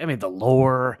just talking. I mean, the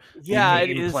lore. Yeah,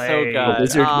 it is so good.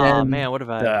 Wizard Men, man, what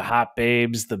about the hot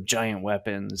babes, the giant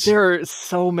weapons? There are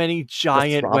so many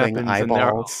giant weapons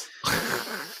eyeballs. in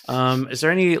there. Is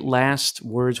there any last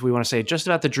words we want to say just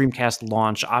about the Dreamcast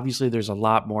launch? Obviously, there's a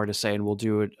lot more to say, and we'll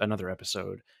do another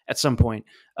episode at some point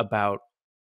about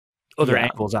other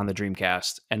angles on the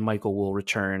Dreamcast, and Michael will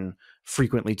return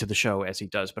frequently to the show as he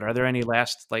does. But are there any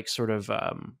last sort of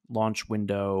launch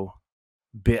window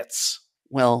bits?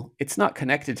 Well, it's not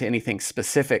connected to anything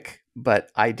specific, but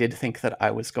I did think that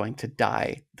I was going to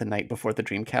die the night before the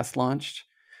Dreamcast launched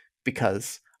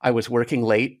because I was working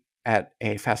late at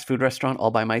a fast food restaurant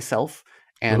all by myself,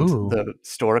 and the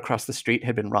store across the street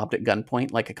had been robbed at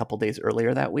gunpoint like a couple days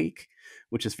earlier that week,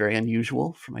 which is very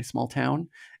unusual for my small town.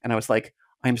 And I was like,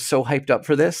 I'm so hyped up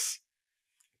for this.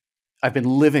 I've been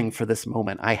living for this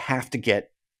moment. I have to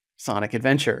get Sonic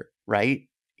Adventure, right?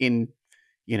 Even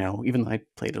though I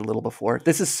played it a little before.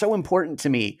 This is so important to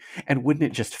me. And wouldn't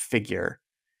it just figure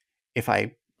if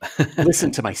I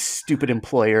listened to my stupid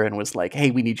employer and was like,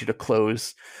 hey, we need you to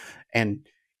close, and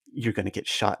you're going to get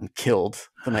shot and killed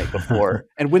the night before.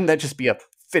 And wouldn't that just be a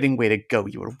fitting way to go?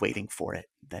 You were waiting for it.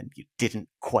 Then you didn't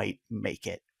quite make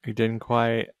it. You didn't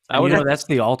quite. That's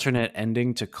the alternate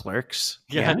ending to Clerks.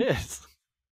 Yeah, it is.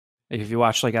 If you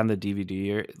watch on the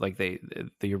DVD, or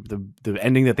the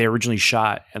ending that they originally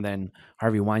shot, and then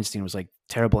Harvey Weinstein was like,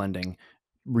 terrible ending,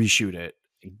 reshoot it,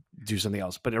 do something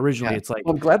else. But originally it's like,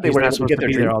 I'm glad they were able to get their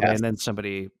be Dreamcast there all day, and then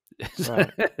somebody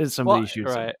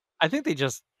shoots it. I think they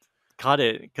just cut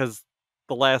it because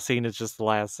the last scene is just the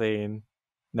last scene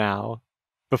now.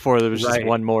 Before there was just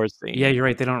one more scene. Yeah, you're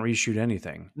right. They don't reshoot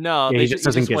anything. No, he just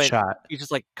doesn't get shot. You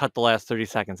just cut the last 30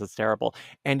 seconds. It's terrible.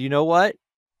 And you know what?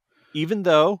 Even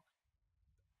though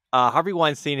Harvey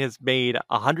Weinstein has made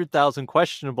 100,000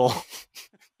 questionable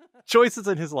choices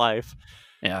in his life,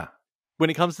 yeah, when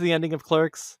it comes to the ending of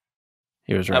Clerks,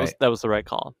 he was right. That was the right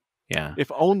call. Yeah.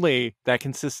 If only that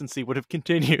consistency would have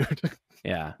continued.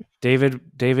 Yeah. David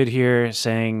here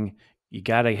saying you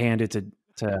got to hand it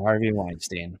to Harvey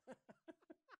Weinstein.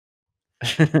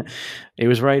 He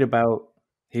was right about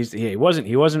he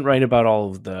wasn't right about all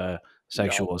of the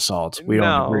sexual assaults. We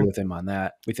don't agree with him on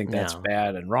that. We think that's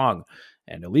bad and wrong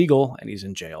and illegal, and he's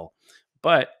in jail.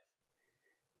 But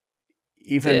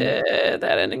even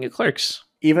that ending of Clerks,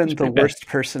 even the worst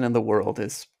person in the world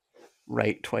is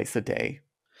right twice a day.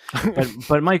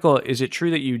 But Michael, is it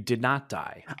true that you did not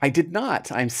die? I did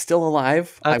not. I'm still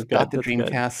alive. I've got the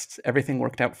Dreamcast. Everything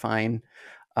worked out fine.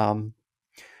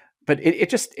 But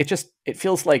it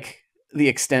feels like the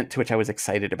extent to which I was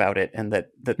excited about it, and that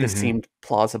this seemed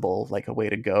plausible, like a way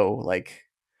to go, like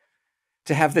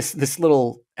to have this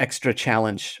little extra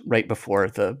challenge right before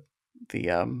the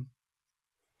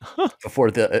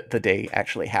before the day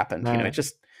actually happened. Right.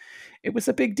 It was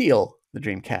a big deal, the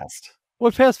Dreamcast.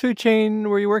 What fast food chain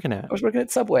were you working at? I was working at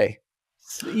Subway.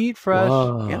 Eat fresh.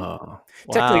 Yeah. Wow.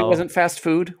 Technically, it wasn't fast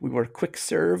food. We were quick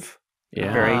serve.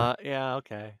 Yeah. Yeah.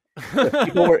 Okay.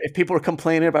 If people were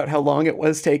complaining about how long it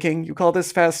was taking, you call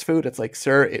this fast food? It's like,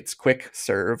 sir, it's quick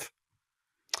serve.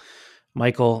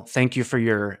 Michael, thank you for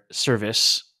your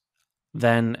service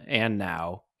then and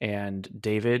now. And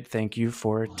David, thank you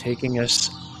for taking us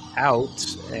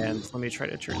out. And let me try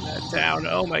to turn that down.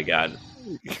 Oh my God.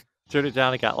 Turn it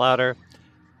down. It got louder.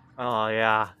 Oh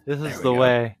yeah. This is the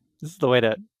way. This is the way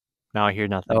to. Now I hear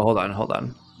nothing. Oh, hold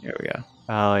on. Here we go.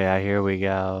 Oh yeah, here we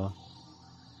go.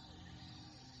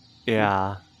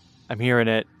 Yeah, I'm hearing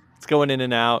it. It's going in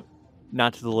and out.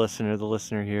 Not to the listener. The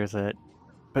listener hears it.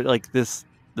 But like this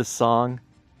song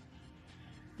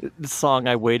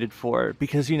I waited for,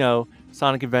 because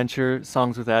Sonic Adventure,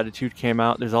 Songs with Attitude came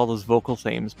out. There's all those vocal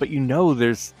themes, but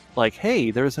there's like,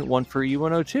 hey, there isn't one for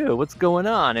E102. What's going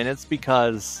on? And it's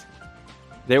because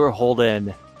they were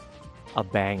holding a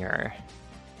banger,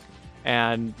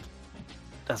 and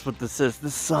that's what this is.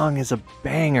 This song is a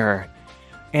banger,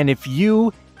 and if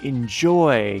you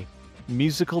enjoy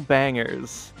musical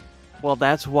bangers, well,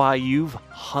 that's why you've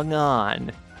hung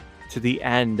on to the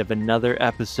end of another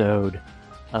episode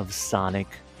of Sonic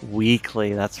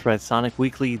Weekly. That's right, Sonic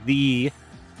Weekly, the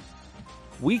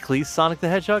weekly Sonic the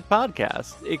Hedgehog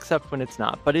podcast, except when it's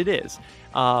not, but it is.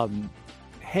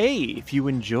 hey, if you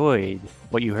enjoyed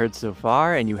what you heard so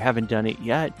far and you haven't done it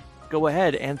yet, go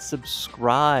ahead and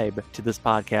subscribe to this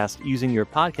podcast using your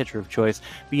podcatcher of choice,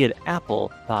 be it Apple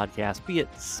Podcast, be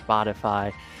it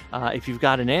Spotify. If you've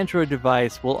got an Android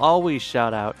device, we'll always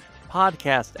shout out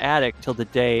Podcast Addict till the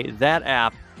day that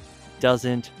app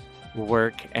doesn't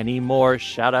work anymore.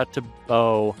 Shout out to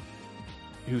Bo,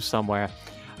 who's somewhere.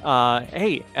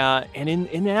 And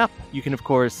in app, you can, of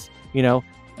course,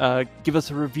 give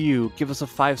us a review, give us a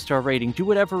 5-star rating, do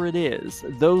whatever it is.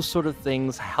 Those sort of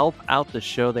things help out the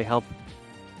show. They help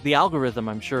the algorithm,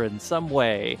 I'm sure, in some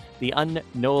way. The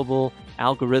unknowable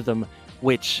algorithm,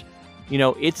 which,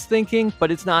 it's thinking, but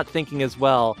it's not thinking as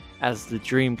well as the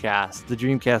Dreamcast. The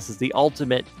Dreamcast is the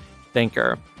ultimate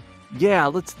thinker. Yeah,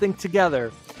 let's think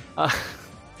together.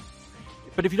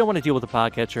 But if you don't want to deal with the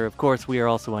podcatcher, of course, we are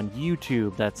also on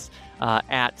YouTube. That's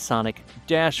at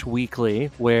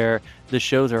Sonic-Weekly, where the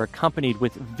shows are accompanied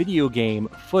with video game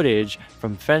footage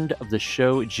from friend of the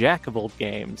show, Jack of Old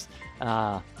Games.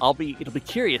 It'll be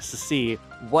curious to see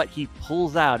what he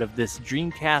pulls out of this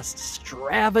Dreamcast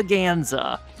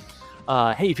extravaganza.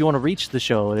 Hey, if you want to reach the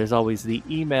show, there's always the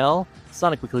email,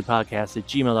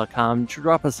 sonicweeklypodcast@gmail.com.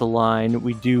 Drop us a line.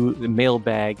 We do the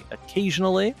mailbag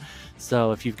occasionally.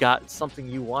 So if you've got something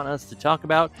you want us to talk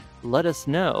about, let us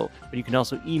know. But you can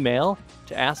also email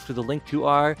to ask for the link to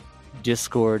our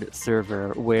Discord server,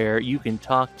 where you can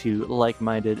talk to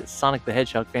like-minded Sonic the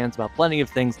Hedgehog fans about plenty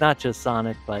of things, not just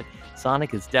Sonic, but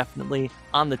Sonic is definitely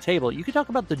on the table. You can talk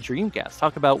about the Dreamcast,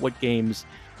 talk about what games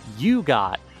you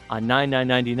got on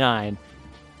 $99.99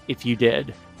 if you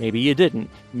did. Maybe you didn't.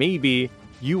 Maybe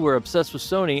you were obsessed with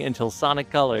Sony until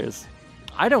Sonic Colors.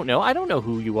 I don't know. I don't know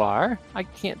who you are. I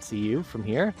can't see you from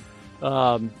here.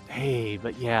 Hey,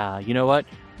 but yeah, you know what?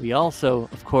 We also,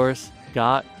 of course,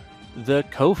 got the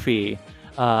Ko-fi.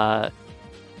 That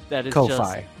is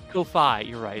Ko-fi. Ko-fi,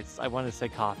 you're right. I wanted to say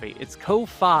coffee. It's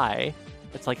Ko-fi.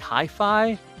 It's like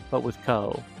hi-fi, but with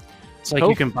Ko. It's like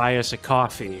you can buy us a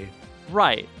coffee.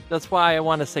 Right. That's why I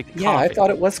want to say coffee. Yeah, I thought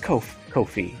it was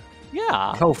Ko-fi.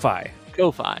 Yeah. Ko-fi.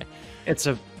 Ko-fi. It's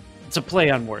a play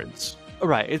on words.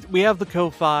 Right. We have the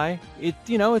Ko-fi. It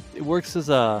works as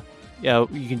a, you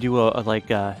can do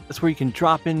that's where you can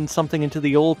drop in something into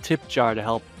the old tip jar to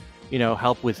help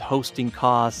with hosting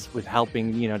costs, with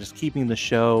helping, just keeping the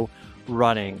show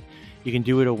running. You can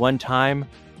do it a one-time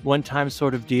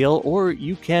sort of deal, or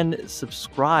you can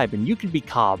subscribe and you can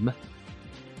become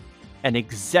an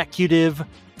executive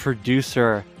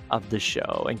producer of the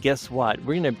show. And guess what?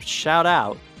 We're going to shout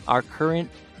out our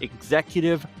current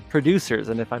executive producers,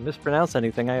 and if I mispronounce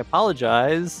anything, I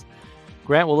apologize.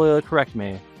 Grant will correct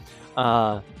me.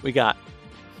 We got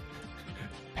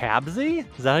Pabsy?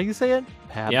 Is that how you say it?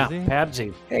 Pabsy? Yeah,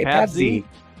 Pabsy. Hey, Pabsy.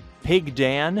 Pig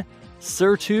Dan,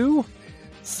 Sirtu,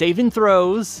 Saving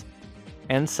Throws,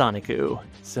 and Sonicu.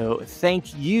 So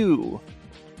thank you.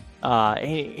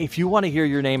 If you want to hear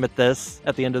your name at the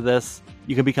end of this,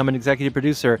 you can become an executive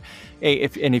producer. Hey,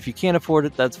 if you can't afford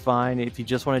it, that's fine. If you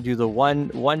just want to do the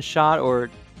one shot, or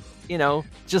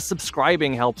just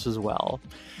subscribing helps as well.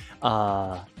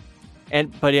 But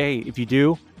hey, if you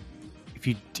do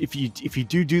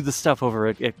the stuff over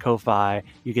at Ko-fi,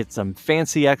 you get some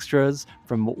fancy extras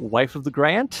from wife of the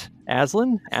Grant,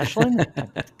 Ashlyn.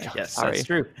 Yes, sorry. That's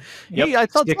true. Hey, Yep. I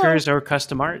thought stickers or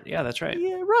custom art. Yeah, that's right.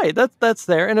 Yeah, right. That's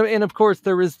there, and of course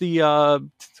there is the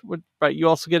right. You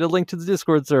also get a link to the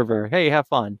Discord server. Hey, have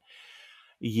fun.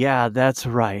 Yeah, that's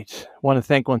right. Want to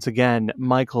thank once again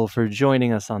Michael for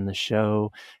joining us on the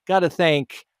show. Got to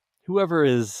thank whoever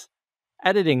is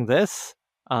editing this.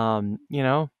 I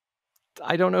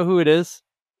don't know who it is.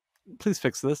 Please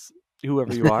fix this,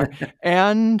 whoever you are.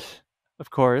 And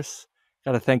of course,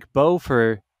 got to thank Bo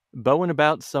for bowing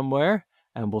about somewhere,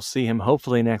 and we'll see him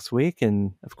hopefully next week.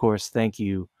 And of course, thank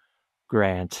you,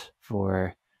 Grant,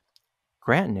 for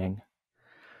granting.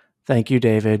 Thank you,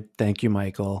 David. Thank you,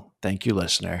 Michael. Thank you,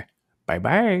 listener.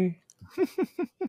 Bye-bye.